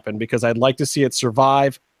that to happen, because I'd like to see it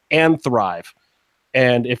survive and thrive.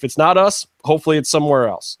 And if it's not us, hopefully it's somewhere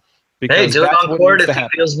else. Hey, do it on Court if he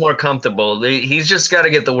feels more comfortable. He's just got to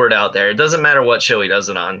get the word out there. It doesn't matter what show he does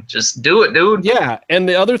it on. Just do it, dude. Yeah, and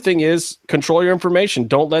the other thing is control your information.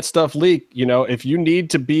 Don't let stuff leak. You know, if you need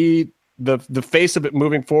to be the face of it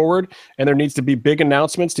moving forward, and there needs to be big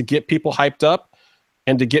announcements to get people hyped up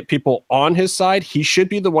and to get people on his side, he should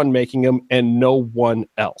be the one making them and no one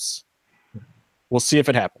else. We'll see if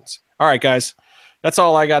it happens. All right, guys. That's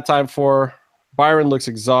all I got time for. Byron looks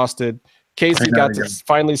exhausted. Casey got to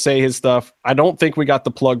finally say his stuff. I don't think we got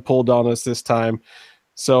the plug pulled on us this time.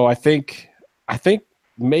 So I think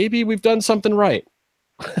maybe we've done something right.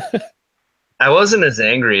 I wasn't as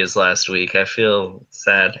angry as last week. I feel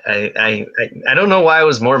sad. I don't know why I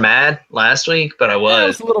was more mad last week, but I was. Yeah, it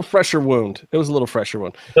was a little fresher wound.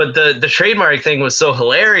 But the trademark thing was so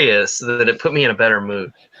hilarious that it put me in a better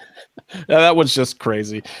mood. Yeah, that was just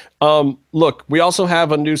crazy. Look, we also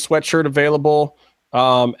have a new sweatshirt available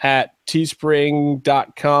at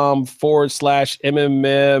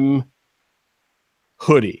teespring.com/MMM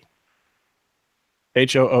hoodie.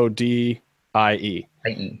 HOODIE.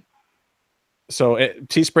 So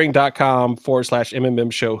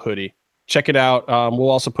teespring.com/MMM show hoodie. Check it out. We'll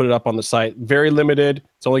also put it up on the site. Very limited.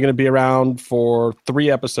 It's only going to be around for 3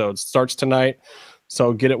 episodes. Starts tonight.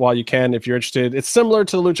 So get it while you can if you're interested. It's similar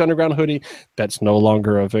to the Lucha Underground hoodie that's no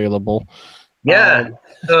longer available. Yeah.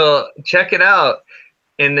 So check it out.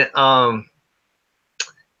 And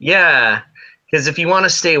yeah, because if you want to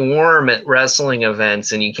stay warm at wrestling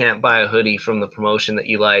events and you can't buy a hoodie from the promotion that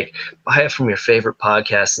you like, buy it from your favorite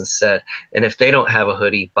podcast instead. And if they don't have a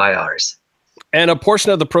hoodie, buy ours. And a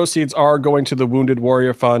portion of the proceeds are going to the Wounded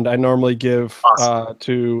Warrior Fund. I normally give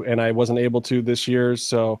to, and I wasn't able to this year.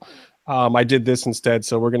 So I did this instead.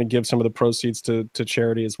 So we're going to give some of the proceeds to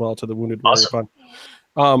charity as well, to the Wounded Warrior Fund.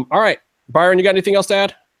 All right. Byron, you got anything else to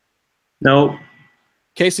add? No.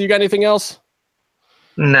 Casey, you got anything else?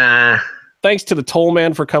 Nah. Thanks to the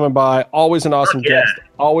Tollman for coming by. Always an awesome guest.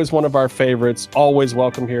 Always one of our favorites. Always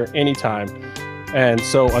welcome here anytime. And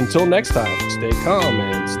so until next time, stay calm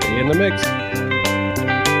and stay in the mix.